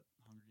 what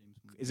Hunger Games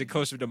movie? Is it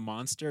closer to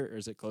Monster or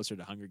is it closer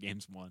to Hunger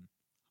Games 1?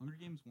 Hunger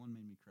Games 1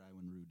 made me cry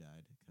when Rue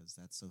died because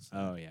that's so sad.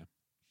 Oh, yeah.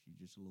 She's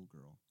just a little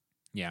girl.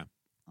 Yeah.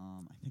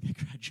 I think I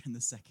cried during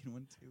the second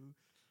one too.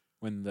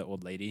 When the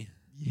old lady,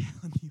 Yeah,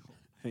 the old.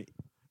 Hey.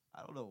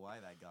 I don't know why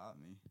that got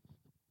me.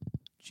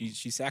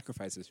 she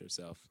sacrifices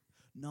herself.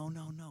 No.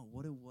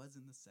 What it was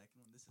in the second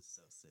one, this is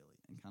so silly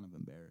and kind of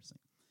embarrassing.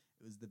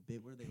 It was the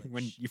bit where they like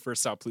When you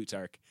first saw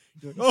Plutarch,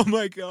 you're like, oh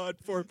my God,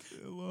 for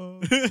No,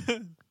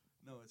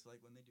 it's like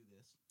when they do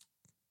this.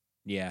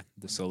 yeah, the when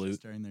they're salute.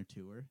 just during their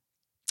tour.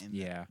 And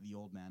Yeah. the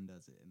old man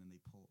does it, and then they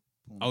pull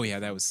him. Oh, to yeah, the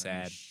that front was side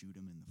and sad. Shoot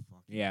him in the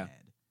fucking Yeah.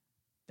 head.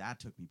 That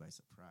took me by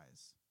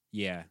surprise.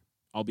 Yeah,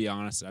 I'll be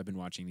honest. I've been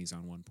watching these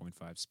on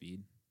 1.5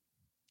 speed.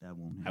 That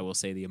won't hit. I will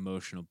say the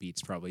emotional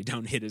beats probably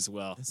don't hit as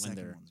well The when second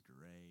they're. one's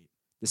great.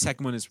 The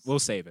second one is. We'll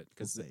save it We'll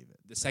because save it.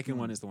 the second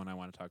one is the one I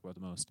want to talk about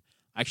the most.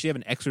 I actually have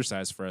an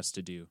exercise for us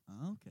to do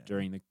Okay.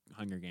 during the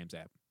Hunger Games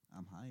app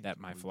I'm hyped. that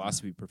my Are we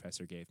philosophy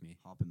professor gave me.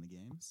 gonna hop in the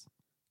games.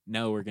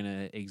 No, we're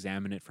gonna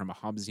examine it from a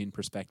Hobbesian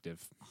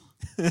perspective.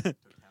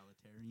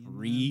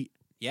 Totalitarian.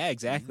 Yeah,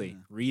 exactly. Yeah.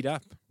 Read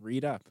up.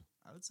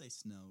 I would say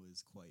Snow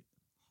is quite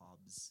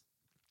Hobbes.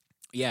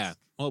 Yeah.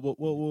 Well, In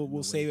we'll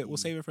the save way it. We'll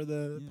he- save it for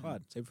the Yeah.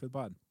 pod. Save it for the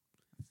pod.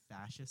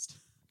 Fascist.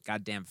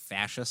 Goddamn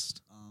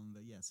fascist.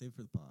 But yeah, save it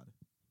for the pod.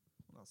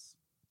 What else?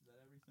 Is that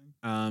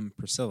everything?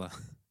 Priscilla.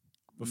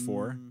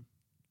 Before Mm,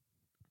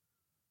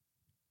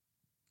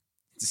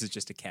 this is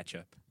just a catch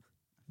up.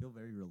 I feel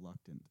very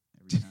reluctant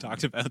every time.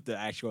 Talked about the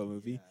actual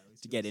movie. Yeah, I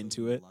always to feel get so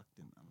into it.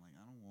 reluctant. I'm like,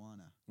 I don't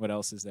wanna. What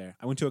else is there?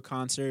 I went to a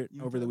concert You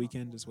went over to the the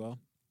weekend Buffalo as well.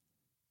 concert?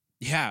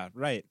 Yeah,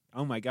 right.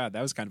 Oh my God,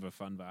 that was kind of a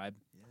fun vibe.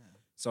 Yeah,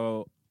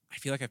 So I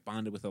feel like I've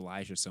bonded with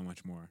Elijah so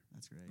much more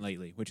that's great.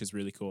 lately, which is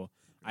really cool.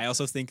 Great I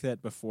also guy. think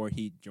that before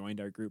he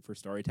joined our group for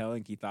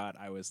storytelling, he thought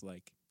I was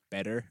like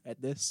better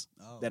at this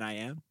than I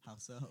am. How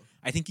so?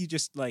 I think he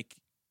just like,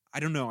 I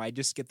don't know. I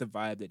just get the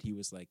vibe that he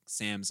was like,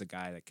 Sam's a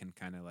guy that can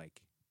kind of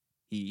like,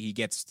 he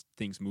gets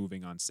things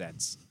moving on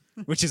sets,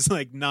 which is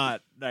like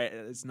not,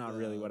 it's not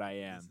really what I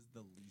am. This is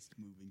the least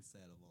moving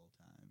set of all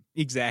time.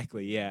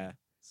 Exactly. Yeah.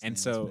 And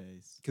Stand so-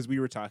 space. Because we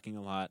were talking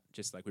a lot,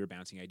 just like we were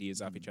bouncing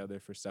ideas off each Mhm. other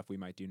for stuff we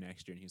might do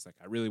next year. And he's like,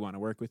 I really want to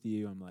work with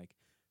you. I'm like,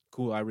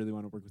 cool. I really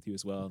want to work with you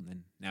as well. And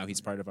then now he's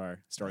part of our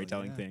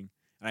storytelling yeah. thing.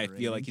 And I Great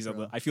feel like he's,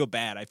 intro. I feel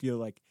bad. I feel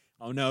like,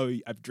 oh no,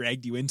 I've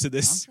dragged you into I'm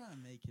this. trying to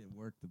make it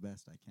work the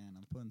best I can.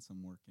 I'm putting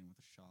some work in with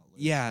a shot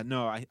list. Yeah,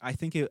 no, I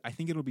think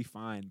it'll be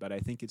fine, but I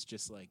think it's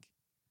just like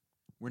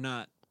we're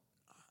not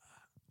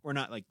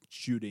like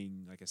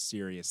shooting like a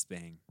serious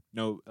thing.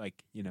 No,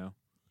 like, you know.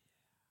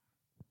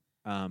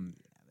 Yeah,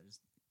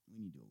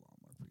 we need to do a lot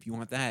more. If you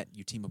want that,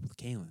 you team up with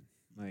Kalen.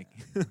 Like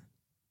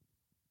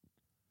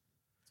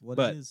It's what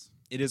But- it is.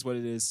 it is what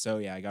it is. So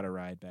yeah, I got a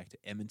ride back to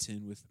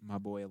Edmonton with my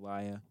boy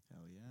Elia.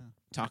 Hell yeah.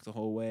 Talked the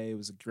whole way. It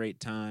was a great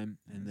time.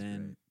 That And was then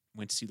great.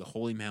 went to see the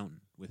Holy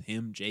Mountain with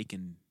him, Jake,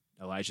 and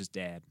Elijah's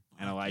dad,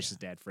 and Fuck Elijah's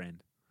yeah. dad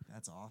friend.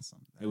 That's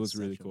awesome. It was is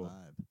really such a cool.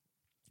 vibe.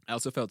 I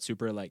also felt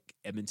super like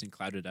Edmonton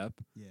clouded up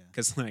Yeah.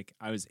 because like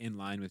I was in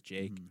line with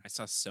Jake. Mhm. I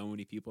saw so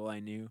many people I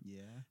knew.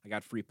 Yeah. I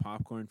got free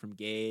popcorn from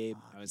Gabe.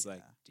 Fuck I was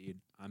like, yeah.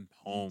 dude, I'm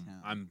home.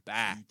 E-town. I'm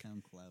back.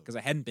 E-town clout. Because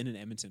I hadn't been in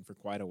Edmonton for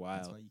quite a That's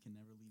while. why you can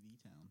never leave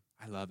E-town.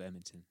 I love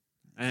Edmonton.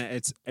 And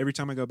it's every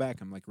time I go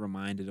back, I'm like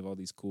reminded of all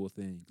these cool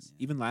things.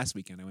 Yeah. Even last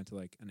weekend, I went to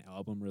like an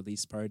album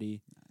release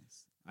party.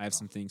 Nice. I have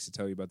some Oh. things to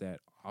tell you about that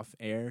off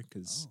air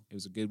because Oh. it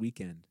was a good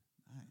weekend.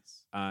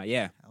 Nice.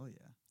 Yeah. Hell yeah.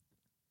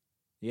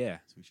 Yeah.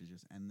 So we should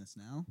just end this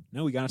now?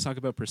 No, we got to talk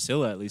about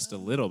Priscilla at least a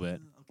little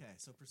bit. Okay,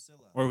 so Priscilla.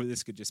 Or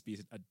this could just be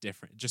a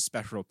different, just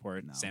special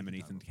report, No, Sam we and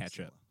can talk Ethan about catch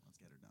up. Priscilla. Let's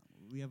get her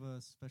done. We have a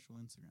special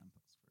Instagram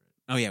post for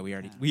it. Oh, yeah, we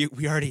already Yeah.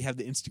 we already have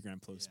the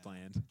Instagram post Yeah,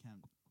 planned. we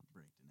can't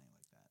break Danae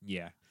like that.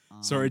 Yeah.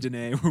 Sorry,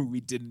 Danae, we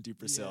didn't do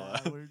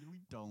Priscilla. Yeah, we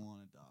don't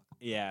want to talk.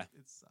 about Yeah. it.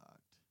 It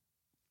sucked.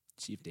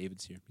 Chief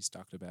David's here. He's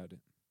talked about it.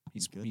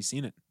 Good. He's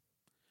seen it.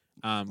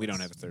 We don't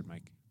have a third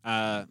mic.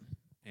 Um,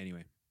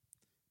 Anyway,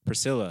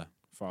 Priscilla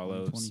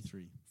follows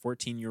 23.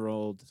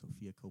 14-year-old.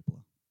 Sophia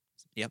Coppola.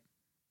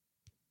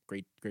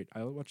 Great.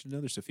 I watched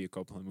another Sofia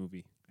Coppola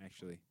movie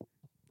actually,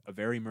 A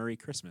Very Murray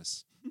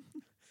Christmas.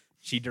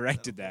 She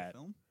directed Is that a that.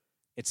 whole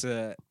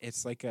film?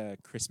 It's like a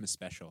Christmas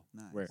special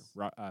where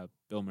Nice.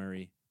 Bill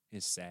Murray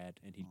is sad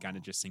and he kind Aw.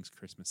 of just sings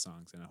Christmas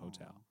songs in a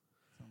hotel.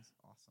 Aw, sounds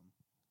awesome.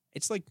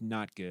 It's like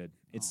not good.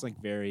 It's like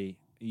Aw. very.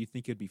 You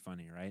think it'd be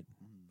funny, right?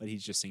 Mhm. But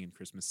he's just singing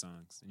Christmas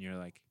songs, and you're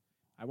like,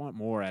 I want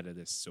more out of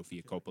this, I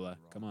Sofia feel like Coppola.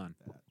 I'm Come wrong on.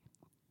 with that.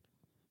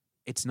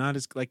 It's not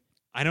as like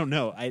I don't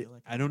know. I feel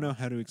like I I'm don't know wrong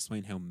how to with that.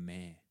 explain how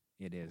meh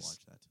it I'll is.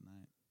 watch that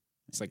tonight.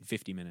 It's like Maybe.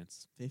 50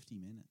 minutes, 50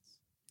 minutes.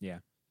 Yeah.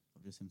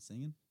 Of just him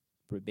singing?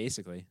 but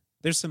basically.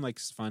 There's some like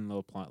fun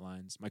little plot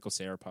lines. Michael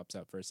Cera pops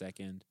up for a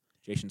second.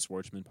 Jason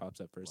Schwartzman pops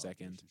up for a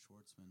second. Jason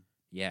Schwartzman.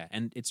 Yeah,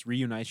 and it's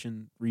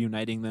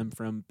reuniting them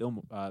from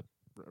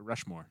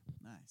Rushmore.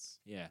 Nice.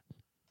 Yeah.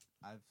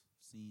 I've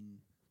seen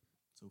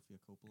Sofia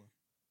Coppola.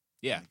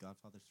 Yeah.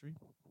 Godfather 3.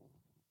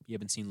 You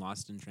haven't seen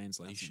Lost in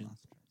Translation?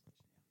 Lost in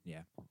Translation,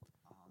 Yeah.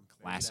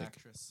 Classic. Classic.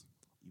 Actress,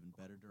 even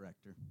better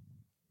director.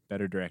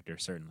 Better director,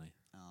 certainly.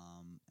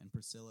 And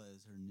Priscilla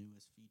is her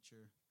newest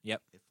feature.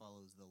 Yep. It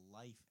follows the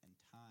life and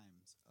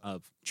times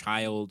Of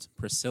child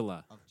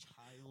Priscilla.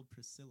 14-year-old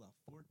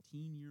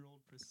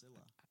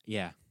Priscilla.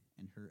 Yeah.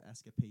 And her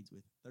escapades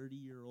with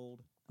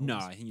 30-year-old No,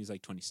 I think he was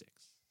like 26.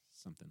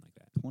 Something like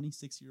that.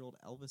 26-year-old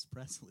Elvis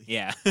Presley.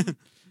 Yeah.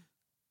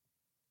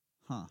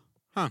 Huh.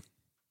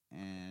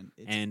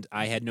 And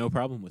I had no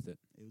problem with it.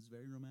 It was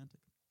very romantic.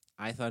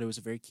 I thought it was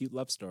a very cute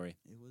love story.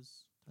 It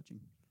was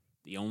touching.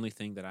 The only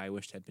thing that I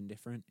wished had been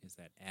different is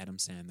that Adam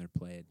Sandler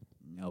played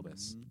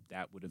Elvis.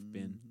 That would have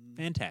been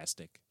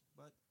fantastic.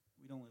 But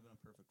we don't live in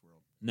a perfect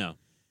world. No.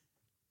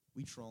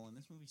 We troll, and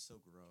this movie's so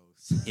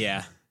gross.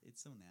 Yeah.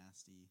 It's so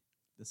nasty.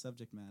 The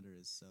subject matter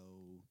is so...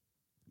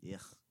 Ugh.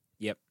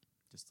 Yep.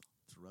 Just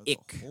throughout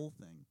Ick. the whole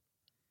thing.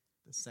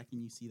 The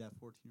second you see that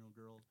 14-year-old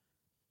girl...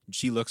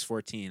 She looks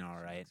 14, all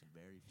right.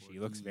 She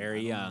looks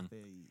very young.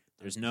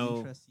 There's no...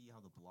 interesting how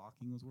the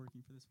blocking was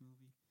working for this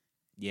movie.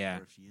 Yeah.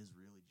 Or if she is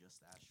really just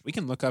that short. We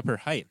can look up her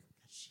height.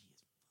 She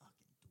is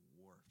fucking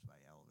dwarfed by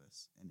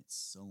Elvis, and it's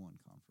so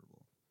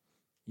uncomfortable.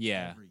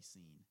 Yeah. Every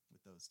scene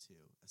with those two,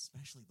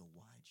 especially the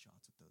wide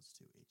shots with those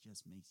two, it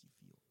just makes you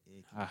feel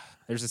icky.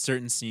 There's a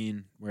certain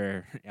scene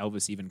where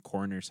Elvis even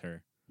corners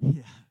her.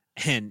 Yeah.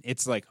 And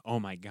it's like, oh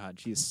my God,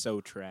 she is so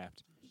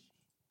trapped.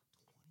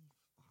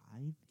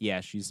 25?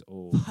 Yeah, she's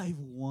old.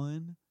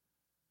 5'1"?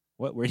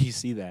 What? Where do you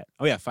see that?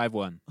 Oh yeah,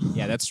 5'1".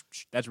 Yeah, that's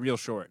real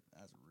short.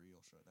 That's real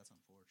short. That's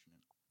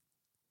unfortunate.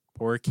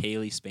 Poor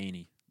Kaylee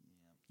Spaney. Yeah.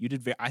 You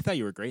did. I thought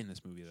you were great in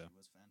this movie, though. She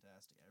was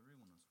fantastic.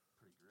 Everyone was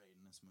pretty great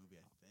in this movie,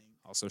 I think.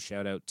 Also,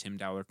 shout out Tim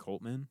Dowler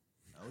Coltman,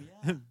 Oh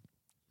yeah.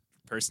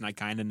 person I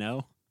kind of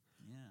know.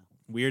 Yeah.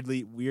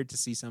 Weird to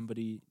see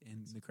somebody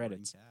in the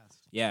credits.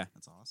 Cast. Yeah,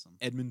 That's awesome.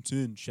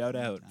 Edmonton. Shout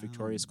out E-Town.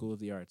 Victoria School of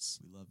the Arts.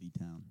 We love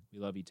E-Town. We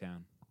love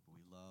E-Town. But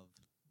we love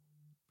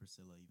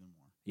Priscilla even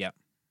more. Yep.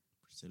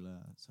 Priscilla,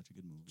 such a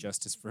good movie.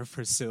 Justice for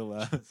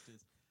Priscilla.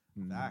 Justice.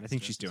 I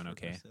think she's Justice doing for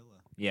okay. Priscilla.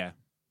 Yeah.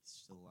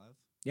 She's still alive?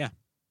 Yeah.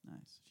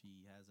 Nice. She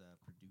has a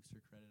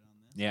producer credit on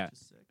this. Yeah. Which is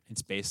sick.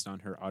 It's based on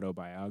her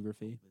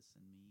autobiography. Elvis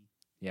and Me.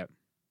 Yep.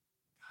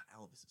 God,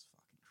 Elvis is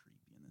fucking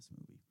creepy in this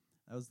movie.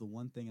 That was the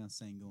one thing I was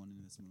saying going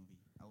into this movie.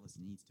 Elvis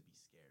needs to be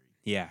scary.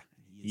 Yeah.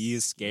 And He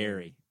is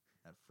scary.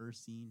 That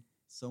first scene,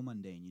 so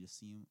mundane. You just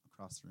see him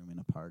across the room in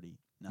a party.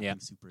 Nothing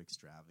super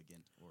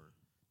extravagant or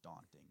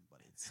daunting, but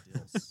it's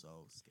still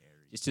so scary.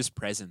 Just his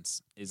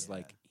presence is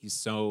like, he's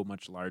so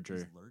much larger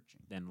He's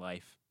lurching. than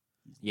life.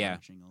 He's Yeah.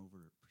 lurching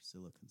over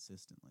Priscilla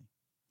consistently.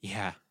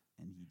 Yeah.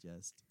 And he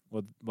just...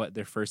 Well, what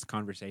their first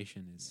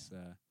conversation is,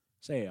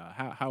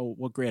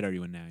 what grade are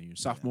you in now? You a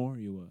sophomore?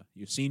 You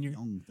a senior?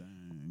 Young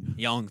thing.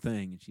 Young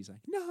thing. And she's like,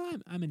 no,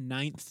 I'm in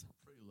ninth.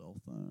 Pretty little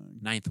thing.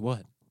 Ninth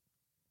what?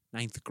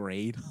 Ninth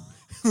grade.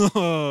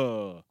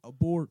 Oh,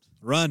 Abort.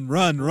 run. No,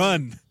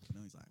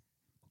 he's like,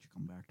 you should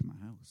come back to my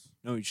house.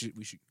 No, we should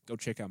go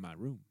check out my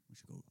room. We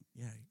should go.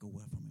 Yeah, go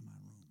away from me, my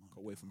room.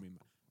 Go away from me.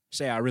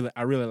 Say, I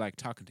really like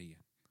talking to you.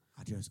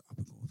 I've been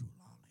going through a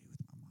lot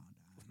lately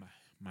with my mind.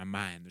 With my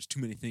mind. There's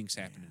too many things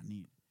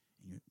happening.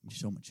 You're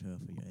so mature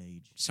for your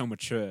age. So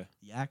mature.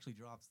 He actually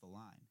drops the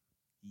line.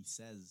 He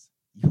says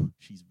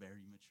she's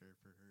very mature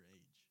for her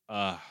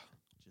age.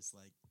 Just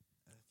like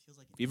it feels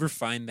like. If you ever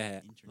find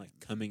that internet like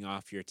coming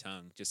off your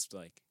tongue, just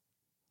like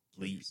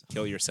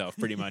kill yourself,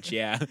 pretty much.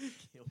 Yeah. Kill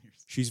yourself.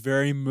 She's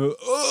very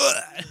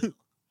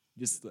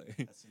just like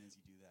As soon as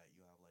you do that,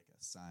 you have like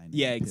a sign.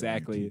 Yeah, in the pit of your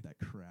exactly. teeth that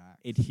cracks.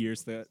 it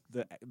hears the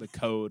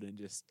code and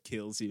just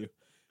kills you.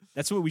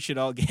 That's what we should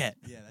all get.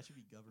 Yeah, that should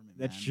be government.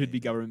 That should be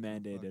mandated.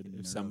 government mandated Fucking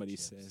if somebody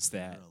neurochips, says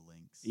that.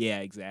 Neuralinks, Yeah,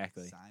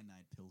 exactly.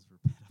 Cyanide pills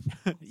for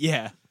pedophiles.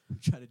 Yeah,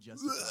 Try to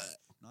justify it.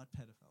 Not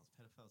pedophiles.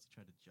 Pedophiles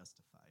try to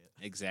justify it.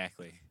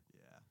 exactly.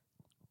 Yeah.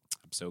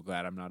 I'm so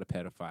glad I'm not a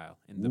pedophile.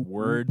 In the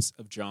words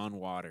of John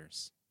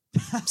Waters,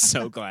 I'm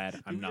so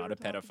glad I'm Did we not ever a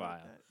talk about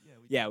pedophile. that?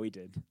 Yeah, we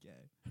did.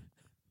 Okay.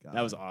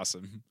 That was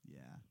awesome. Yeah.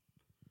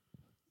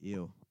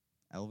 Ew.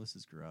 Elvis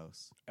is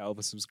gross.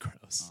 Elvis was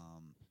gross.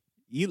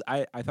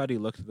 I thought he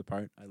looked the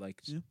part. I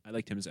liked him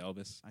as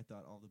Elvis. I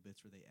thought all the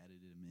bits where they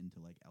edited him into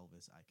like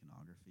Elvis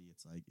iconography.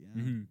 It's like,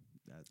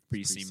 that's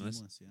Pretty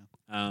seamless.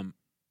 Yeah.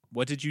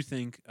 What did you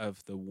think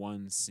of the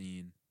one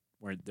scene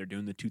where they're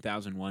doing the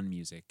 2001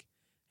 music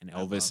and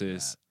Elvis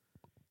is?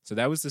 So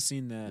that was the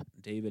scene that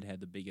David had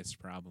the biggest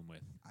problem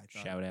with.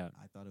 Shout out.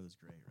 I thought it was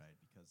great, right?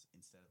 Because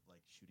instead of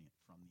like shooting it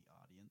from the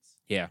audience,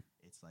 Yeah.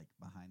 it's like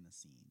behind the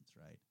scenes,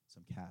 right?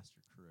 Some cast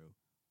or crew.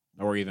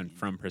 Or even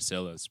from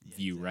Priscilla's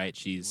view, exactly. right? It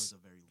She's was a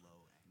very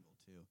low angle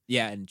too.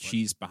 yeah, and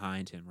she's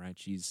behind him, right?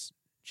 She's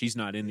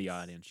not in the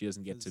audience. She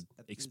doesn't get to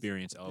Because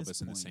experience at this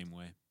Elvis in the point, same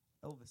way.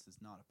 Elvis is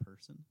not a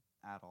person.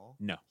 at all.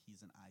 No.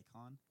 He's an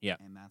icon. Yeah.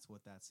 And that's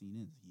what that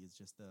scene is. He is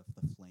just the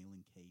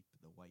flailing cape,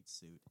 the white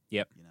suit.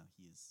 Yep. You know,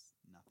 he is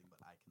nothing but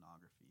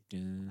iconography.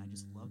 And I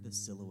just love the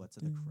silhouettes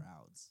of the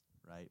crowds,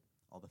 right?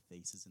 All the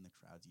faces in the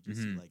crowds. You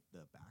just see like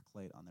the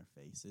backlight on their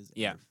faces. And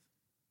Yeah. their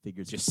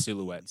figures Just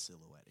silhouettes.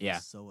 Silhouette. Yeah.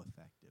 It's so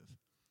effective.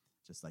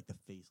 Just like the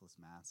faceless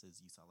masses.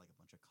 You saw like a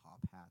bunch of cop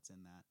hats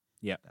in that.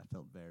 Yeah. That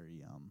felt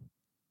very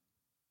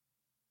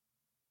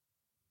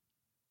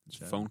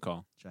Phone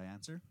call. Should I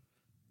answer?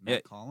 Yeah.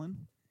 Matt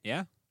Collin?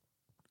 Yeah.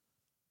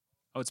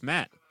 Oh, it's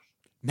Matt.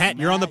 Matt,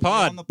 you're on the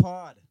pod. You're on the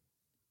pod.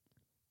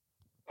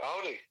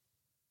 Howdy.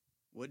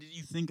 What did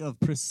you think of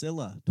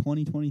Priscilla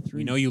 2023?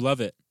 We know you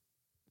love it.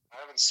 I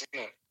haven't seen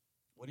it.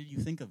 What did you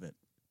think of it?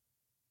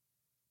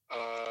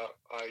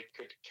 I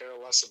could care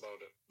less about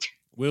it.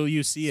 Will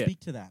you see it? Speak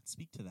to that.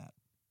 Speak to that.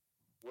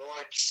 Will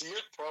I see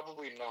it?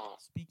 Probably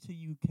not. Speak to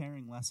you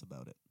caring less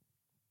about it.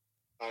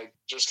 I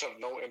just have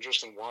no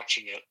interest in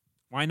watching it.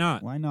 Why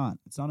not? Why not?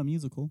 It's not a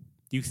musical.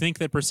 Do you think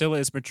that Priscilla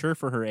is mature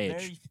for her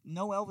age?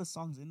 No Elvis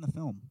songs in the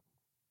film.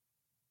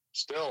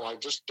 Still, I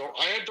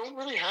don't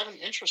really have an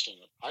interest in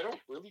it. I don't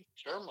really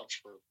care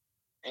much for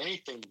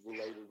anything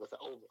related with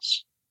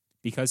Elvis.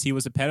 Because he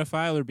was a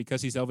pedophile or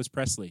because he's Elvis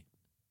Presley?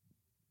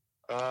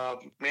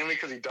 Mainly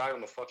because he died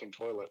on the fucking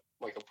toilet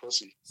like a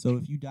pussy. So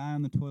if you die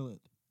on the toilet,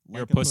 like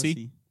You're a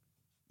pussy?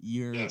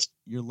 your Yes.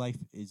 your life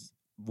is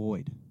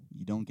void.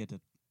 You don't get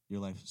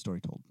your life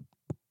story told.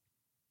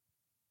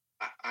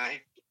 I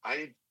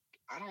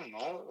don't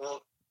know.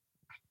 Well,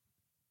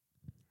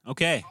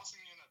 Okay. tossing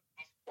in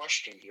a tough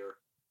question here.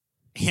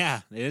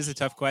 Yeah, it is a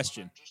tough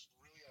question.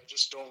 I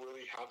just don't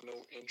really have no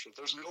interest.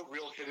 There's no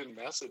real hidden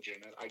message in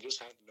it. I just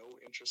have no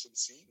interest in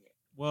seeing it.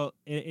 Well,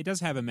 it does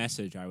have a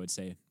message, I would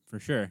say, for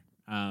sure.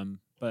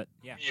 But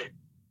yeah,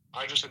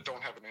 I just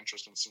don't have an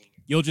interest in seeing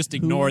it. you'll just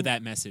ignore Who-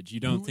 that message. You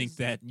don't who think is-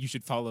 that you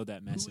should follow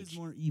that Who is message.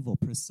 more evil,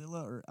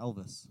 Priscilla or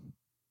Elvis?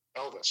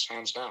 Elvis,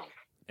 hands down.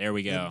 There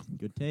we go.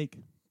 Good take.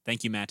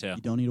 Thank you, Matto.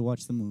 You don't need to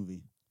watch the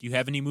movie. Do you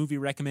have any movie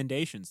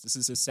recommendations? This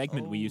is a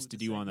segment we used to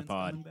the do on the segment's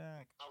pod. coming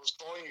back. I was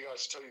calling you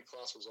guys to tell you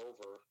class was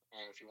over,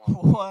 and if you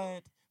want.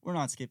 What? We're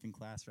not skipping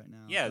class right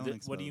now. Yeah,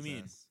 Don't what do you expose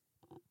mean? us.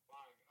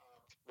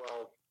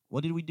 Well,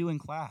 What did we do in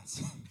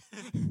class?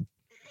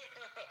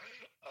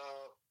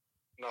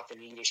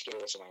 nothing. You can just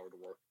give us an hour to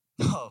work.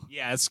 Oh,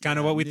 Yeah, that's kind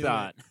of what we knew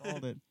thought. it.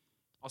 Called it.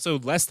 Also,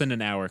 less than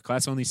an hour.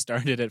 Class only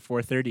started at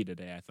 4:30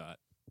 today, I thought.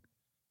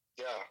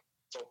 Yeah,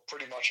 so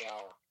pretty much an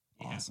hour.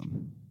 Yeah.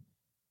 Awesome.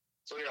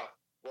 So yeah,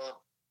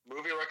 well,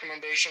 movie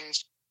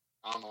recommendations.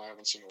 I don't know. I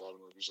haven't seen a lot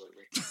of movies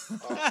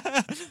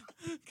lately.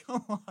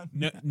 Come on.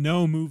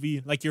 No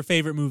movie, like your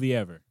favorite movie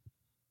ever.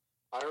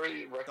 I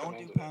already Don't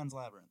recommended do it. Pan's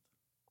Labyrinth.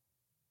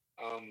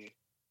 I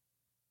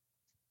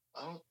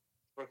don't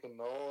freaking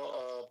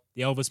know.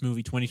 The Elvis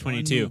movie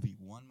 2022.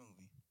 One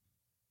movie.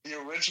 The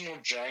original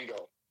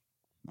Django.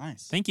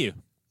 Nice. Thank you.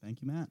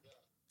 Thank you, Matt.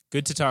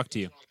 Good to talk to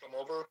you. You want to come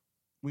over?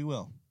 We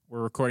will.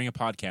 We're recording a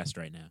podcast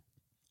right now.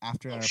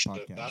 After Oh our shit!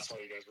 podcast. That's how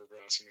you guys were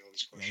asking me all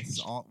these Yeah, this questions. is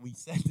all we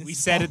said. This We is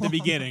said all at the on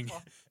beginning.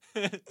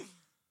 pod.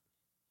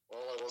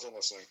 Well, I wasn't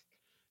listening.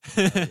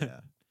 Yeah.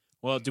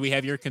 Well, do we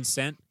have your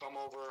consent? Come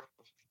over.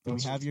 Do we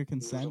Put some have your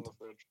beers on consent? the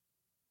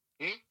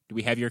fridge. Do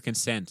we have your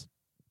consent?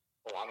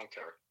 Oh, I don't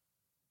care.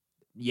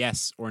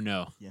 Yes or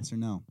no? Yes or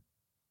no?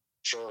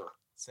 Sure.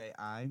 Say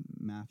I,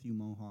 Matthew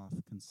Mohoff,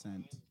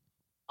 consent.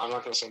 I'm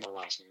not going to say my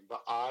last name,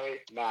 but I,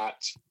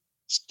 Matt,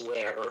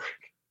 swear or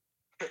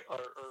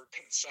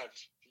consent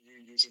to you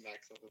using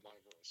that clip of my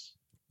voice.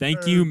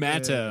 Thank you, Perfect.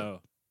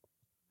 Matto.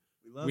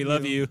 We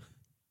love you.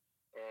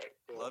 All right.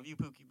 Cool. Love you,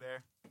 Pookie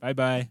Bear. Bye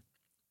bye. Why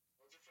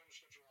don't you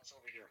finish get your ass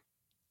over here?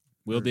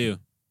 Will do.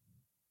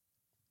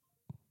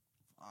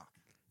 Fuck.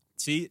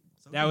 See,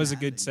 So that was a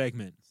good demanding.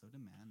 segment. So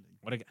demanding.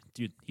 What a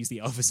dude! He's the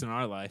Elvis in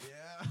our life.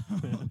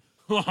 Yeah.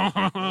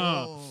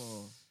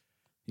 Oh.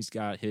 He's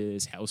got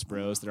his house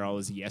bros. They're all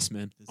his yes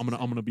men. This I'm is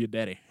gonna be a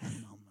daddy. You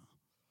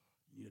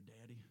need a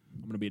daddy?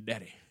 I'm gonna be a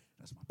daddy.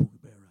 That's my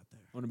Pookie Bear right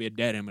there. I'm gonna be a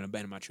daddy. I'm gonna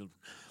abandon my children.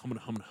 I'm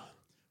gonna.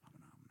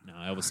 No,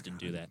 Elvis didn't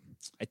do that.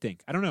 I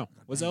think. I don't know.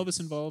 Was Elvis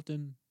involved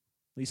in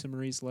Lisa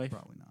Marie's life?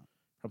 Probably not.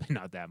 Probably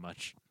not that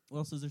much. What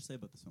else is there to say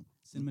about this film?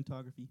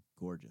 Cinematography,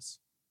 gorgeous.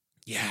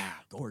 Yeah,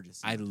 Gorgeous.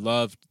 I cinematography.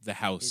 loved the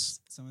house.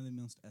 It's some of the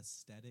most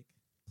aesthetic,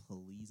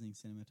 pleasing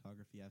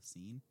cinematography I've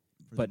seen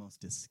for But- the most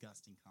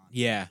disgusting content.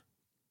 Yeah,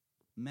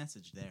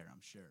 Message there, I'm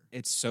sure.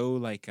 it's so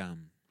like I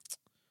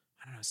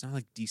don't know. It's not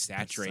like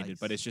desaturated, Precise.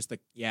 but it's just like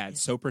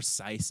it's so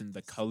precise, and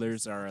the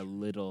colors are a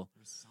little.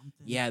 There's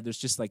something. Yeah, there's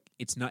just like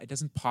it's not. It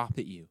doesn't pop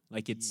at you.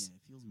 Like it's Yeah,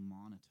 it feels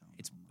monotone.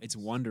 it's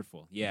almost.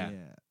 wonderful. Yeah,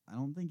 I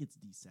don't think it's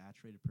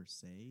desaturated per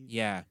se.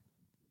 yeah,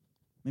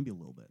 Maybe a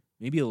little bit.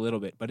 maybe a little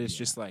bit, but it's Yeah,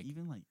 just like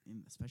even like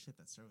especially at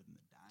that start in the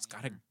diner. it's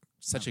got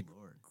such a My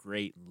Lord.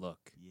 great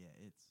look. Yeah,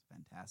 it's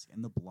fantastic.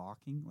 And the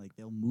blocking, like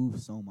they'll move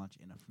so much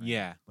in a frame.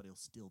 Yeah. But it'll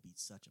still be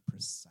such a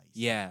precise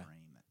Yeah. frame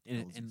that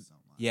tells you And so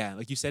much. yeah,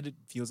 like you said, it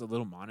feels a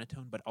little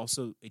monotone, but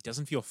also it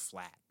doesn't feel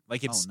flat.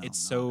 Like it's Oh, no,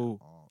 it's not so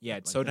at all. yeah, But,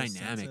 it's like, so there's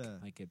dynamic. such a-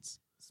 Like it's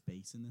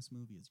space in this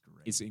movie is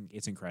great.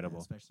 It's incredible,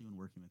 especially when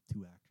working with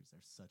two actors.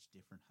 They're such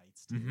different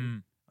heights too. Mm-hmm.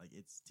 Like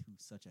it's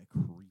such a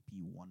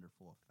creepy,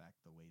 wonderful effect.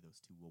 The way those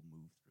two will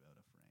move throughout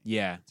a frame.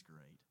 Yeah, it's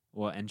great.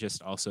 Well, and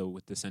just also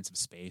with the sense of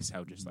space,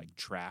 how just like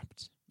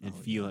trapped and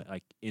feel it,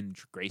 like in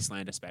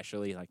Graceland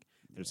especially, like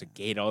there's a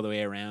gate all the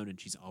way around, and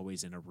she's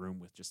always in a room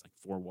with just like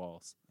four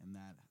walls. And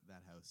that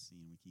house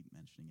scene we keep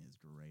mentioning is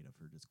great, of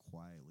her just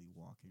quietly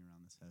walking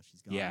around this house.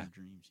 She's got a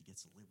dream. She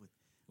gets to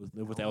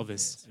live with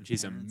Elvis, and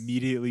she's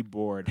immediately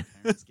bored. Her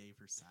parents gave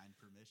her signed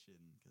permission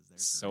because they're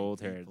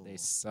sold her. People. They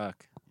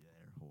suck. Yeah,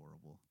 they're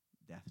horrible.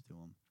 Deaf to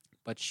him.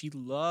 But she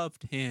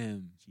loved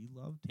him. She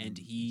loved him. And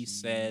he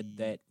said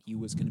that he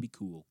was going to be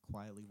cool.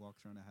 Quietly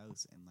walks around a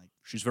house and like...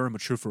 She's very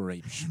mature for her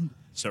age,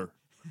 sir.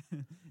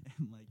 And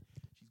like,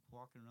 she's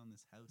walking around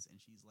this house and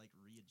she's like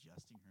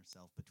readjusting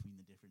herself between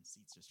the different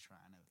seats, just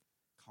trying to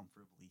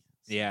comfortably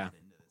slide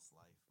into this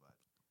life. But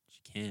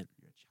she can't.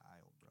 You're a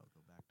child, bro.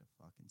 Go back to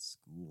fucking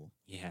school.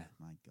 Yeah.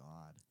 My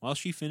God. Well,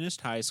 she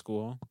finished high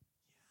school.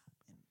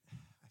 Yeah.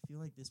 And I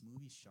feel like this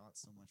movie's shot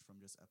so much from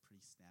just a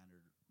pretty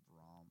standard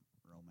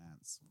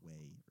romance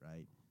way,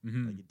 right?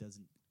 Mm-hmm. Like it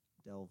doesn't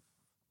delve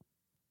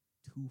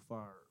too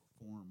far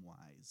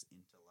form-wise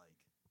into like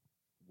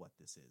what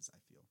this is, I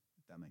feel,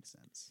 if that makes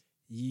sense.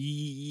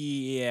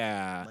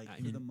 Yeah.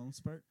 Like for the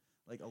most part,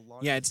 like a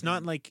lot it's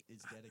not like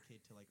is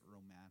dedicated to like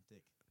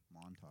romantic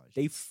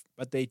montage.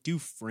 But they do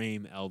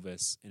frame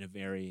Elvis in a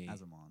very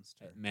as a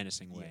monster,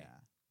 menacing way.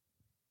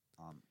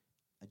 Yeah.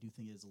 I do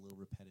think it is a little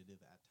repetitive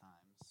at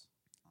times.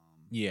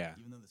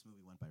 Even though this movie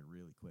went by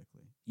really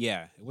quickly.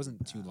 Yeah, it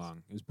wasn't too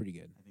long. It was pretty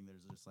good. I think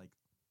there's just like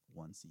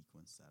one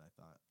sequence that I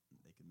thought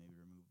they could maybe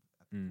remove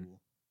at the pool.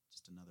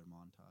 Just another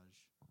montage.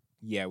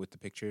 Yeah, with the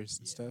pictures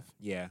and stuff.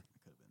 Yeah.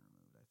 It could have been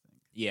removed, I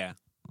think. Yeah.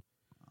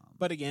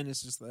 But again,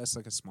 that's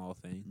like a small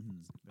thing.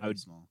 Mm-hmm.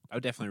 Small. I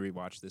would definitely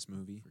rewatch this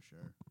movie. For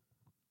sure.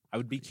 I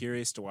would be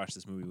curious to watch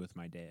this movie with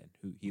my dad,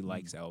 who he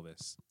likes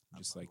Elvis.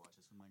 Just like watch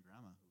this with my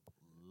grandma,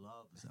 who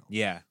loves Elvis.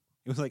 Yeah.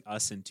 It was like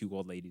us and two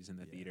old ladies in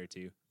the theater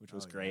too, which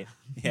was great.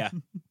 Yeah.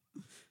 God,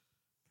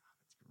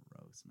 that's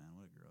gross, man.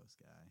 What a gross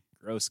guy.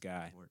 Gross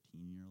guy.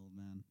 14-year-old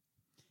man.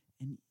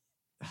 And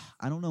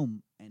I don't know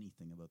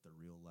anything about the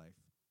real life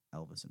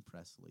Elvis and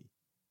Presley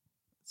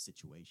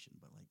situation,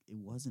 but like it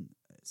wasn't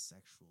a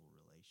sexual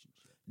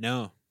relationship.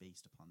 No.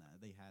 Based upon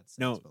that. They had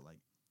sex, but like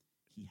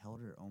he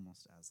held her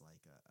almost as like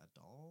a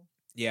doll.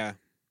 Yeah.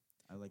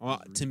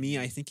 To me,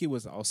 I think it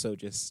was also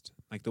just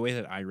like the way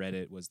that I read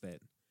it was that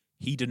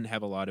he didn't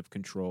have a lot of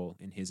control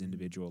in his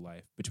individual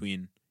life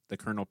between the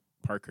Colonel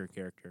Parker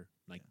character,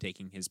 like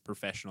taking his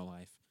professional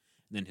life,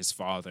 and then his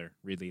father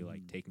really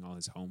like taking all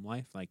his home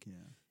life. Like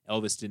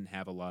Elvis didn't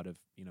have a lot of,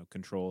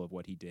 control of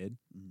what he did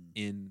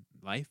in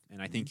life.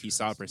 And I think he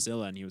saw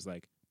Priscilla and he was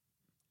like,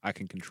 I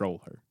can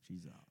control her.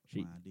 She's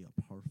my ideal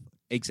perfect.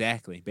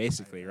 Exactly,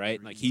 basically, right?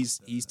 Like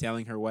he's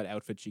telling her what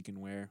outfit she can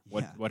wear,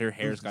 what her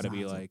hair's got to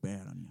be like,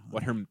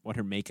 what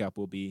her makeup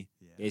will be,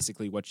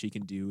 basically what she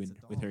can do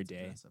with her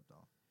day.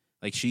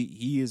 Like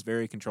he is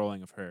very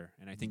controlling of her,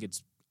 and I think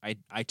it's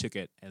I took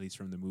it, at least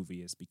from the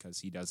movie, is because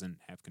he doesn't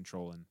have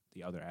control in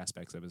the other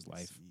aspects of his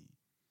life.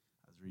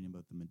 I was reading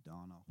about the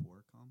Madonna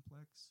horror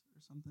complex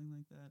or something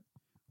like that,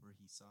 where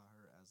he saw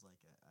her as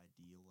like an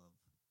ideal of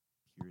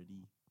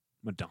purity.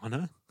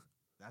 Madonna?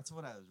 That's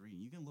what I was reading.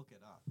 You can look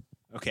it up.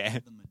 Okay.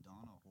 The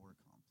Madonna horror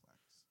complex.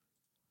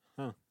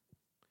 Huh.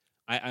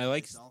 I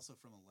like. It's also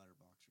from a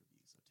Letterboxd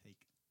review, so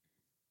take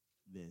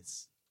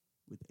this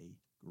with a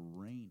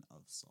grain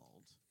of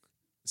salt.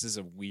 This is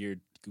a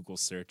weird Google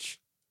search.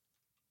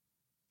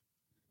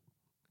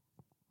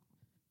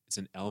 It's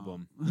an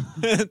album.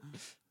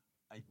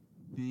 I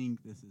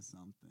think this is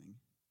something.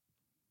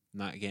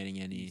 Not getting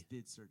any. You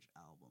did search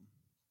album.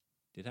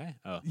 Did I?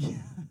 Oh. Yeah.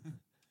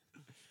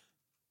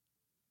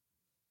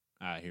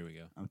 Here we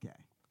go. Okay.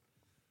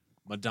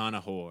 Madonna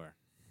horror.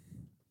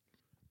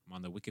 I'm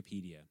on the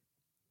Wikipedia.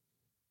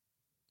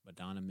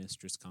 Madonna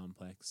mistress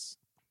complex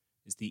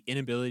is the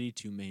inability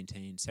to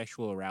maintain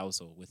sexual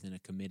arousal within a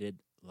committed,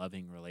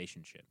 loving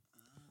relationship.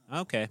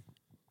 Okay.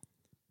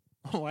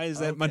 Why is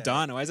that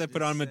Madonna? Why is that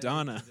put on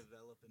Madonna?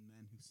 Develop in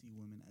men who see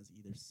women as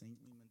either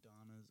saintly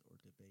Madonnas or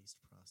debased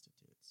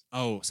prostitutes.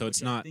 Oh, so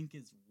it's not. I think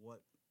is what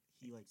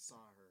he saw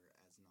her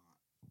as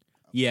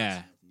not.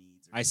 Yeah,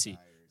 I see.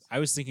 I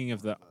was thinking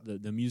of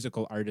the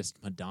musical artist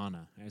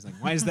Madonna. I was like,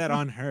 why is that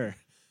on her?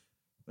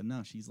 But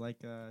no, she's like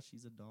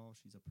she's a doll.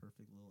 She's a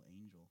perfect little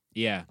angel.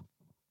 Yeah,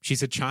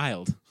 she's a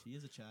child. She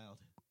is a child.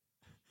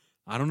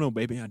 I don't know,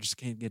 baby. I just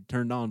can't get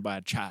turned on by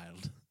a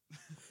child.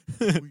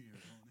 Weird,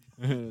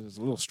 honey. It's a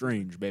little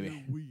strange, baby.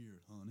 You're weird,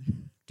 honey.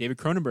 David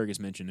Cronenberg is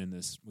mentioned in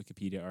this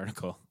Wikipedia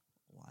article.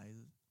 Why is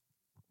it?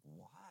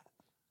 What?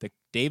 The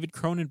David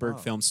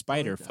Cronenberg film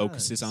Spider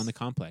focuses on the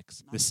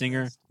complex. The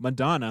singer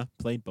Madonna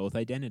played both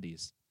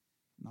identities.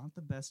 Not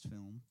the best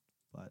film,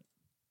 but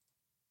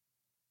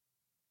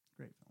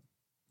great film.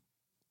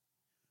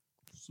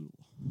 Priscilla.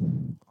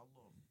 I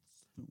love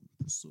film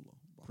Priscilla.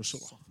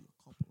 Priscilla. Sofia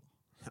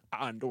Coppola.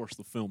 I endorse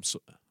the film.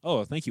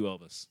 Oh, thank you,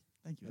 Elvis.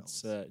 Thank you,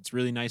 Elvis. It's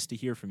really nice to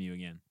hear from you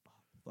again.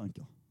 Thank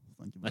you.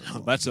 Thank you very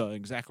much. That's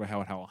exactly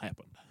how it all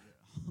happened.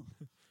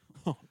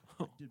 Yeah.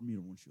 I did meet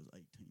her when she was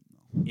 18,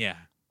 though. Yeah.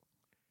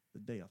 The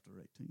day after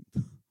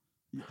 18th.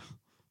 Yeah.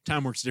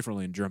 Time works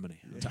differently in Germany.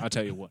 Yeah. I'll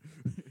tell you what.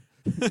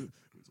 It was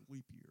a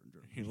leap year in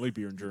Germany. Leap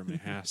year in Germany.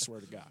 I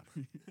swear to God.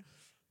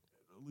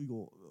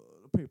 Legal,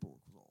 the paperwork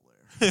was all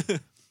there.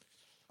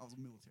 I was a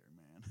military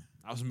man.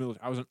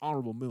 I was an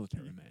honorable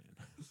military man.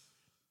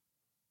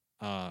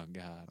 Oh,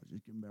 God. I was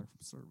just getting back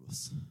from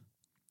service.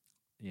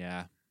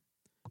 Yeah.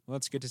 Well,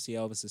 it's good to see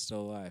Elvis is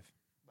still alive.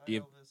 Bye,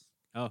 Elvis.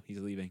 Oh, he's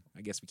leaving.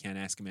 I guess we can't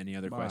ask him any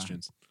other Bye.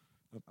 questions.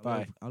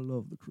 Bye. I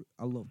love Critterpit.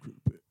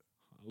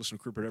 I listen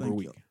to Critterpit every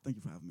week. Thank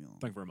you for having me on.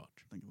 Thank you very much.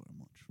 Thank you very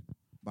much.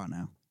 Bye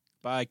now.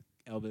 Bye,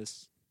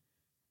 Elvis.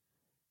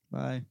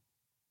 Bye.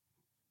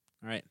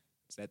 All right.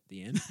 Is that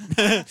the end?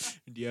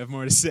 Do you have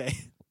more to say?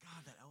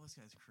 God, that Elvis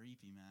guy's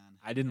creepy, man.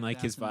 I didn't like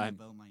his vibe.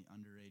 About my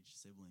underage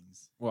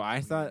siblings. Well,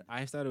 I thought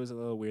it was a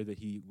little weird that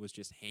he was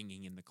just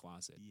hanging in the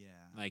closet. Yeah.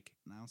 Like,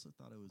 and I also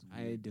thought it was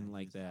weird. I didn't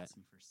like he was that.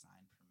 Asking for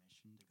signed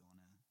permission to go on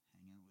a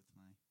hangout with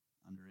my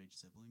underage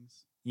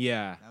siblings.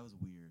 Yeah. That was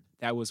weird.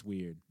 That was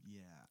weird.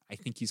 Yeah. I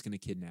think he's going to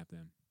kidnap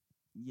them.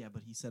 Yeah,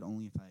 but he said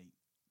only if I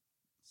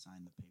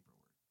signed the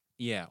paperwork.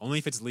 Yeah, only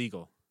if it's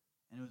legal.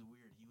 And it was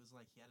weird. He was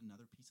like, he had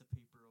another piece of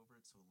paper over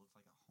it, so it looked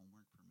like a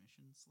homework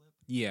permission slip.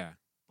 Yeah.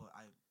 But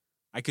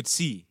I could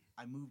see.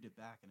 I moved it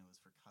back, and it was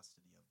for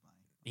custody of my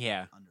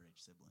underage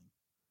sibling.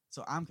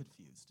 So I'm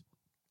confused.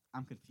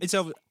 It's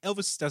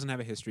Elvis doesn't have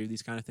a history of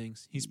these kind of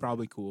things. He's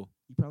probably cool.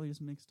 He probably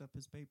just mixed up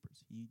his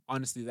papers.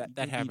 Honestly, that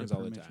gave me happens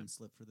all the time.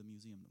 Slip for the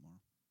museum tomorrow.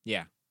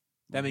 Yeah,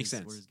 that makes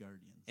sense. We're his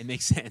guardians. It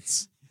makes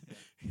sense.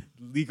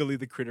 Legally,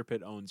 the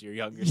Critterpit owns your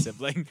younger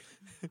sibling.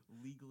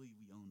 Legally,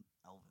 we own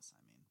Elvis.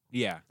 I mean,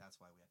 yeah. That's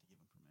why we had to give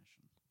him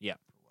permission. Yeah.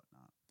 For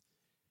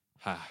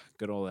whatnot.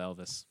 Good old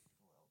Elvis.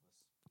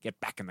 Get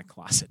back in the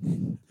closet.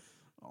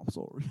 Oh, I'm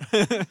sorry.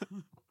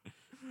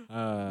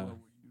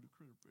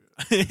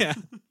 Yeah.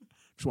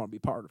 Just want to be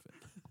part of it.